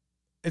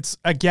it's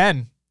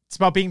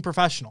about being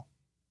professional,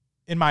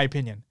 in my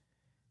opinion.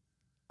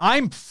 I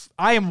am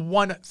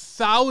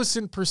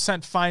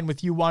 1000% fine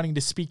with you wanting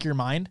to speak your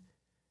mind.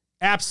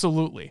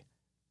 Absolutely.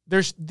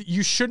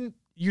 You shouldn't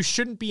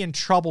be in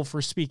trouble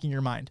for speaking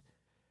your mind.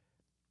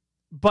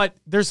 But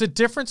there's a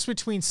difference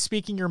between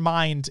speaking your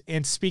mind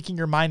and speaking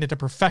your mind in a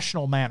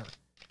professional manner.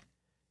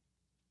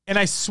 And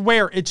I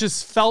swear, it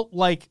just felt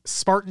like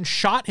Spartan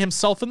shot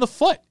himself in the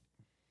foot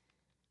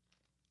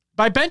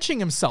by benching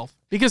himself.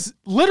 Because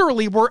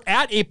literally, we're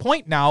at a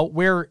point now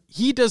where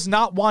he does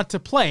not want to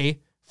play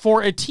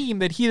for a team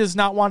that he does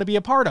not want to be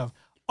a part of.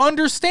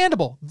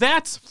 Understandable.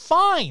 That's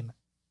fine.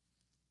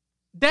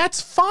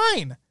 That's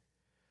fine.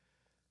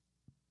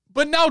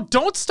 But now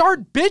don't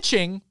start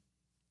bitching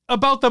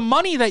about the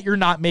money that you're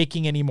not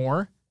making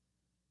anymore,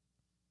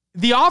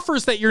 the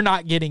offers that you're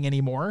not getting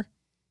anymore.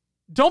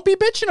 Don't be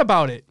bitching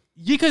about it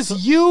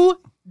because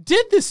you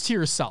did this to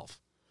yourself.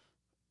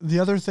 The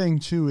other thing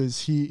too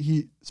is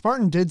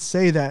Spartan did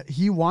say that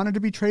he wanted to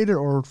be traded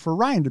or for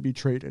Ryan to be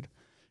traded.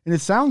 And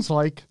it sounds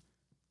like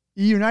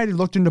United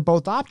looked into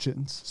both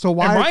options. So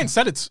why? And Ryan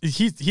said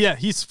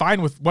he's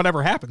fine with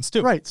whatever happens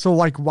too. Right. So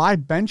like, why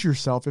bench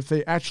yourself if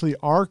they actually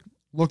are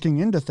looking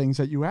into things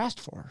that you asked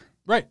for?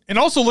 Right. And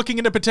also looking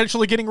into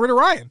potentially getting rid of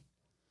Ryan.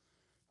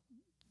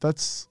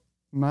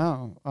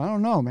 No, I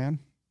don't know, man.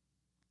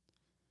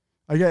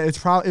 It's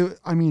probably,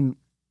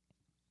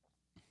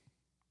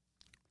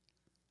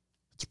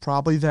 it's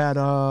probably that,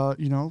 I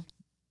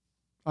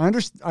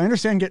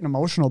understand getting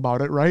emotional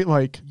about it,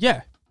 right?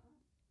 Yeah.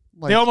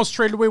 They almost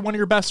traded away one of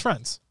your best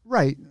friends.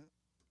 Right.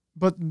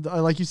 But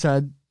like you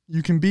said,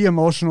 you can be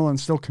emotional and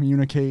still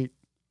communicate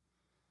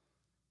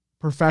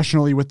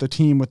professionally with the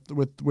team,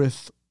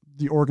 with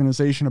the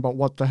organization about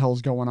what the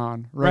hell's going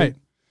on. Right.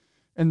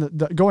 And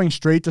the going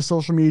straight to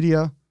social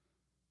media.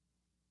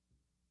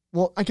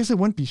 Well, I guess it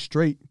wouldn't be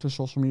straight to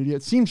social media.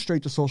 It seemed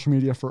straight to social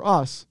media for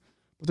us,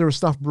 but there was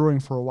stuff brewing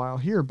for a while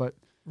here. But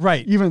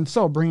right, even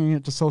so, bringing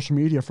it to social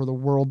media for the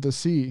world to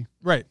see,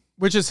 right,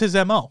 which is his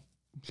MO,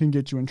 can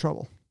get you in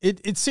trouble.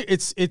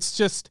 It's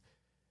just,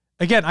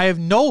 again, I have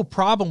no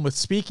problem with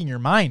speaking your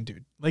mind,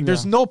 dude. Like,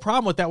 there's no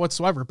problem with that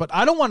whatsoever. But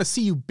I don't want to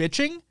see you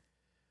bitching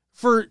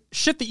for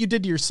shit that you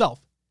did to yourself.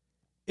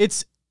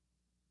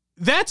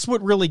 That's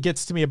what really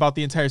gets to me about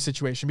the entire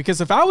situation.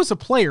 Because if I was a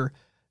player,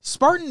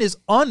 Spartan is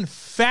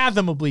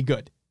unfathomably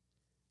good.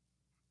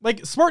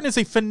 Like, Spartan is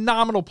a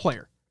phenomenal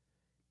player.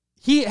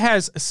 He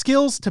has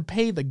skills to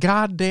pay the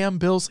goddamn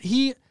bills.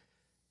 He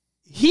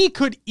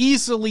could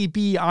easily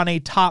be on a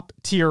top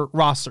tier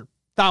roster.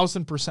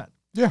 1,000%.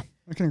 Yeah,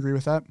 I can agree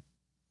with that.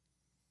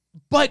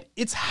 But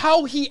it's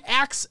how he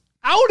acts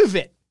out of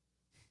it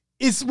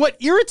is what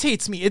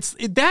irritates me.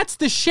 That's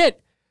the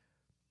shit.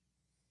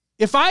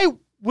 If I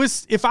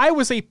was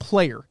a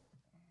player,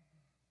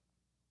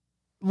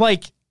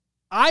 like,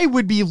 I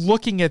would be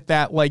looking at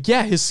that like,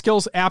 yeah, his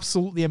skill's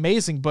absolutely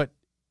amazing, but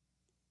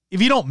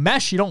if you don't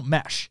mesh, you don't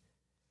mesh.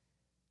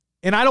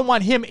 And I don't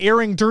want him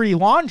airing dirty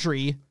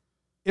laundry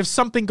if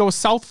something goes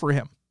south for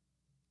him.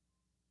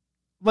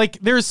 Like,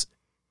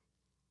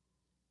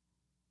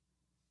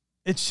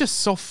 it's just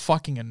so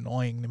fucking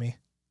annoying to me.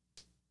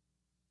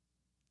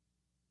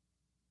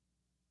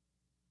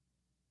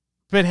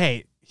 But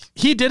hey,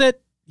 he did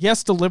it. He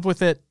has to live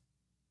with it.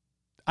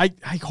 I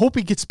hope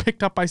he gets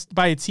picked up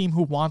by a team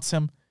who wants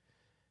him.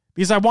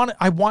 Because I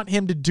want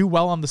him to do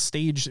well on the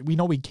stage. We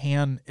know he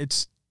can.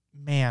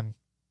 Man.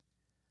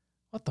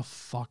 What the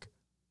fuck?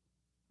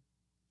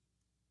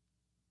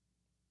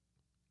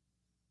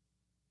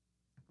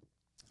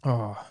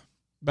 Oh.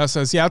 Beth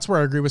says, yeah, that's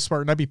where I agree with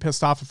Spartan. I'd be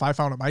pissed off if I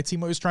found out my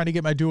team was trying to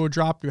get my duo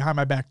dropped behind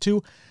my back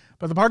too.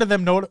 But the part of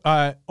them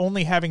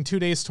only having 2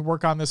 days to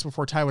work on this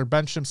before Tyler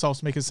benched himself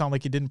to make it sound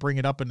like he didn't bring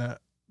it up in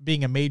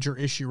being a major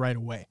issue right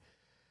away.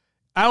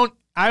 I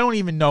don't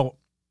even know.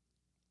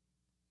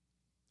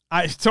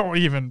 I don't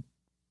even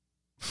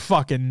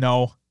fucking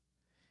know.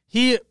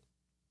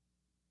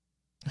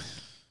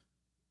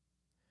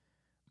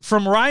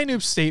 From Ryan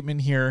Oop's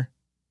statement here,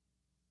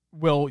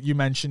 Will, you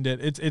mentioned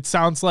it. It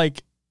sounds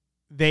like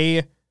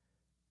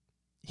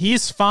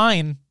he's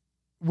fine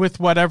with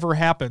whatever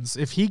happens.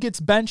 If he gets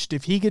benched,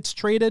 if he gets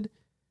traded,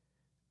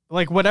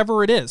 like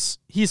whatever it is,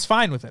 he's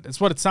fine with it. It's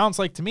what it sounds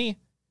like to me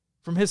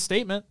from his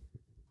statement.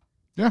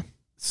 Yeah.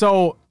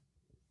 So,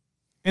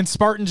 and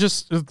Spartan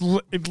just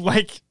went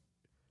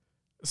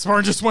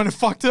and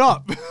fucked it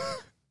up.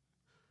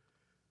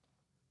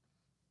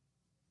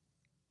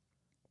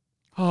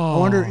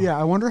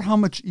 I wonder how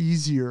much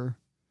easier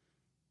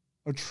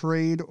a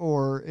trade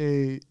or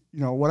a,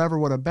 whatever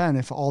would have been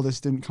if all this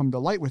didn't come to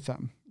light with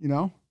them,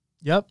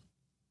 Yep.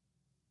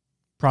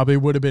 Probably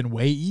would have been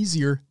way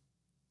easier.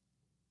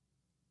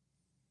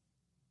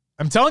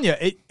 I'm telling you,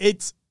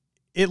 it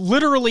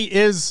literally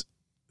is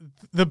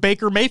the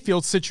Baker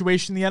Mayfield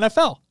situation in the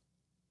NFL.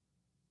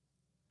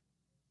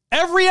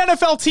 Every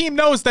NFL team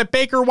knows that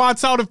Baker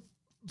wants out of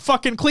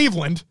fucking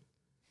Cleveland.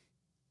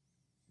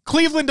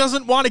 Cleveland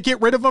doesn't want to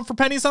get rid of him for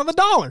pennies on the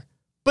dollar.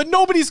 But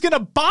nobody's going to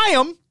buy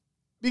him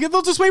because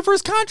they'll just wait for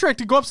his contract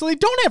to go up so they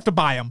don't have to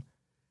buy him.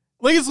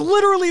 Like, it's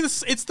literally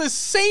it's the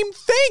same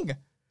thing.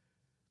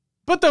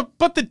 But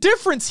the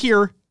difference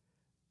here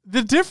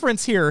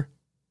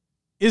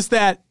is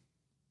that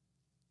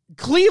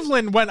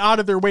Cleveland went out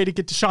of their way to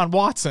get Deshaun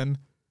Watson.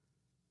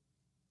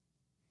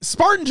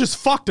 Spartan just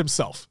fucked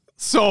himself.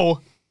 So,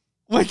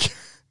 like,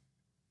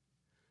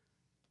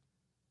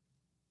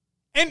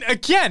 and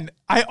again,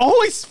 I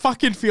always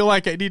fucking feel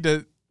like I need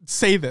to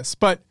say this,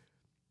 but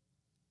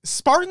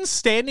Spartan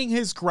standing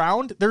his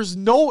ground, there's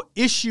no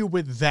issue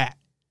with that.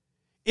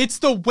 It's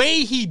the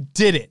way he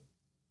did it.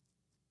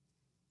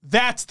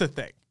 That's the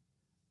thing.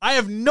 I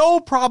have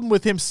no problem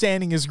with him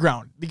standing his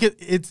ground because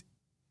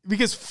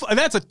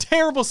that's a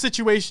terrible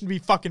situation to be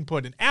fucking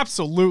put in.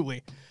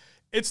 Absolutely.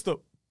 It's the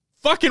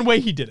fucking way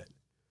he did it.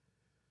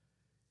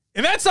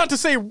 And that's not to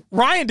say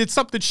Ryan did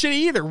something shitty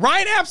either.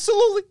 Ryan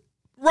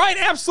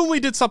absolutely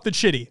did something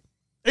shitty.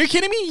 Are you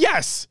kidding me?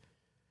 Yes.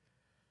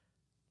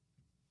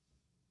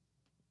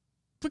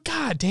 But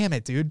god damn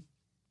it, dude.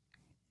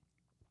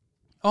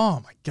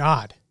 Oh my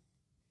god.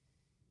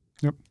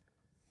 Yep.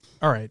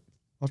 All right.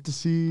 We'll have to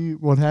see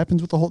what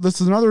happens with the whole.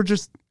 This is another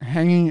just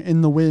hanging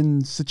in the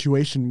wind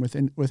situation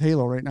with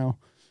Halo right now,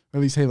 or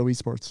at least Halo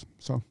Esports.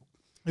 So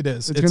it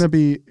is. It's going to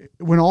be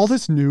when all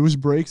this news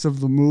breaks of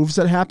the moves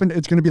that happened.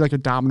 It's going to be like a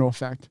domino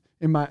effect.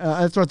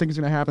 That's what I think is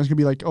going to happen. It's going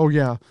to be like, oh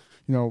yeah,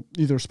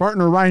 either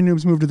Spartan or Ryan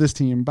Noobs move to this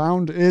team.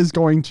 Bound is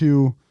going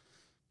to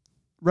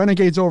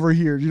Renegades over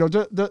here.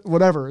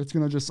 Whatever. It's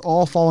going to just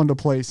all fall into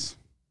place,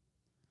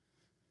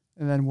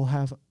 and then we'll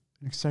have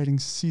an exciting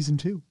season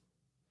 2.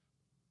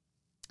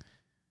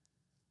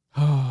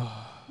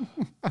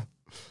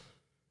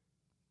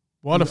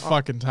 What a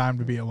fucking time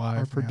to be alive.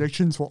 Our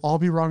predictions will all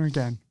be wrong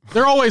again.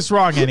 They're always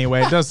wrong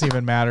anyway. It doesn't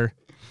even matter.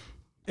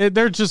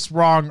 They're just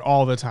wrong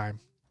all the time.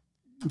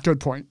 Good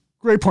point.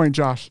 Great point,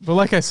 Josh. But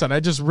like I said, I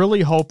just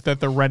really hope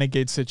that the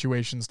Renegade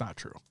situation's not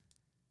true.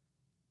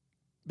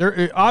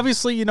 There,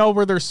 obviously,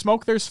 where there's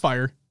smoke, there's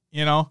fire,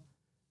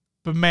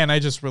 But man, I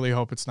just really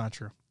hope it's not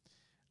true.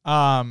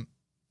 It'll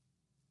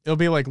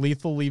be like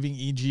Lethal leaving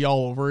EG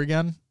all over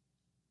again.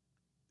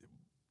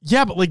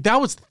 Yeah, but like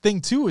that was the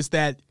thing too, is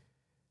that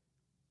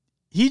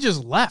he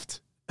just left.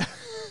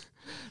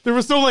 There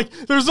was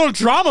no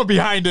drama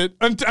behind it.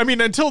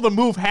 Until the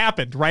move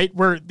happened, right?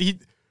 Where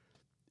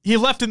he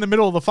left in the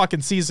middle of the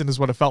fucking season is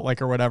what it felt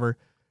like or whatever.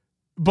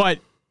 But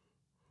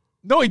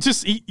no, he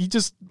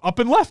just up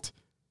and left.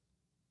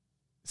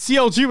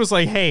 CLG was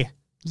like, hey.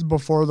 This is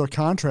before the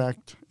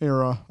contract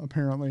era,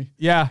 apparently.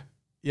 Yeah.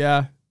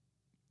 Yeah.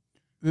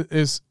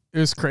 It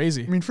was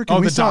crazy.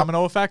 The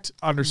domino effect?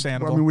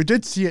 Understandable. We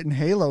did see it in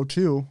Halo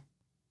too.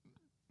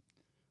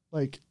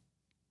 Like,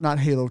 not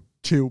Halo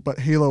 2, but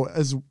Halo 5.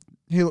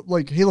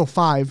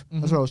 Mm-hmm.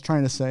 That's what I was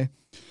trying to say.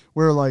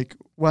 Where like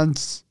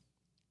once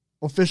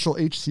official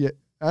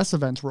HCS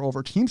events were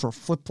over, teams were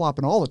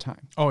flip-flopping all the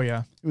time. Oh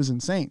yeah. It was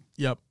insane.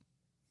 Yep.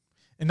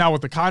 And now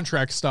with the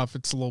contract stuff,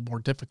 it's a little more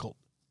difficult.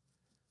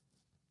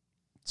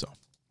 So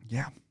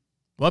yeah.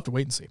 We'll have to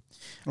wait and see.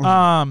 Okay.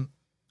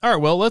 All right,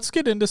 well, let's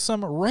get into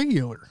some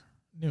regular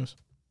news.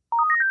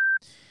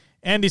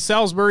 Andy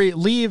Salisbury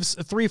leaves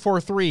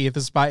 343.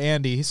 This is by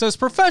Andy. He says,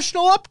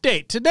 professional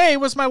update. Today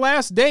was my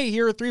last day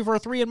here at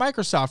 343 and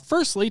Microsoft.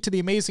 Firstly, to the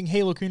amazing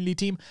Halo community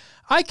team,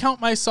 I count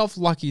myself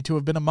lucky to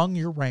have been among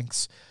your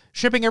ranks.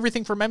 Shipping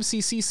everything from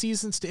MCC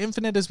Seasons to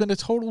Infinite has been a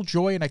total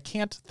joy, and I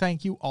can't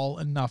thank you all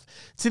enough.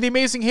 To the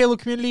amazing Halo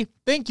community,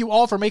 thank you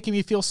all for making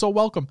me feel so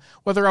welcome.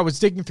 Whether I was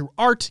digging through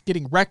art,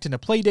 getting wrecked in a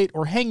playdate,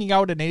 or hanging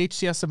out at an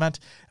HCS event,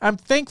 I'm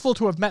thankful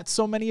to have met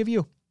so many of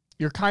you.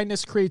 Your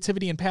kindness,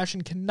 creativity, and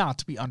passion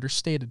cannot be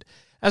understated.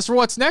 As for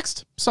what's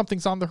next,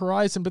 something's on the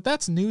horizon, but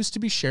that's news to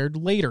be shared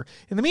later.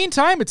 In the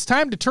meantime, it's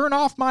time to turn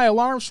off my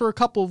alarms for a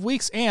couple of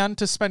weeks and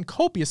to spend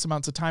copious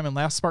amounts of time in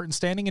Last Spartan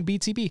Standing and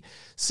BTB.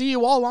 See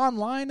you all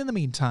online in the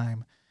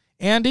meantime.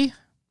 Andy,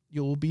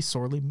 you'll be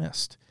sorely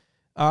missed.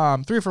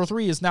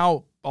 343 is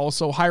now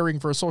also hiring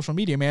for a social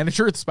media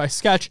manager. This is by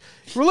Sketch.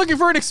 We're looking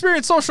for an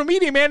experienced social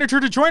media manager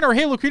to join our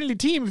Halo community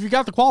team. If you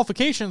got the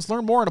qualifications,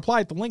 learn more and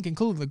apply at the link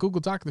included in the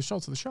Google Doc of the show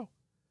to the show.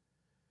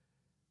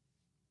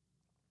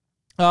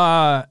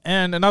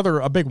 And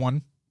a big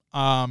one.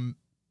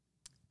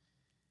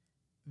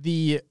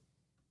 The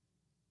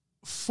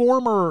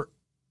former,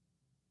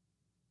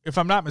 if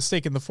I'm not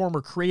mistaken, the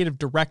former creative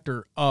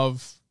director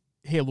of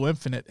Halo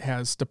Infinite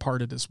has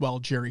departed as well.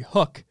 Jerry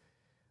Hook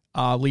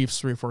leaves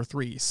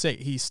 343.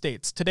 He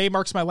states, today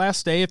marks my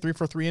last day at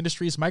 343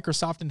 Industries,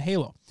 Microsoft, and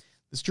Halo.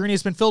 This journey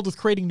has been filled with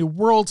creating new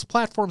worlds,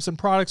 platforms, and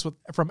products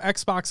from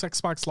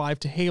Xbox Live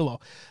to Halo.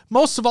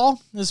 Most of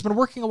all, it has been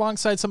working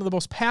alongside some of the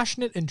most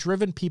passionate and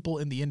driven people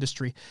in the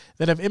industry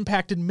that have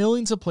impacted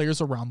millions of players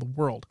around the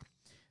world.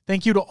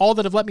 Thank you to all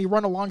that have let me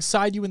run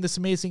alongside you in this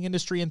amazing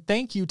industry, and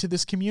thank you to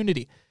this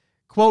community.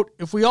 Quote,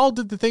 if we all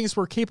did the things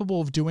we're capable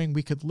of doing,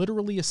 we could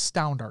literally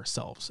astound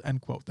ourselves,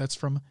 end quote. That's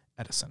from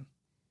Edison.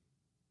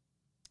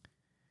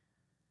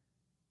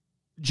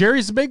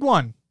 Jerry's a big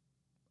one.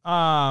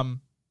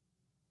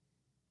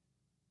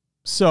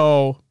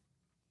 So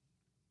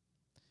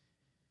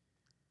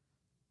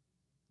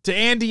to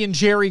Andy and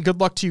Jerry,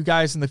 good luck to you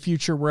guys in the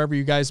future, wherever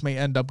you guys may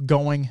end up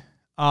going.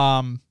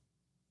 We'll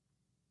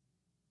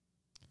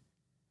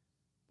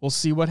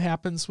see what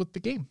happens with the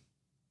game.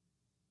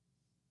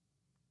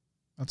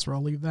 That's where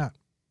I'll leave that.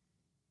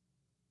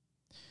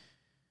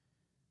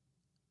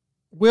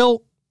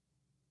 Will,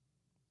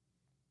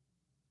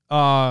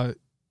 You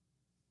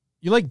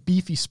like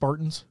beefy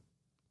Spartans?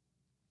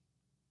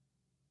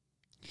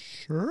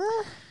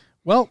 Sure.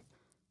 Well,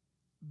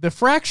 the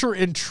Fracture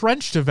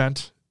Entrenched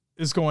event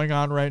is going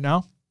on right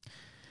now,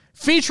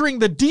 featuring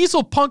the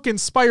Diesel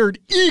Punk-inspired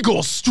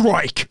Eagle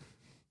Strike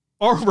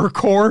armor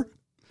core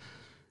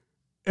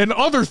and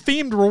other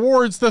themed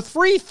rewards. The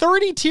free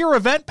 30-tier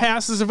event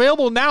pass is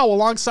available now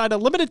alongside a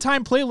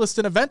limited-time playlist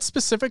and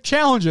event-specific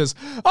challenges.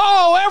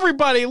 Oh,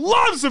 everybody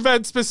loves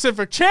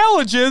event-specific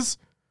challenges!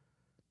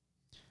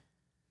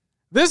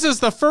 This is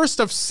the first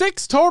of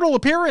 6 total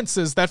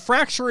appearances that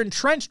Fracture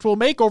Entrenched will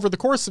make over the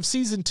course of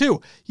Season 2.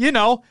 You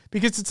know,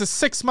 because it's a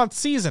 6-month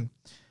season.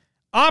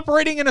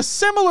 Operating in a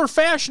similar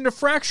fashion to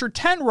Fracture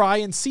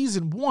Tenrai in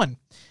Season 1.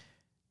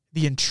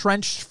 The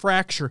Entrenched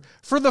Fracture.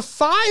 For the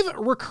 5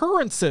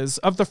 recurrences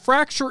of the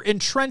Fracture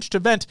Entrenched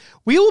event,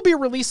 we will be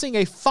releasing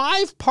a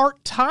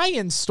 5-part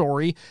tie-in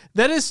story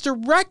that is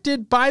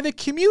directed by the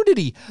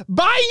community.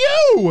 By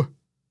you!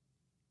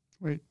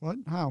 Wait, what?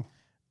 How?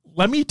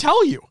 Let me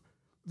tell you.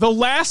 The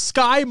Last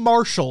Sky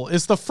Marshal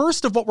is the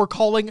first of what we're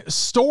calling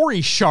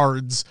story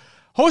shards.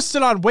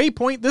 Hosted on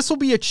Waypoint, this will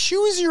be a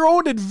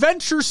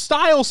choose-your-own-adventure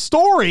style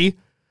story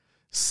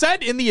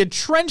set in the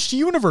Entrenched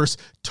universe,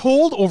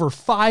 told over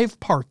 5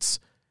 parts.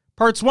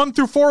 Parts 1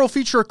 through 4 will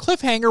feature a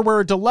cliffhanger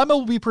where a dilemma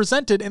will be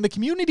presented and the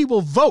community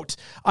will vote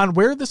on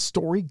where the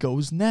story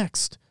goes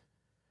next.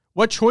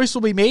 What choice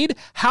will be made?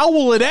 How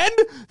will it end?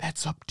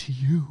 That's up to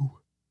you.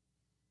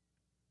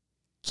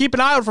 Keep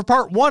an eye out for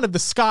part 1 of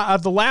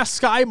the Last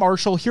Sky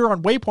Marshal here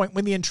on Waypoint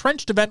when the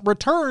Entrenched event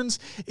returns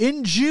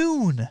in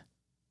June.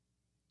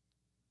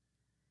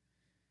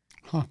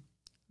 Huh.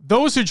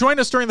 Those who join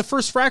us during the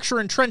first Fracture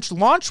Entrenched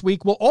launch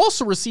week will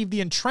also receive the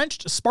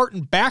Entrenched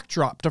Spartan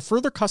backdrop to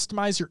further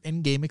customize your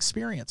in-game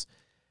experience.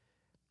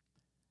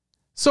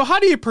 So how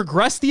do you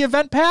progress the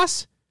event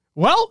pass?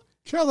 Well,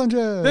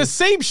 challenges. The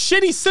same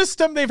shitty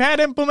system they've had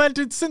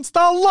implemented since the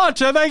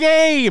launch of the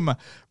game.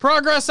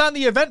 Progress on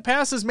the event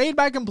pass is made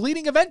by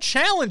completing event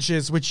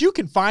challenges, which you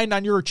can find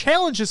on your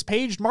challenges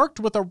page marked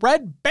with a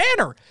red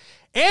banner.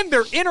 And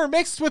they're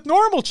intermixed with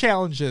normal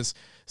challenges.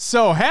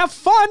 So have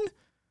fun.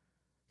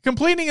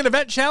 Completing an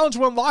event challenge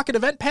will unlock an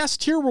event pass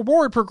tier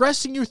reward,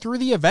 progressing you through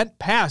the event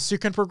pass. You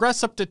can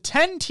progress up to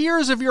 10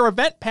 tiers of your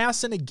event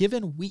pass in a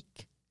given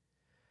week.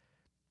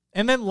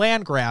 And then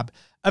land grab.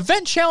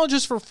 Event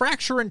challenges for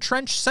Fracture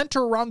Entrenched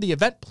center around the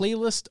event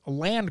playlist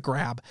Land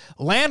Grab.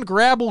 Land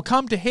Grab will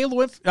comes to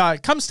Halo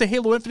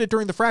Infinite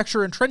during the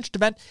Fracture Entrenched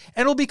event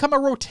and will become a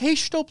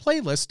rotational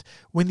playlist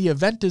when the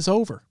event is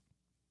over.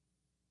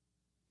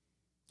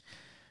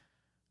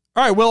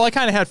 All right, well, I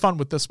kind of had fun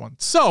with this one.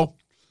 So,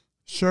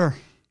 sure.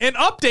 An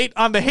update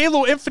on the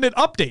Halo Infinite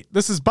update.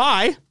 This is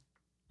by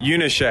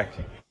Unyshek.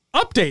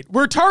 Update.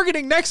 We're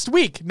targeting next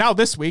week, now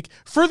this week,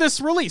 for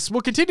this release.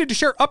 We'll continue to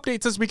share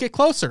updates as we get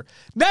closer.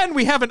 Then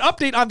we have an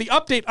update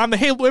on the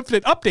Halo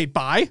Infinite update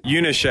by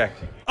Unyshek.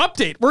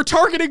 Update. We're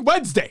targeting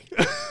Wednesday,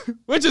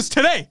 which is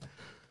today.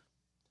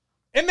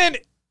 And then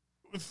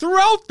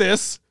throughout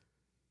this,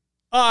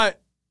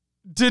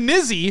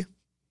 Denizzi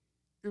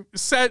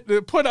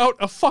put out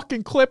a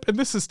fucking clip, and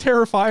this is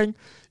terrifying.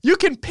 You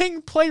can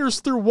ping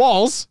players through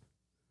walls.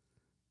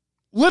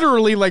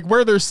 Literally, like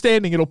where they're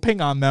standing, it'll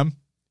ping on them.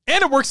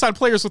 And it works on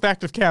players with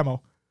active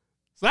camo.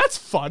 So that's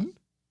fun.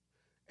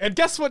 And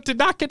guess what did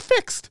not get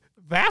fixed?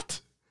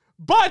 That.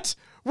 But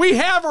we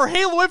have our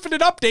Halo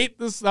Infinite update.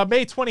 This is a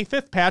May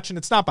 25th patch, and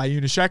it's not by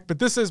Unyshek, but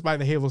this is by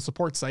the Halo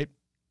support site.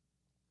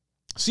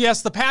 So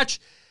yes, the patch,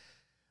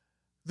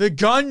 the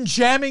gun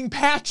jamming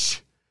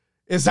patch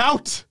is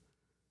out.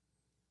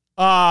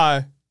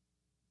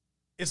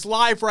 It's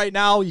live right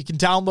now. You can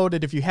download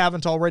it if you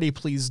haven't already.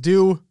 Please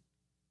do.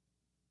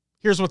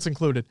 Here's what's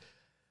included.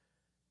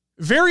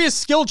 Various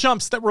skill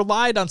jumps that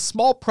relied on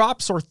small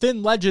props or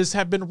thin ledges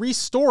have been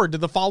restored to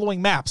the following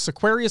maps: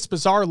 Aquarius,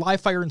 Bazaar,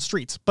 Livefire, and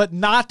Streets. But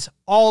not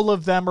all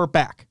of them are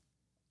back.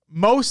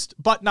 Most,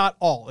 but not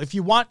all. If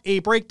you want a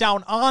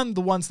breakdown on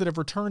the ones that have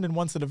returned and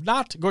ones that have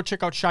not, go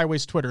check out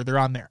Shyway's Twitter. They're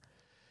on there.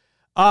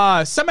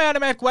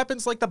 Semi-automatic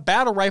weapons like the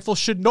battle rifle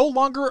should no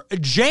longer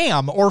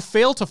jam or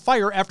fail to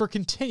fire after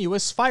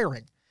continuous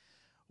firing.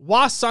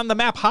 Wasps on the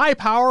map high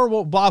power,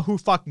 well, blah, who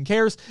fucking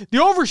cares? The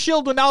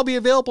overshield will now be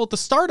available at the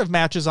start of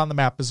matches on the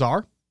map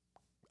Bazaar.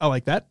 I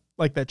like that.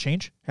 Like that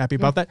change. Happy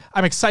about that.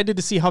 I'm excited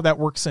to see how that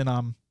works in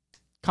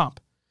comp.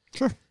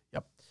 Sure.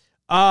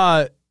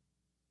 Yep.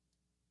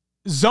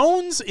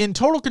 Zones in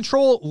Total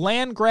Control,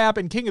 Land Grab,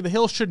 and King of the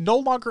Hill should no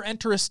longer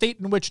enter a state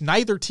in which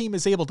neither team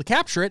is able to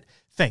capture it.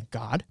 Thank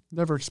God.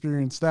 Never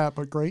experienced that,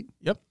 but great.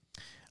 Yep.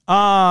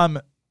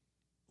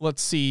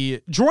 Let's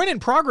see. Join in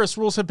progress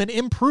rules have been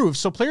improved,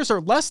 so players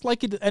are less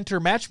likely to enter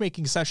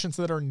matchmaking sessions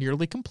that are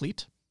nearly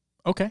complete.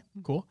 Okay,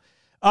 cool.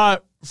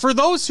 For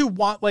those who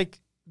want like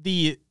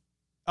the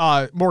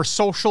more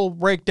social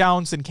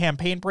breakdowns and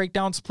campaign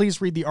breakdowns,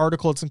 please read the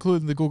article. It's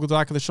included in the Google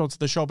Doc of the show. It's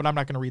the show, but I'm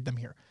not going to read them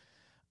here.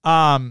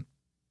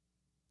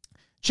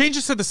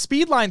 Changes to the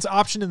speed lines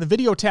option in the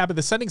video tab of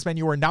the settings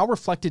menu are now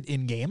reflected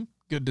in-game.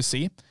 Good to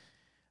see.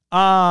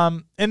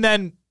 And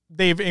then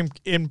they've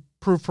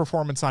improved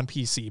performance on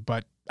PC,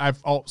 but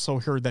I've also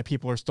heard that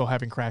people are still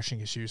having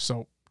crashing issues.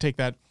 So take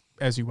that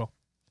as you will.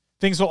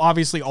 Things will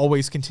obviously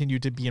always continue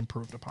to be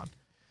improved upon.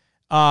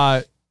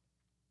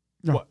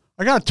 No,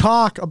 I got to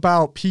talk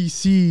about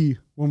PC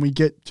when we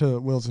get to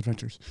Will's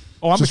Adventures.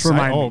 Oh, I'm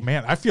excited. Oh,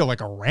 man. I feel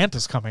like a rant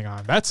is coming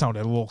on. That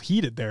sounded a little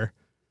heated there.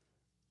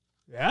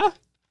 Yeah?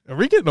 Are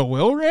we getting a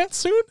Will rant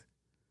soon?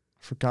 I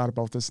forgot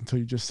about this until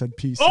you just said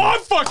PC. Oh,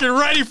 I'm fucking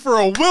ready for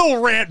a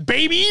Will rant,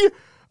 baby.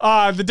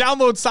 The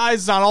download size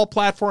is on all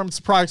platforms,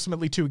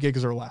 approximately 2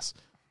 gigs or less.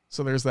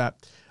 So there's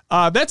that.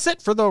 That's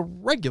it for the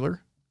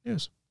regular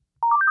news.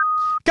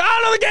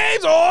 Got all the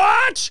games,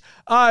 watch!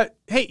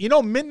 Hey, you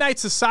know Midnight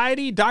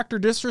Society, Dr.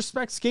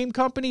 Disrespect's game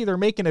company, they're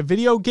making a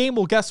video game?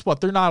 Well, guess what?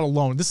 They're not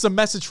alone. This is a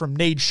message from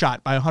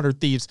Nadeshot by 100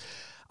 Thieves.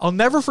 I'll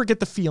never forget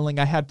the feeling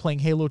I had playing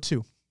Halo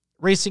 2.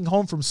 Racing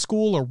home from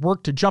school or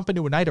work to jump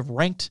into a night of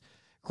ranked,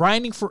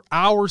 grinding for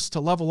hours to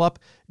level up,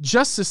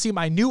 just to see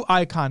my new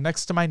icon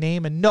next to my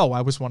name and know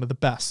I was one of the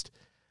best.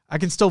 I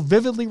can still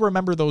vividly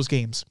remember those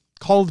games.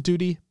 Call of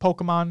Duty,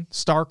 Pokemon,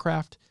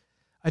 StarCraft.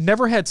 I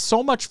never had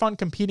so much fun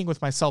competing with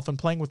myself and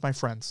playing with my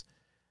friends.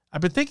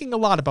 I've been thinking a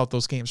lot about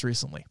those games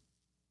recently.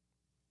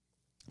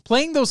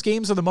 Playing those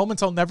games are the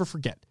moments I'll never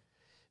forget.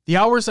 The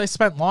hours I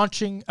spent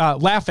laughing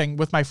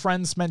with my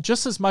friends meant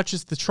just as much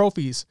as the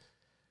trophies.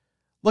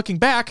 Looking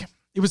back,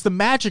 it was the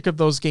magic of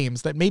those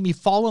games that made me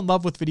fall in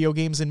love with video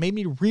games and made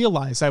me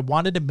realize I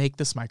wanted to make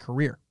this my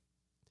career.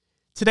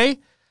 Today,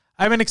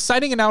 I have an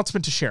exciting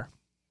announcement to share.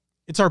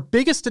 It's our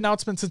biggest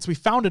announcement since we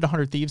founded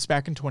 100 Thieves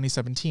back in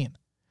 2017.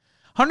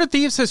 100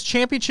 Thieves has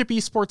championship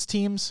esports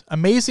teams,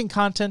 amazing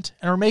content,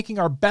 and are making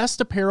our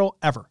best apparel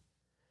ever.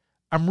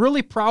 I'm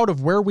really proud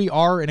of where we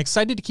are and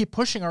excited to keep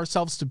pushing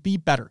ourselves to be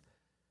better.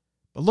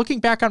 But looking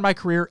back on my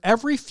career,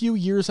 every few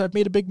years I've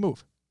made a big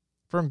move.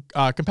 From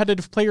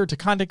competitive player to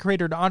content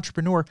creator to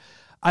entrepreneur,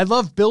 I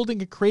love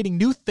building and creating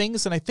new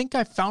things, and I think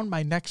I've found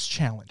my next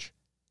challenge.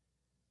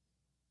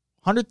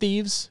 100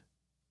 Thieves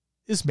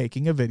is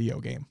making a video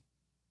game.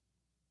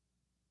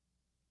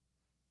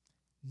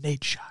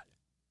 Nadeshot.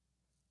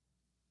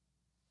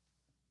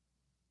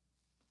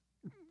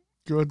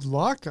 Good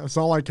luck. That's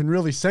all I can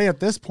really say at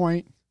this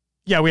point.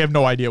 Yeah, we have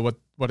no idea what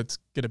it's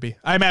going to be.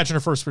 I imagine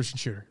a first-person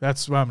shooter.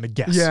 That's what I'm going to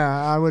guess. Yeah,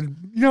 I would,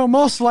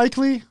 most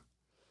likely.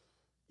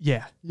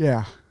 Yeah.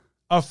 Yeah.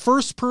 A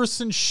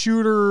first-person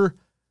shooter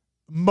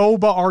MOBA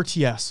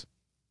RTS.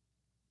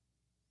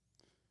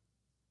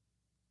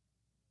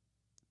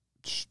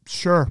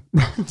 Sure.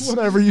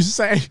 Whatever you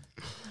say.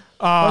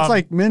 That's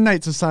like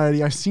Midnight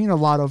Society. I've seen a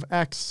lot of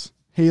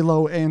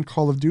ex-Halo and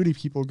Call of Duty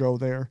people go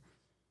there.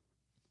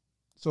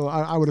 So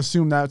I would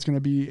assume that's going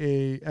to be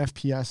a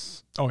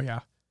FPS. Oh, yeah.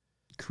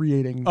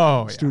 Creating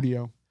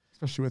studio,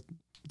 especially with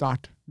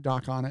Doc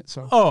on it.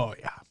 So. Oh,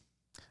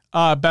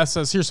 yeah. Beth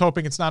says, here's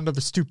hoping it's not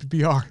another stupid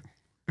BR.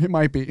 It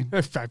might be.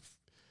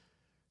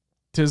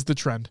 Tis the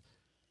trend.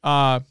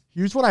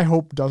 Here's what I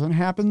hope doesn't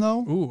happen,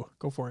 though. Ooh,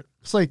 go for it.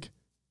 It's like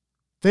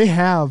they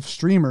have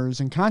streamers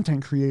and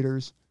content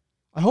creators.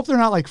 I hope they're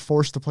not like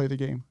forced to play the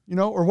game,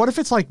 Or what if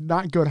it's like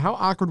not good? How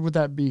awkward would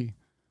that be?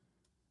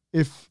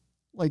 If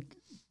like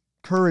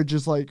Courage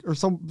is like, or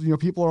some,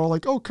 people are all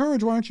like, oh,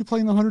 Courage, why aren't you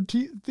playing the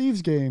 100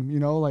 Thieves game?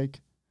 Like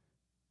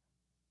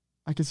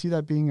I could see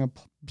that being a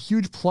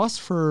huge plus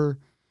for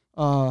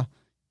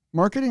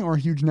marketing or a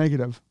huge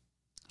negative.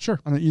 Sure.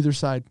 On either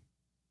side.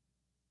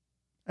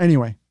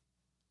 Anyway,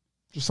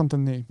 just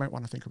something they might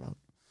want to think about.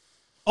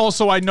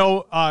 Also, I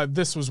know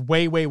this was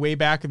way, way, way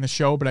back in the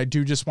show, but I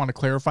do just want to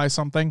clarify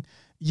something.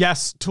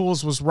 Yes,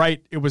 Tools was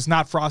right. It was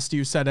not Frosty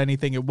who said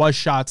anything. It was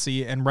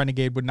Shotzi, and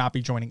Renegade would not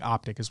be joining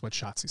Optic, is what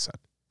Shotzi said.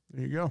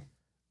 There you go.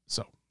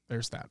 So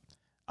there's that.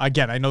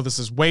 Again, I know this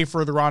is way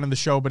further on in the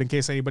show, but in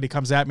case anybody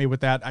comes at me with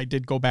that, I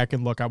did go back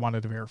and look. I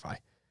wanted to verify.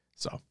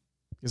 So,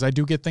 because I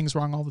do get things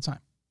wrong all the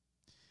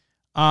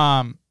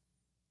time.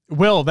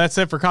 Will, that's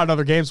it for Caught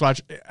Another Games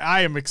Watch.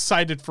 I am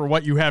excited for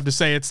what you have to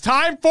say. It's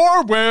time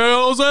for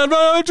Will's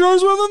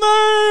Adventures with the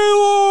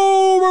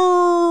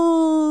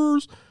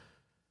Nailovers.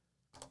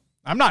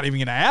 I'm not even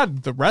going to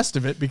add the rest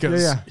of it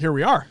because here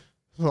we are.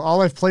 So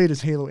all I've played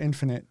is Halo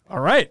Infinite. All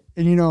right.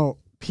 And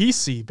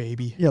PC,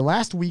 baby. Yeah,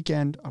 last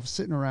weekend I was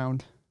sitting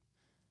around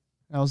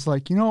and I was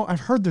like, I've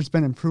heard there's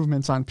been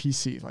improvements on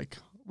PC. Like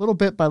little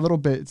bit by little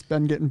bit, it's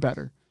been getting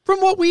better. From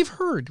what we've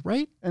heard,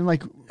 right? And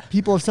like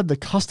people have said the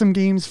custom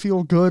games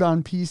feel good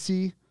on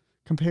PC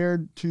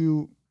compared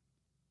to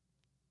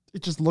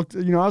it just looked, I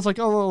was like,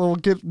 oh, we'll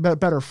get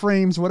better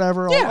frames,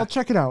 whatever. Yeah. I'll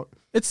check it out.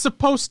 It's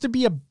supposed to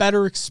be a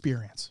better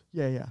experience.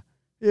 Yeah.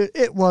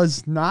 It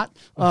was not.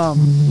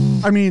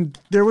 I mean,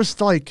 there was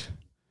like,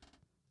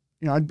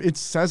 it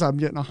says I'm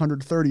getting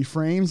 130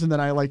 frames and then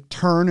I like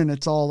turn and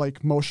it's all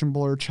like motion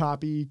blur,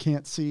 choppy, you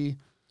can't see.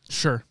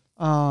 Sure.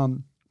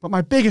 But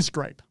my biggest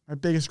gripe is,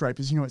 it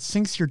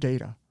syncs your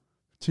data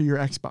to your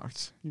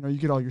Xbox. You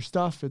get all your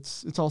stuff.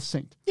 It's all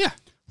synced. Yeah.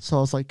 So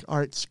I was like, all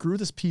right, screw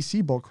this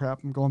PC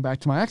bullcrap. I'm going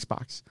back to my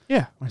Xbox.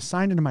 Yeah. When I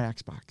signed into my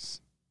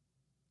Xbox,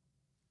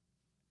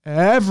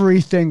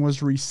 everything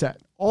was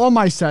reset. All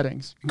my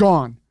settings,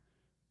 gone.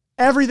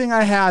 everything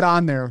I had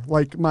on there.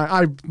 Like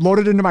I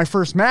loaded into my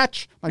first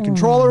match. My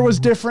controller was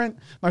different.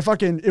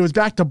 It was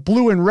back to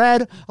blue and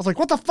red. I was like,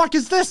 what the fuck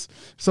is this?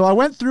 So I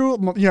went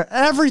through,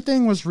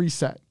 everything was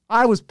reset.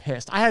 I was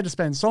pissed. I had to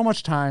spend so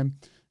much time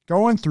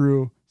going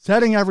through,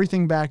 setting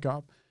everything back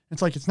up.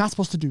 It's like, it's not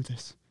supposed to do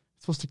this.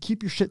 It's supposed to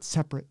keep your shit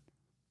separate.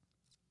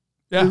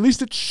 Yeah. Or at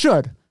least it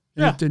should.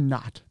 And it did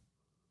not.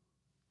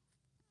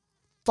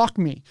 Fuck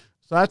me.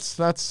 So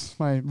that's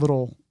my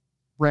little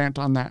rant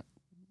on that.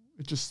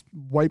 It just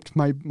wiped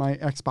my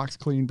Xbox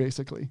clean,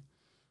 basically.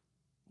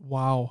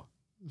 Wow.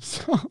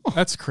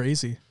 That's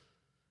crazy.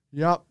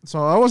 Yep.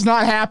 So I was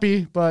not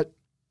happy, but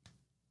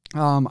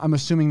I'm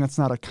assuming that's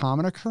not a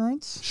common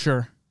occurrence.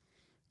 Sure.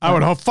 I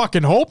would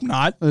fucking hope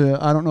not.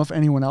 I don't know if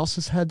anyone else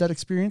has had that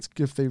experience,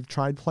 if they've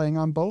tried playing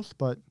on both,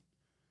 but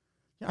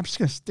yeah, I'm just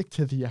going to stick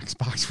to the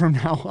Xbox from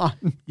now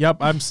on. Yep,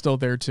 I'm still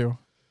there too.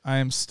 I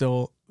am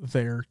still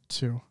there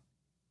too.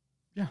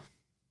 Yeah.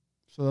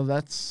 So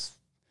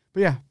but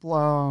yeah,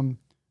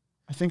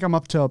 I think I'm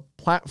up to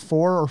plat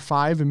 4 or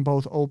 5 in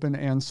both open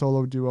and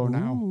solo duo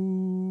now.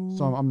 Ooh.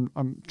 So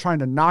I'm trying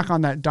to knock on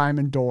that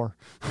diamond door.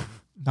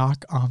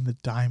 Knock on the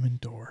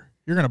diamond door.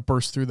 You're going to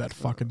burst through that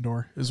fucking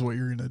door is what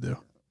you're going to do.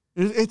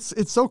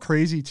 It's so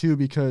crazy too,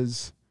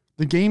 because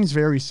the games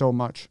vary so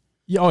much.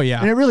 Oh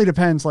yeah. And it really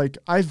depends. Like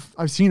I've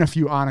seen a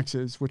few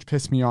Onyxes, which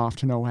piss me off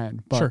to no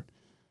end, but sure.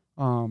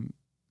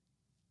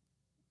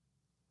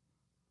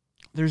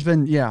 There's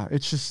been,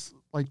 it's just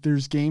like,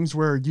 there's games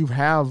where you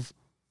have,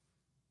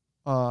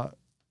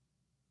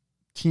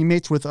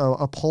 teammates with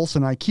a pulse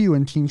and IQ,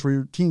 and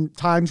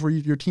times where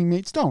your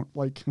teammates don't.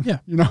 Like,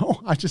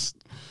 I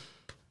just,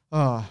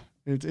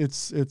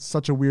 it's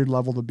such a weird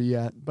level to be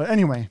at. But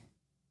anyway,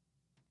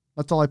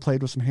 that's all I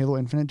played with some Halo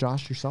Infinite.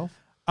 Josh, yourself?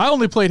 I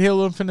only played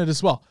Halo Infinite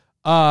as well.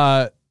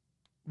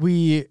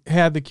 We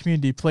had the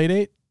community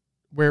playdate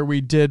where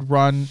we did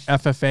run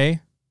FFA.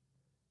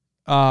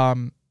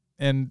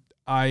 And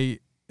I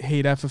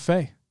hate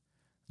FFA.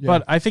 Yeah.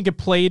 But I think it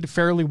played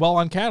fairly well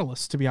on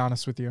Catalyst, to be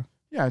honest with you.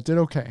 Yeah, it did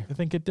okay. I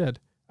think it did.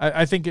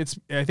 I think it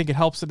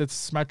helps that it's a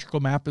symmetrical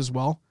map as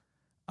well.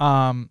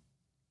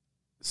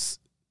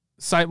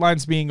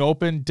 Sightlines being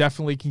open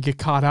definitely can get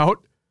caught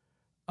out.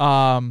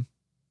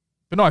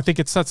 But no, I think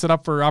it sets it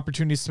up for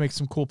opportunities to make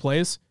some cool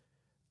plays.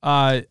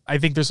 I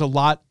think there's a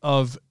lot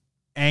of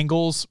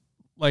angles,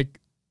 like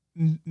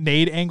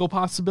nade angle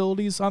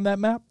possibilities on that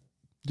map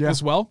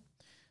as well.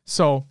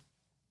 So,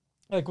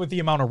 like with the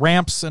amount of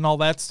ramps and all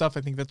that stuff,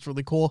 I think that's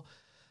really cool.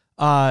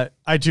 I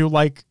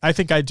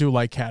think I do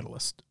like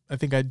Catalyst. I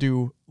think I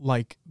do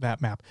like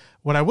that map.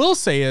 What I will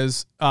say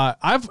is,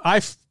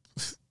 I've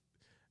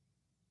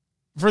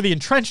for the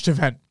Entrenched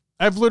event,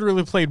 I've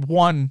literally played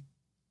one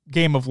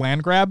game of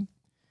land grab,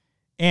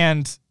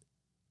 and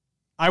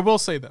I will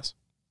say this.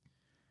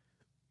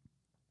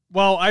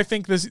 Well, I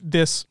think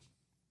this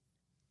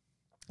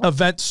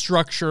event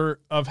structure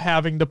of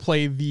having to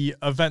play the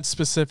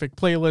event-specific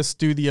playlist,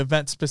 do the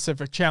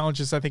event-specific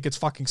challenges, I think it's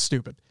fucking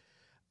stupid.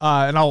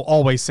 And I'll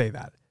always say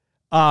that.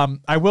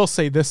 I will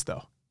say this,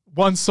 though.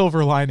 One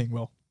silver lining,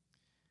 Will.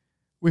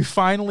 We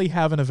finally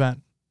have an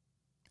event.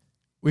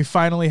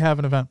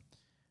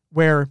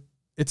 Where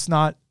it's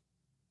not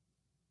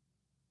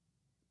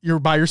you're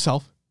by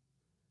yourself.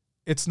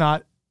 It's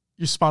not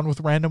you spawn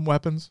with random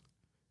weapons.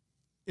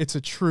 It's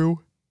a true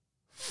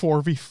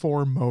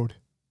 4v4 mode.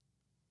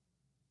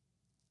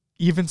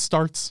 Even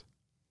starts.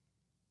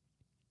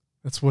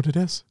 That's what it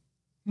is.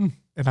 And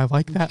I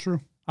like that. True.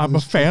 I'm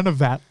a fan of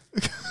that.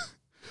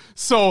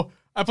 So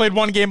I played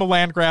one game of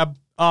land grab.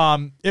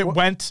 Go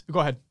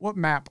ahead. What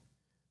map?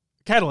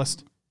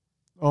 Catalyst.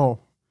 Oh.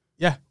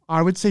 Yeah.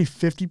 I would say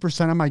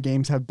 50% of my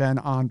games have been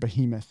on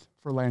Behemoth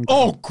for land grab.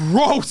 Oh,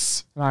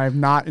 gross. And I have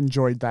not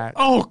enjoyed that.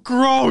 Oh,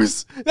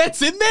 gross.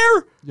 That's in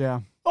there?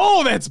 Yeah.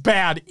 Oh, that's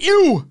bad.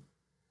 Ew.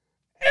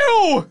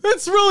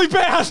 That's really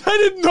bad. I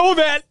didn't know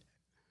that.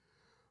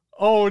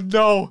 Oh,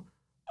 no.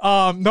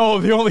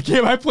 No, the only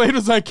game I played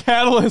was on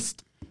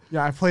Catalyst.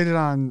 Yeah, I played it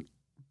on...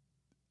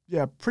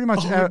 Yeah, pretty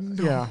much... No.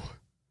 Yeah.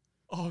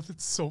 Oh,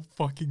 that's so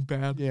fucking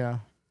bad. Yeah.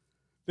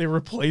 They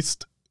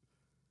replaced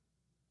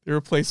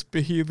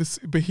Behemoth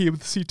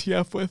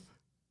CTF with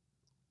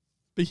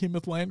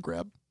Behemoth land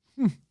grab.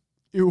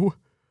 Ew.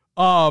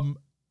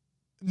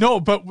 No,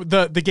 but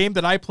the game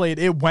that I played,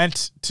 it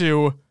went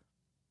to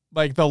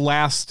like the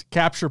last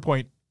capture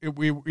point.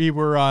 We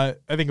were I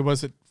think it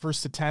was at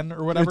first to 10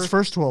 or whatever. It's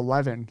first to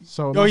 11.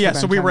 So oh yeah,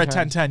 so we were at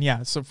 10-10.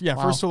 Yeah, so yeah,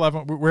 wow. First to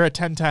 11. We're at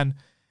 10-10,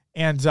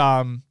 and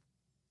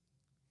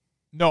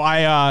no,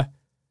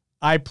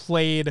 I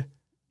played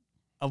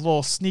a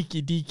little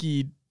sneaky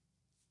deaky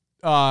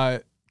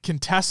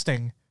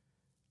contesting.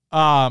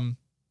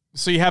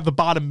 So you have the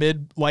bottom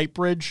mid light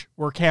bridge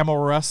where camo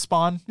arrests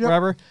spawn,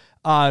 whatever.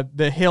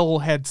 The hill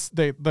had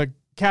the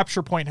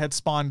capture point had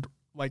spawned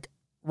like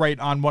right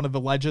on one of the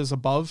ledges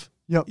above.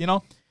 Yep. You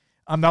know,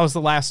 that was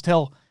the last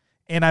hill,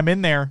 and I'm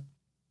in there.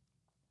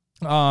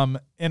 And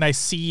I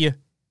see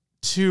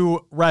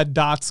two red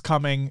dots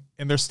coming,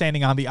 and they're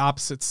standing on the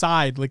opposite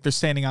side. Like they're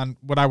standing on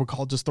what I would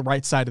call just the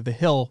right side of the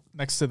hill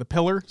next to the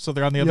pillar. So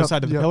they're on the other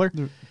side of the pillar.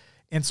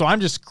 And so I'm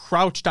just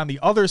crouched on the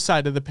other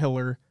side of the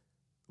pillar,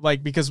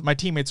 like because my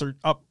teammates are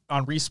up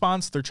on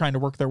respawns. They're trying to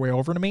work their way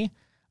over to me.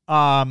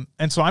 And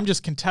so I'm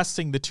just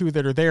contesting the two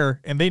that are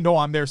there, and they know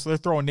I'm there. So they're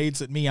throwing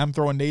nades at me. I'm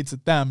throwing nades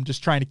at them,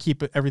 just trying to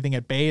keep everything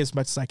at bay as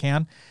much as I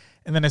can.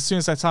 And then as soon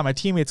as I saw my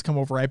teammates come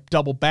over, I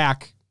double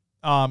back,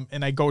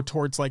 and I go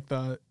towards like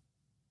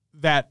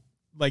that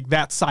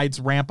side's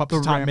ramp up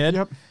to top mid.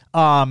 Yep.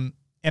 And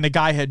a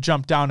guy had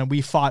jumped down, and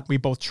we fought. We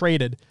both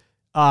traded.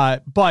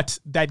 But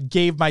that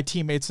gave my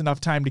teammates enough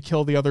time to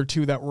kill the other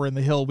two that were in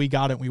the hill. We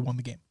got it. And we won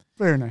the game.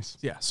 Very nice.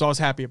 Yeah. So I was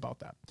happy about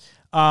that.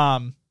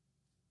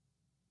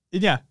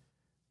 Yeah.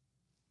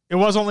 It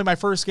was only my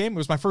first game. It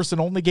was my first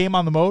and only game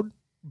on the mode.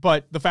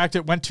 But the fact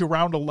it went to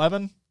round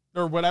 11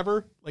 or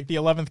whatever, like the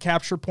 11th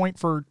capture point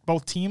for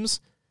both teams,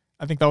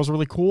 I think that was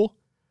really cool.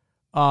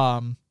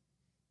 And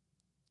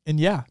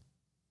yeah,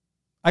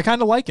 I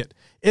kind of like it.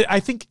 I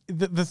think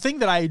the thing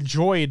that I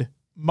enjoyed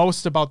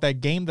most about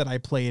that game that I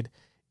played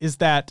is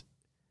that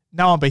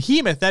now on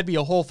Behemoth, that'd be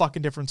a whole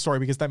fucking different story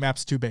because that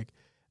map's too big.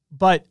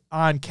 But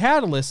on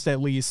Catalyst,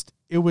 at least,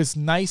 it was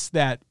nice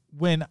that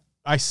when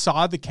I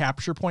saw the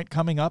capture point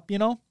coming up,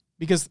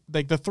 because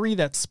like the three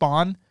that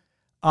spawn,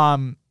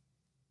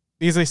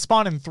 because they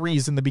spawn in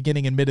threes in the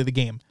beginning and mid of the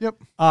game. Yep.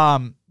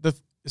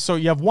 So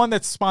you have one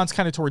that spawns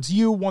kind of towards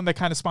you, one that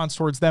kind of spawns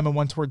towards them, and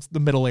one towards the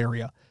middle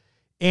area.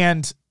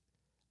 And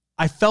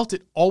I felt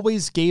it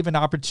always gave an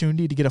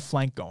opportunity to get a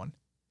flank going.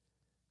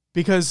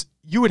 Because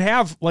you would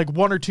have like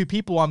one or two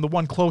people on the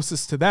one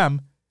closest to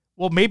them.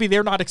 Well, maybe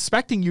they're not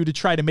expecting you to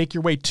try to make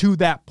your way to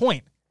that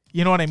point.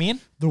 You know what I mean?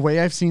 The way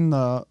I've seen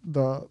the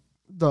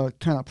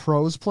kind of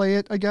pros play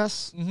it, I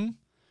guess,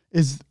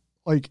 is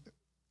like,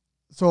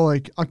 so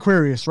like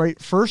Aquarius, right?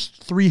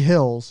 First three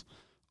hills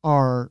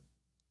are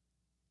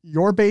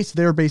your base,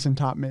 their base, and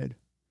top mid.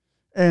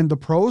 And the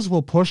pros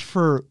will push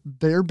for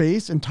their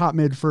base and top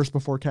mid first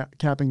before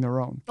capping their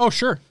own. Oh,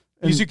 sure.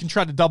 Because you can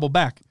try to double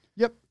back.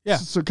 Yep. Yeah.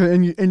 So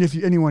and if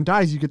anyone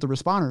dies, you get the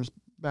respawners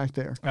back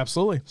there.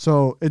 Absolutely.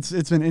 So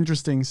it's been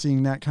interesting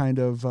seeing that kind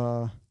of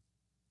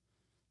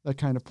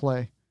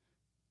play.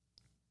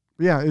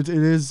 But yeah,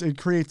 it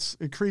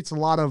creates a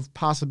lot of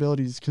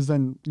possibilities because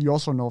then you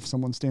also know if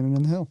someone's standing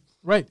in the hill.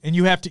 Right. And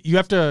you have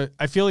to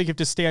I feel like you have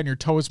to stay on your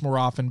toes more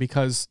often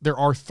because there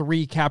are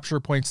 3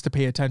 capture points to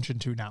pay attention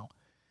to now.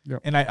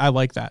 Yep. And I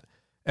like that.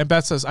 And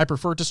Beth says, I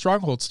prefer to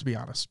strongholds, to be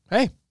honest.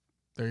 Hey,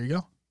 there you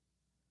go.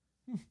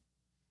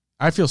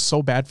 I feel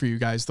so bad for you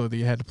guys, though, that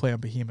you had to play on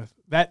Behemoth.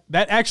 That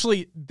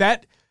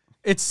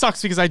it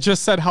sucks because I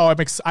just said how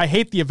I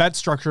hate the event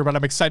structure, but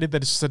I'm excited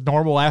that it's just a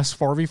normal ass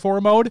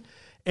 4v4 mode.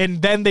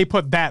 And then they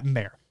put that in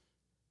there.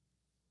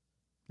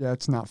 Yeah,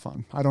 it's not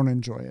fun. I don't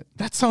enjoy it.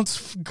 That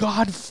sounds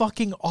god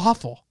fucking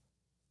awful.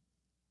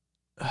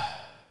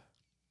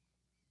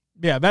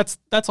 Yeah, that's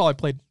all I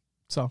played.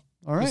 So,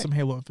 all right. Some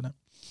Halo Infinite.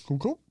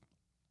 Cool.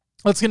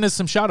 Let's get into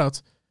some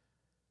shout-outs.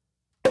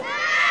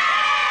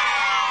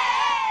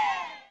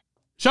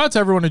 Shout out to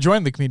everyone who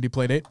joined the community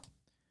playdate.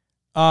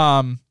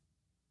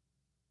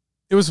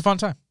 It was a fun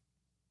time.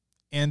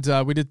 And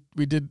we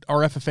did our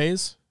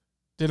FFAs.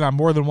 Did it on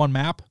more than one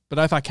map, but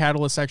I thought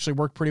Catalyst actually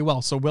worked pretty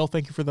well. So Will,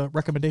 thank you for the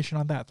recommendation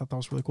on that. I thought that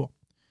was really cool.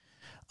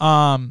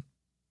 Yeah,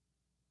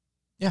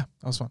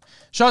 that was fun.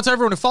 Shout out to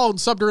everyone who followed and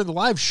subbed during the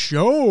live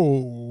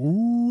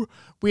show.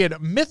 We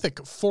had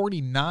Mythic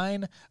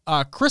 49,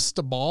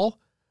 Cristobal,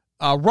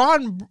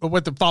 Ron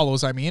with the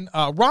follows,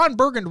 Ron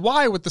Bergen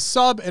Y with the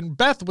sub, and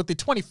Beth with the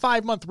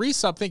 25-month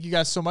resub. Thank you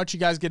guys so much. You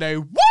guys get a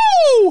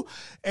woo!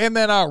 And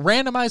then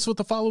Randomized with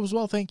the follow as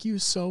well. Thank you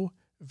so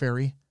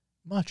very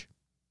much.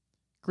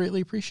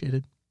 Greatly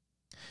appreciated.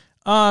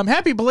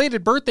 Happy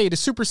belated birthday to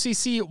Super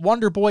CC,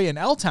 Wonder Boy, and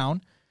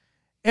L-Town.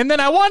 And then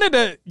I wanted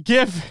to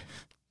give...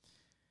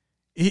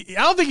 I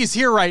don't think he's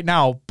here right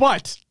now,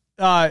 but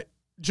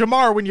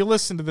Jamar, when you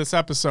listen to this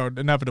episode,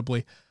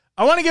 inevitably,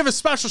 I want to give a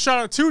special shout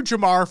out to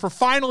Jamar for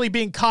finally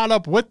being caught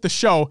up with the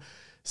show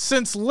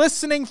since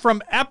listening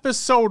from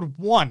episode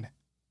 1.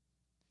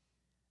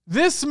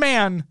 This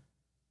man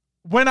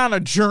went on a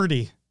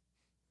journey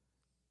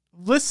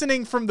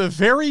listening from the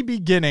very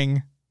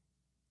beginning,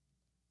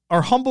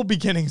 our humble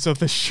beginnings of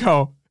the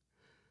show,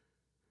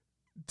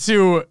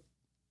 to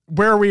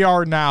where we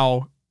are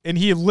now. And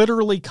he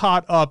literally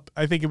caught up.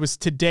 I think it was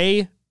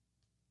today.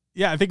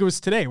 Yeah, I think it was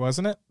today,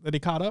 wasn't it? That he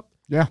caught up?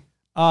 Yeah.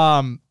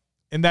 And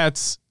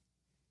that's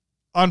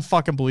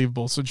unfucking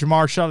believable. So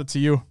Jamar, shout out to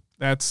you.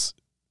 And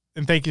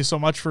thank you so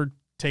much for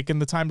taking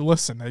the time to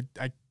listen.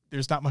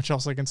 There's not much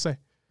else I can say.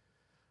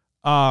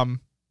 God,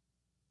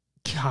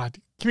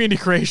 community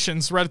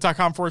creations,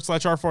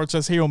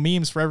 reddit.com/r/Halo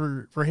memes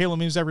for Halo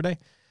memes every day.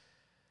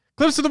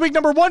 Clips of the week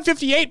number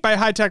 158 by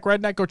High Tech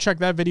Redneck. Go check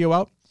that video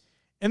out.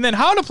 And then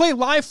How to Play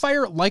Live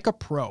Fire Like a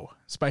Pro.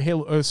 It's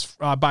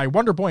by by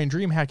Wonder Boy and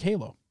DreamHack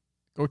Halo.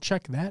 Go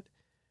check that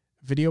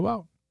video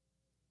out.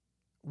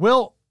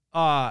 Will,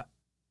 oh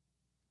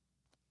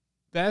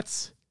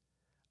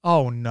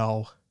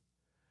no.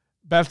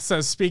 Beth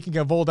says, speaking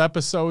of old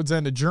episodes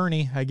and a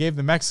journey, I gave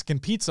the Mexican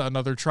pizza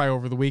another try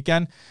over the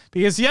weekend.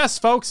 Because, yes,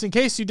 folks, in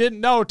case you didn't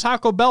know,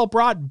 Taco Bell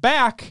brought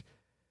back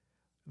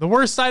the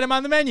worst item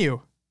on the menu.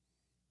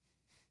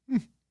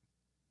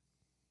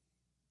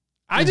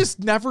 I just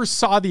never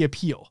saw the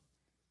appeal.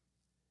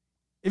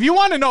 If you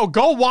want to know,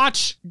 go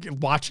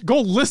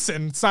go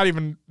listen. It's not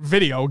even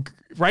video,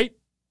 right?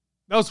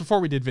 That was before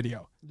we did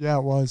video. Yeah,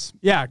 it was.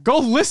 Yeah, go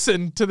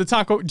listen to the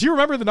taco. Do you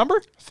remember the number?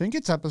 I think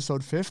it's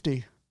episode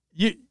 50.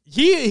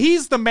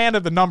 He's the man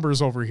of the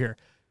numbers over here.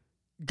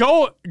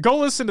 Go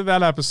listen to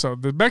that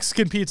episode. The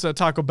Mexican pizza at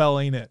Taco Bell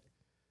ain't it.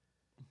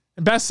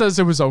 And Beth says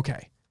it was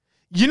okay.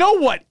 You know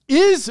what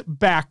is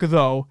back,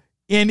 though,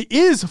 and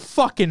is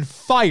fucking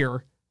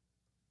fire?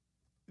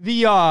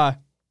 The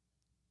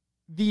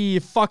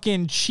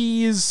fucking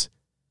cheese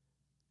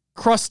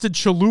crusted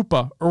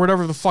chalupa or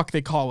whatever the fuck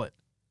they call it.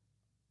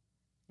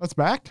 That's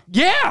back?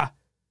 Yeah.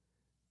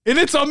 And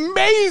it's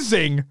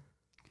amazing.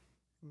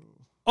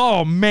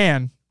 Oh,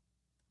 man.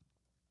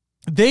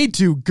 They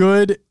do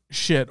good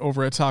shit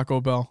over at Taco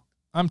Bell.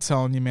 I'm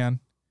telling you, man.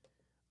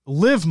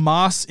 Live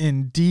Moss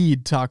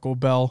indeed, Taco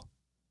Bell.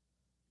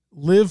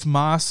 Live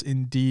Moss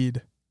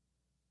indeed.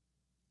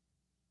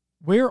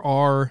 Where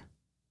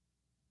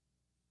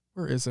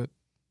is it?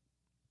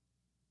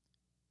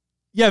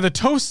 Yeah, the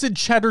toasted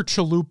cheddar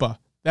chalupa.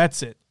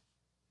 That's it.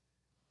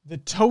 The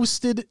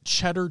toasted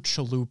cheddar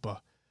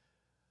chalupa.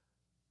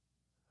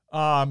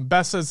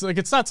 Beth says, like,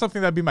 it's not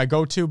something that'd be my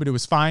go-to, but it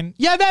was fine.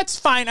 Yeah, that's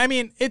fine. I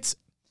mean, it's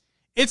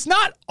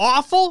not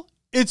awful.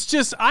 It's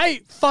just,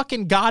 I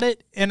fucking got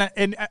it. And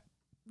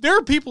there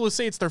are people who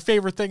say it's their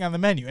favorite thing on the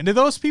menu. And to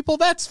those people,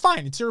 that's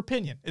fine. It's your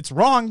opinion. It's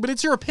wrong, but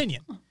it's your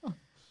opinion.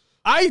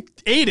 I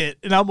ate it,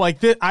 and I'm like,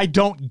 I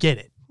don't get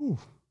it. Ooh.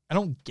 I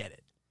don't get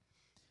it.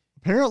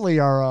 Apparently,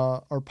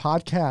 our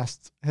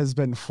podcast has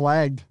been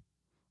flagged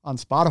on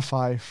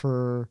Spotify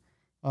for,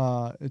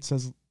 it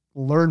says,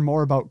 learn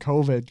more about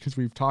COVID, because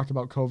we've talked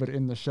about COVID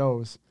in the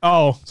shows.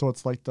 Oh. So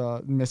it's like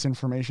the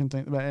misinformation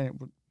thing. But anyway.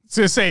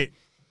 So say,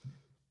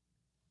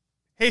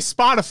 hey,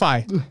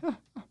 Spotify.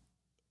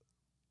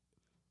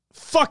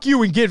 Fuck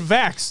you and get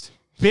vaxxed,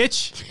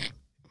 bitch.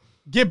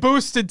 Get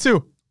boosted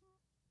too.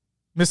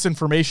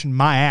 Misinformation,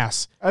 my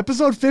ass.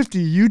 Episode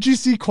 50,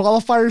 UGC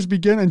qualifiers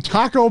begin, and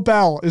Taco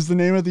Bell is the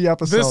name of the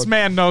episode. This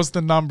man knows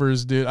the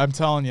numbers, dude. I'm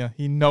telling you,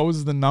 he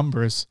knows the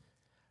numbers.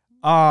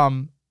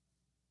 Will,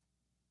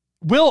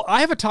 I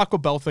have a Taco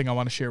Bell thing I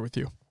want to share with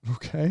you.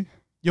 Okay.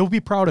 You'll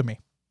be proud of me.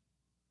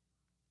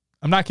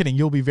 I'm not kidding.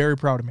 You'll be very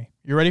proud of me.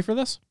 You ready for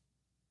this?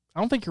 I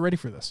don't think you're ready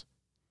for this.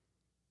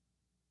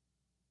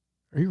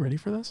 Are you ready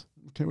for this?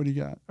 Okay, what do you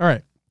got? All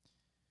right.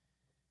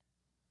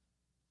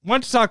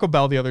 Went to Taco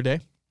Bell the other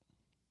day.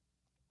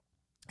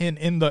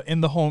 In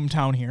the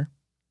hometown here,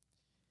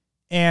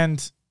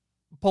 and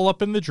pull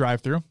up in the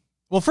drive-thru.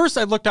 Well, first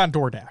I looked on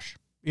DoorDash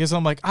because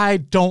I'm like, I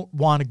don't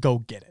want to go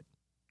get it.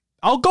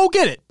 I'll go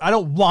get it. I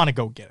don't want to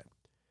go get it.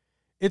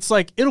 It's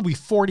like, it'll be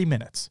 40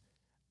 minutes.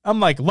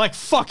 I'm like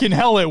fucking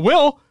hell it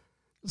will.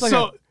 It's like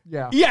so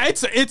yeah,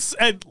 it's a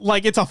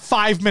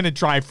 5-minute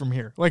drive from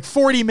here. Like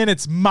 40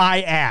 minutes,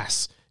 my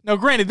ass. Now,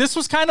 granted, this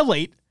was kind of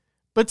late,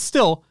 but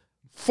still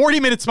 40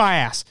 minutes, my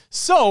ass.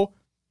 So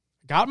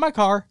I got in my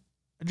car.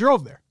 I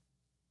drove there.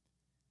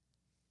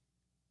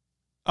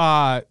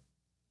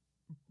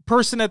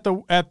 Person at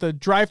the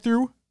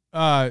drive-thru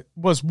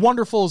was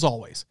wonderful as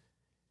always.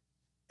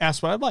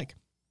 Asked what I'd like.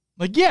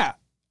 Like, yeah.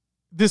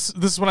 This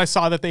is when I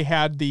saw that they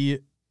had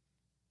the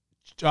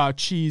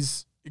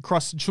cheese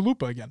crusted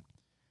chalupa again.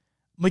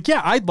 I'm like,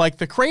 yeah, I'd like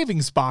the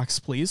cravings box,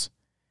 please.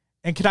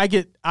 And could I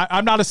get?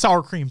 I'm not a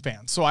sour cream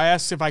fan, so I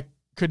asked if I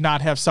could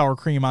not have sour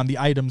cream on the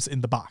items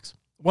in the box.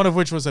 One of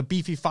which was a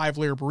beefy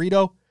 5-layer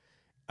burrito.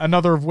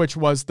 Another of which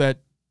was that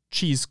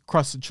cheese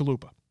crusted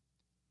chalupa.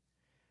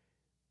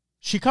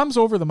 She comes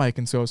over the mic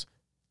and goes,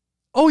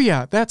 oh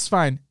yeah, that's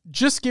fine.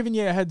 Just giving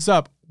you a heads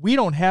up. We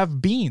don't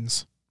have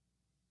beans.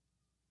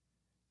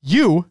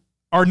 You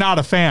are not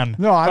a fan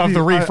of the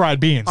refried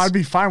beans. I'd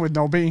be fine with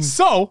no beans.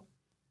 So,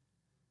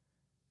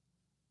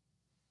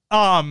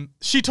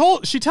 she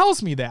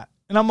tells me that,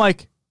 and I'm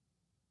like,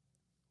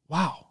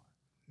 wow,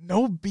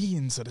 no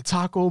beans at a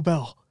Taco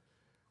Bell.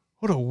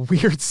 What a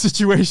weird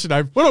situation.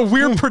 What a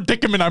weird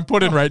predicament I'm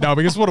put in right now,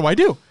 because what do I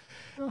do?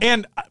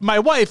 And my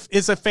wife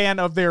is a fan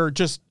of their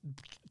just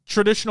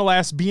traditional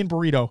ass bean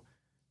burrito,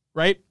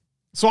 right?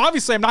 So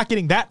obviously I'm not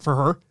getting that for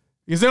her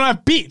because they don't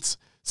have beans.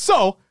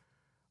 So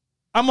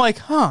I'm like,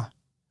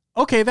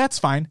 okay, that's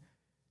fine.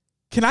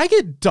 Can I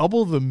get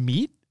double the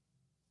meat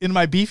in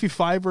my beefy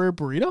 5-layer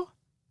burrito?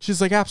 She's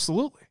like,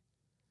 absolutely.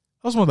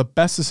 That was one of the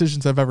best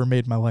decisions I've ever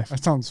made in my life.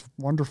 That sounds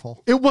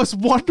wonderful. It was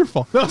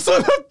wonderful. That was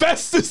one of the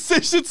best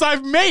decisions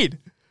I've made.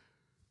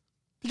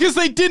 Because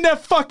they didn't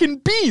have fucking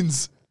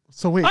beans.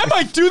 So wait. I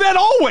might do that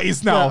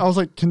always now. Yeah, I was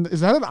like,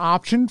 is that an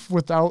option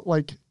without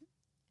like,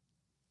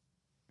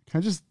 can I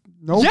just,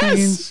 no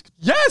beans?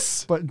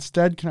 Yes. But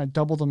instead, can I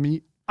double the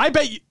meat? I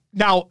bet you,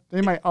 now.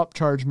 They might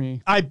upcharge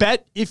me. I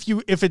bet if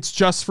it's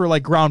just for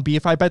like ground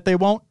beef, I bet they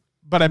won't.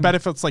 But I bet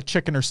if it's like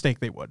chicken or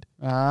steak, they would.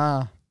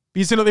 Ah.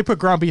 Because, they put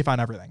ground beef on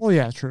everything. Well,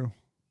 yeah, true.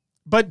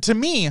 But to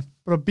me...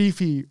 But a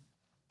beefy,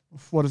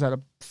 what is that, a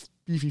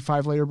beefy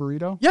 5-layer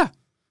burrito? Yeah.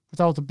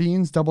 Without the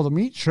beans, double the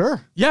meat?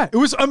 Sure. Yeah, it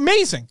was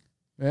amazing.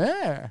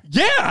 Yeah.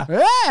 Yeah.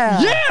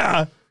 Yeah.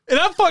 Yeah. And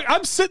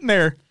I'm sitting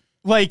there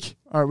like...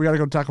 All right, we got to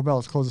go to Taco Bell.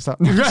 Let's close this out.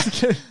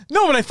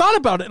 No, but I thought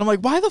about it, and I'm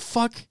like, why the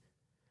fuck?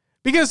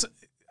 Because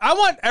I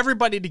want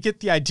everybody to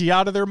get the idea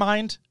out of their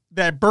mind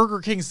that Burger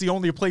King's the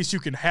only place you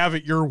can have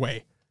it your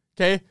way,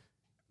 okay?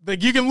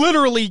 Like, you can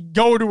literally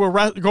go to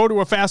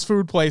a fast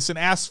food place and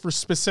ask for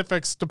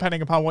specifics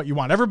depending upon what you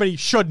want. Everybody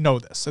should know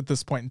this at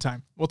this point in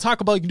time. Well,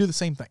 Taco Bell, you can do the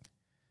same thing.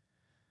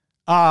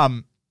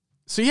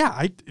 So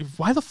yeah,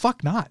 why the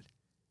fuck not?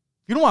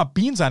 If you don't want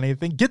beans on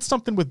anything, get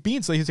something with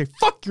beans. So you say,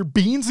 fuck your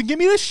beans and give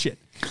me this shit.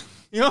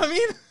 You know what I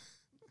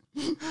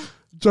mean?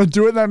 Just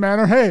do it in that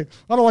manner. Hey,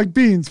 I don't like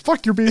beans.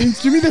 Fuck your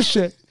beans. Give me this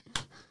shit.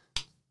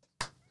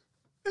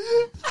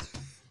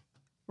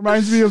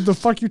 Reminds me of the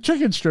fuck your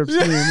chicken strips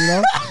meme, you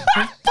know?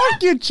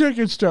 Fuck your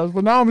chicken strips.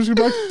 But now I'm just going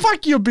to be like,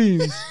 fuck your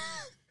beans.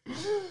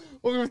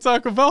 Welcome to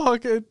Taco Bell. How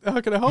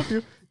can I help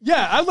you?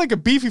 Yeah, I'd like a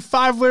beefy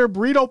 5-layer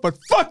burrito, but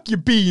fuck your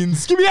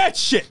beans. Give me that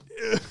shit.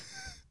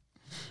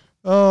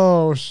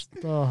 Oh,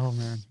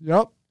 man.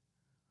 Yep.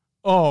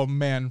 Oh,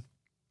 man.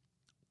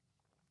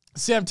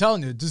 See, I'm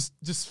telling you,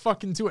 just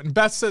fucking do it. And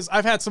Beth says,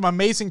 I've had some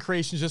amazing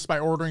creations just by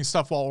ordering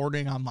stuff while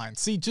ordering online.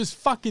 See, just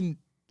fucking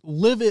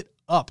live it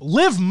up.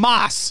 Live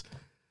Moss.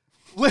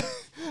 Pay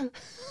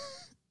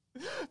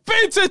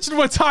attention to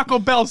what Taco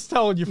Bell's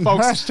telling you,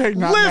 folks. Hashtag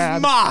not Live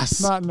nad.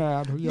 Moss. Not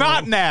nad. Yo.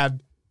 Not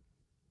nad.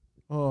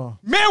 Oh.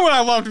 Man, would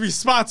I love to be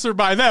sponsored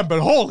by them, but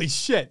holy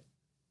shit.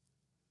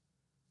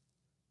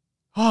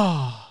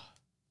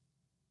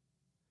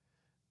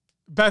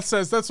 Beth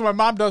says that's what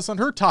my mom does on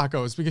her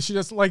tacos because she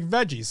doesn't like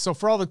veggies. So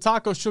for all the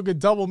tacos, she'll get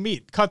double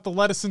meat. Cut the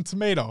lettuce and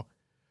tomato.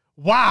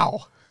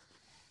 Wow.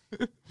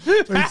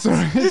 That's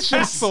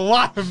a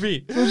lot of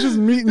meat. It's just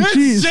meat and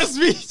cheese. It's just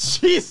meat and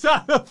cheese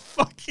on a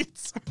fucking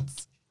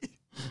sauce.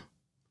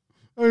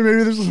 I mean,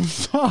 maybe there's some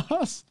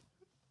sauce.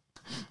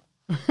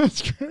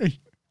 That's great.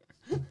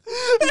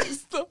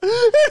 It's the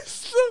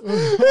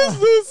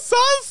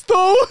sauce,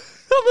 though.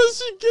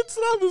 Unless she gets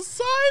it on the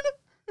side.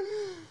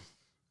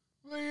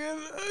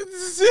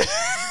 It's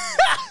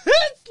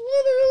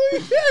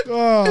literally it.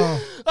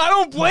 Oh. I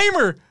don't blame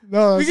her.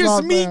 No, that's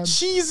because not meat, bad.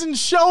 cheese, and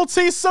shell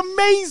tastes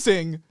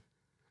amazing.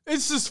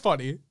 It's just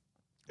funny.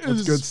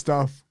 That's good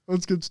stuff.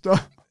 That's good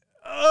stuff.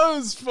 Oh,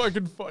 it's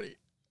fucking funny.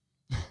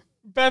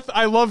 Beth,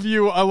 I love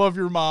you. I love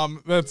your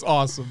mom. That's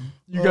awesome.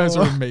 You guys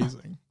are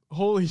amazing.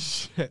 Holy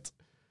shit.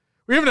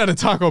 We haven't had a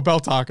Taco Bell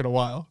talk in a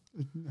while.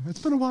 It's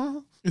been a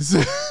while.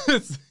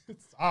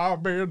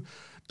 I've been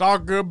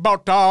talking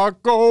about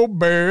Taco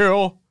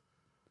Bell.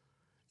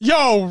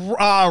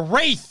 Yo,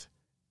 Wraith,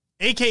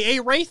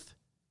 a.k.a.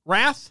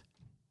 Wrath.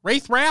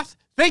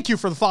 Thank you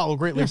for the follow.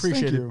 Greatly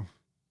appreciate it.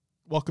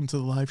 Welcome to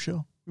the live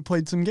show. We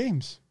played some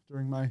games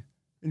during my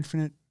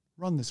infinite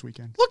run this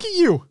weekend. Look at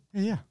you.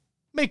 Yeah.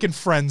 Making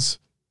friends.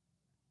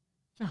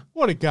 Yeah.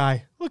 What a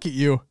guy. Look at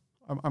you.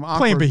 I'm awkward,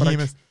 playing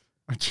Behemoth.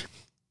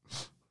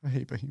 I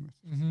hate Behemoth.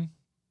 Mm-hmm.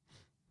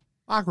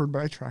 Awkward,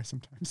 but I try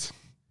sometimes.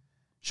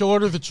 She'll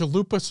order the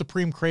Chalupa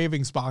Supreme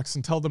Cravings box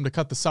and tell them to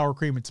cut the sour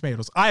cream and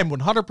tomatoes. I am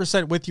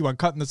 100% with you on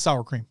cutting the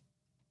sour cream.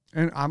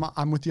 And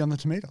I'm with you on the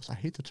tomatoes. I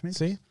hate the tomatoes.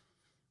 See?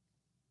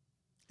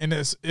 And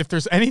if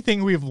there's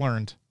anything we've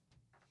learned,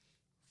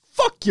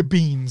 fuck your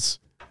beans.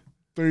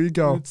 There you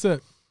go. That's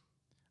it.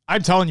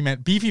 I'm telling you,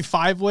 man, beefy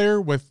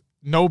 5-layer with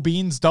no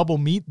beans, double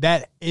meat,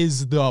 that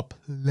is the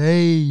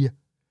play.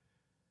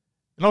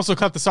 And also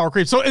cut the sour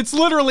cream. So it's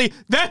literally,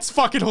 that's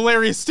fucking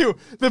hilarious too.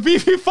 The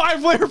beefy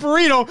 5-layer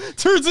burrito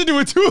turns into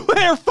a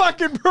 2-layer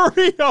fucking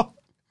burrito.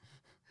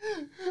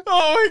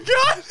 Oh my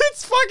God.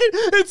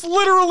 It's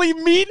literally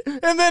meat.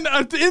 And then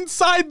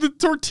inside the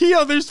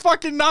tortilla, there's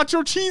fucking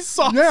nacho cheese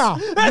sauce. Yeah.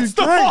 That's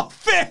the whole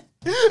thing.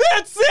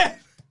 That's it.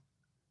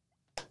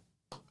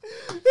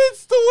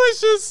 It's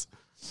delicious.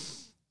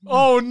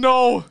 Oh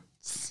no.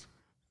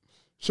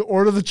 She'll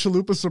order the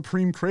Chalupa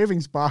Supreme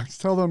Cravings box.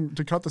 Tell them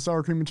to cut the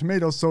sour cream and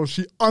tomatoes, so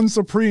she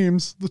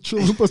unsupremes the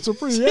Chalupa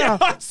Supreme. Yeah.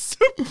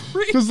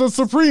 Because the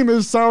Supreme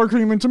is sour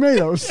cream and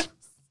tomatoes.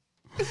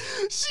 She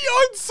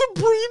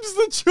unsupremes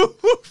the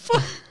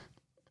Chalupa.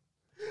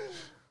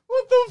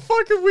 What the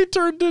fuck have we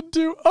turned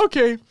into?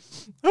 Okay.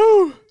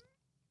 Oh.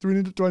 Do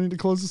I need to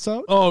close this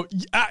out? Oh,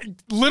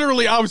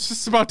 literally, I was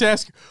just about to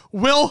ask you,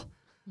 Will,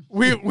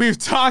 we've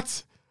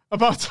talked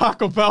about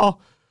Taco Bell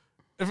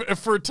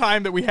for a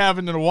time that we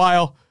haven't in a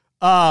while.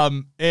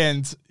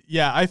 And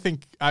yeah, I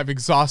think I've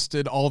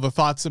exhausted all the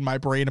thoughts in my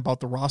brain about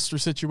the roster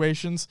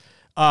situations.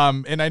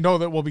 And I know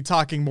that we'll be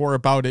talking more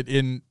about it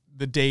in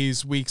the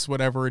days, weeks,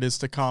 whatever it is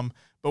to come.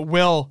 But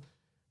Will,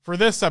 for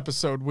this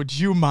episode, would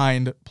you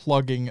mind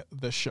plugging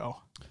the show?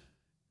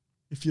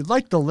 If you'd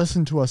like to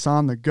listen to us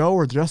on the go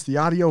or just the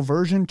audio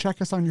version, check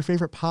us on your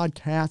favorite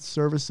podcast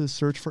services.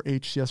 Search for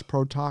HCS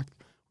Pro Talk.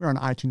 We're on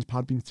iTunes,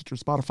 Podbean, Stitcher,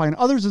 Spotify, and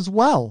others as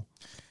well.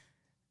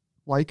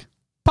 Like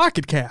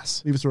Pocket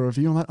Cast. Leave us a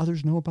review and let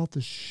others know about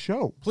the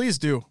show. Please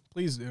do.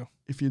 Please do.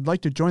 If you'd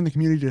like to join the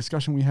community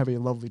discussion, we have a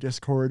lovely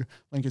Discord.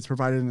 Link is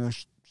provided in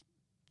the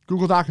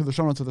Google Doc or the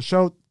show notes of the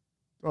show.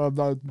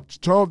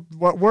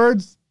 What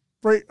words?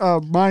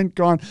 Mine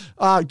gone.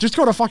 Just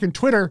go to fucking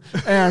Twitter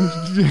and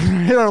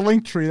hit our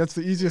link tree. That's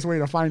the easiest way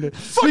to find it.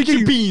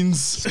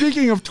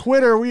 Speaking of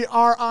Twitter, we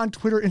are on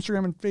Twitter,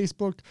 Instagram, and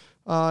Facebook.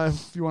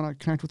 If you want to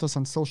connect with us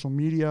on social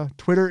media,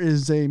 Twitter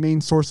is a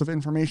main source of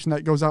information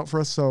that goes out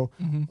for us. So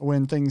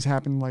when things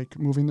happen, like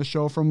moving the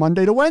show from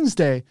Monday to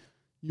Wednesday,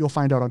 you'll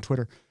find out on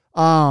Twitter.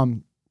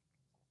 Also,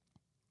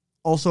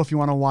 if you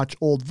want to watch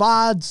old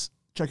VODs,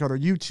 check out our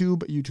YouTube,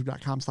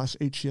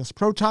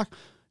 youtube.com/HCSProTalk.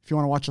 If you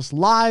want to watch us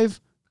live,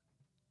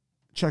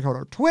 check out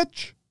our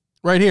Twitch.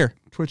 Right here.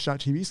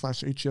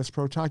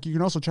 Twitch.tv/HCSProTalk. You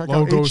can also check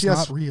Logo's out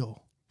not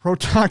real.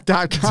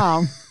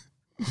 HCSProTalk.com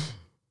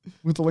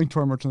with the link to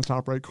our merch in the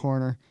top right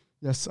corner.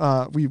 Yes,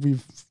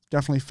 we've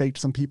definitely faked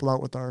some people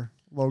out with our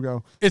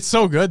logo. It's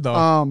so good,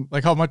 though.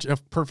 Like how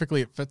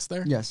perfectly it fits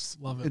there. Yes.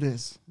 Love it. It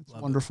is. It's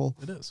wonderful.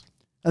 It is.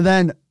 And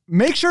then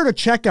make sure to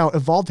check out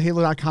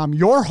evolvedhalo.com,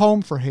 your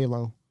home for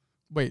Halo.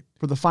 Wait.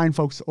 For the fine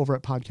folks over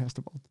at Podcast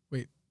Evolved.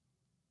 Wait.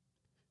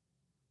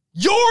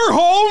 Your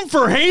home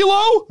for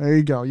Halo? There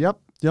you go. Yep.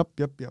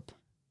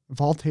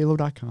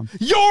 EvolvedHalo.com.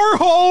 Your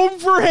home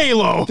for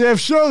Halo. They have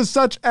shows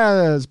such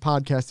as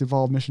Podcast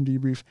Evolved, Mission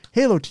Debrief,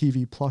 Halo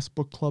TV Plus,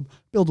 Book Club,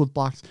 Build with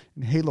Blocks,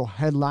 and Halo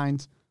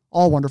Headlines.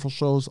 All wonderful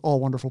shows, all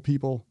wonderful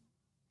people.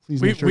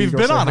 Please make sure we've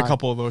been on hi. A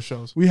couple of those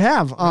shows. We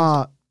have.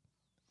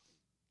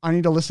 I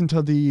need to listen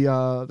to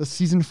the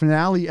season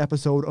finale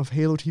episode of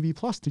Halo TV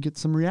Plus to get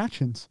some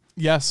reactions.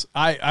 Yes,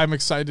 I'm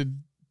excited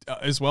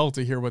as well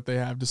to hear what they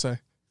have to say.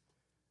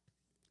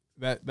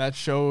 That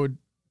show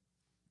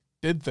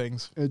did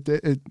things.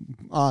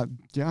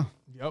 Yeah.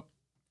 Yep.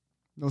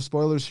 No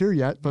spoilers here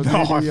yet, but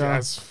no, maybe,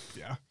 yeah.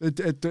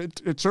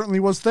 It certainly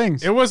was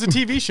things. It was a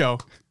TV show.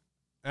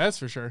 That's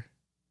for sure.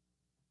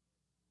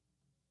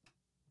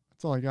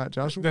 That's all I got,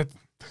 Josh. That's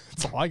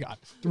all I got.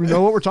 Do we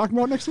know what we're talking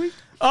about next week?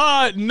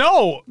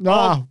 No.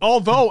 Nah.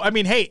 Although, I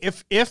mean, hey,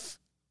 if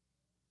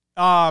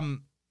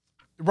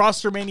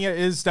Roster Mania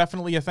is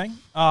definitely a thing,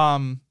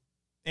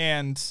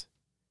 and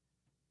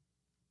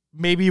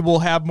maybe we'll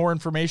have more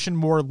information,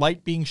 more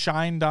light being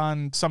shined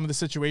on some of the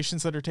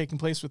situations that are taking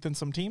place within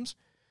some teams.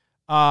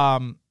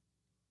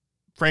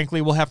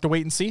 Frankly, we'll have to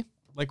wait and see.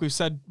 Like we've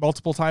said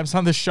multiple times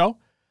on this show,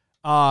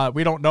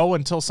 we don't know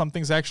until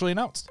something's actually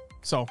announced.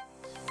 So,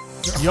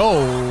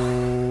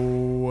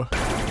 yo.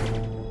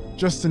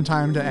 Just in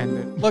time to end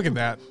it. Look at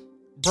that.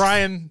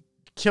 Brian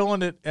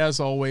killing it as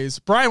always.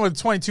 Brian with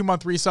a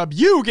 22-month resub.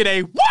 You get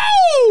a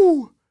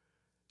woo!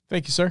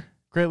 Thank you, sir.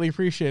 Greatly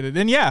appreciated.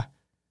 And yeah,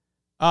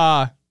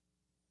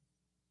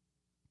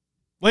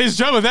 ladies and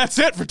gentlemen, that's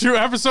it for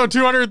episode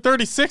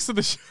 236 of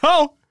the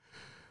show.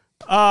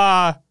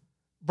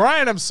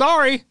 Brian, I'm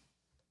sorry,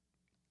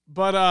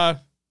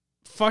 but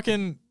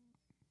fucking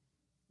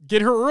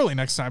get her early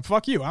next time.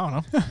 Fuck you. I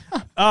don't know.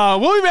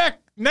 We'll be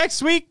back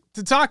next week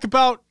to talk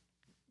about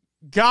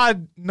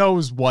God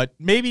knows what.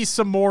 Maybe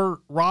some more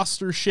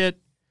roster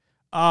shit.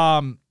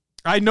 I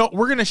know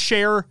we're gonna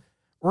share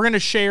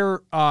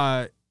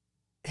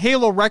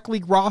Halo Rec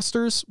League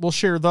rosters. We'll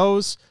share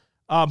those.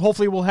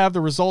 Hopefully we'll have the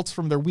results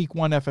from their week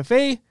 1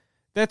 FFA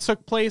that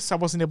took place. I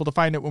wasn't able to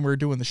find it when we were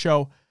doing the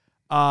show.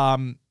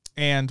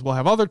 And we'll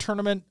have other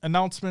tournament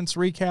announcements,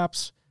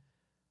 recaps,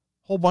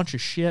 whole bunch of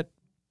shit.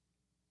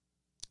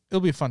 It'll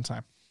be a fun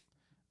time.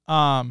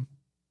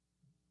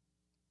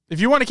 If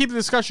you want to keep the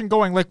discussion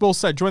going, like Will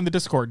said, join the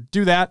Discord.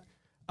 Do that.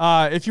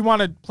 If you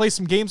want to play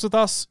some games with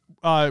us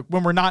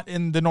when we're not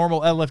in the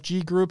normal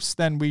LFG groups,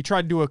 then we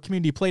try to do a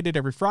community play date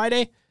every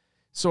Friday.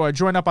 So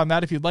join up on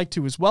that if you'd like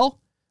to as well.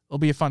 It'll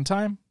be a fun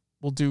time.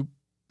 We'll do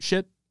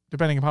shit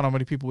depending upon how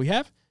many people we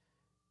have.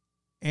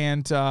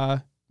 And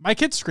my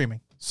kid's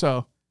screaming.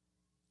 So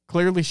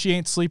clearly she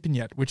ain't sleeping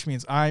yet, which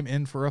means I'm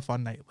in for a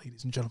fun night,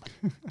 ladies and gentlemen.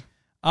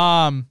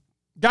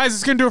 Guys,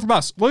 it's going to do it from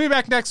us. We'll be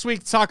back next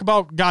week to talk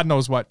about God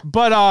knows what.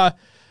 But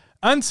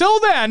until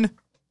then,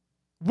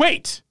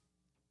 wait.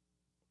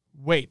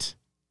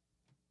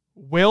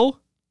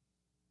 Will?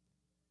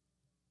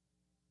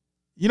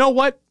 You know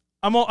what?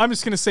 I'm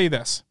just going to say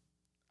this.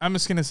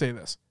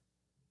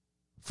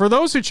 For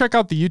those who check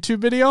out the YouTube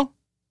video,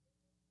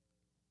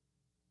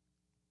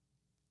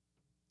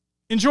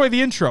 enjoy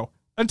the intro.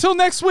 Until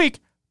next week,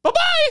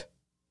 bye-bye!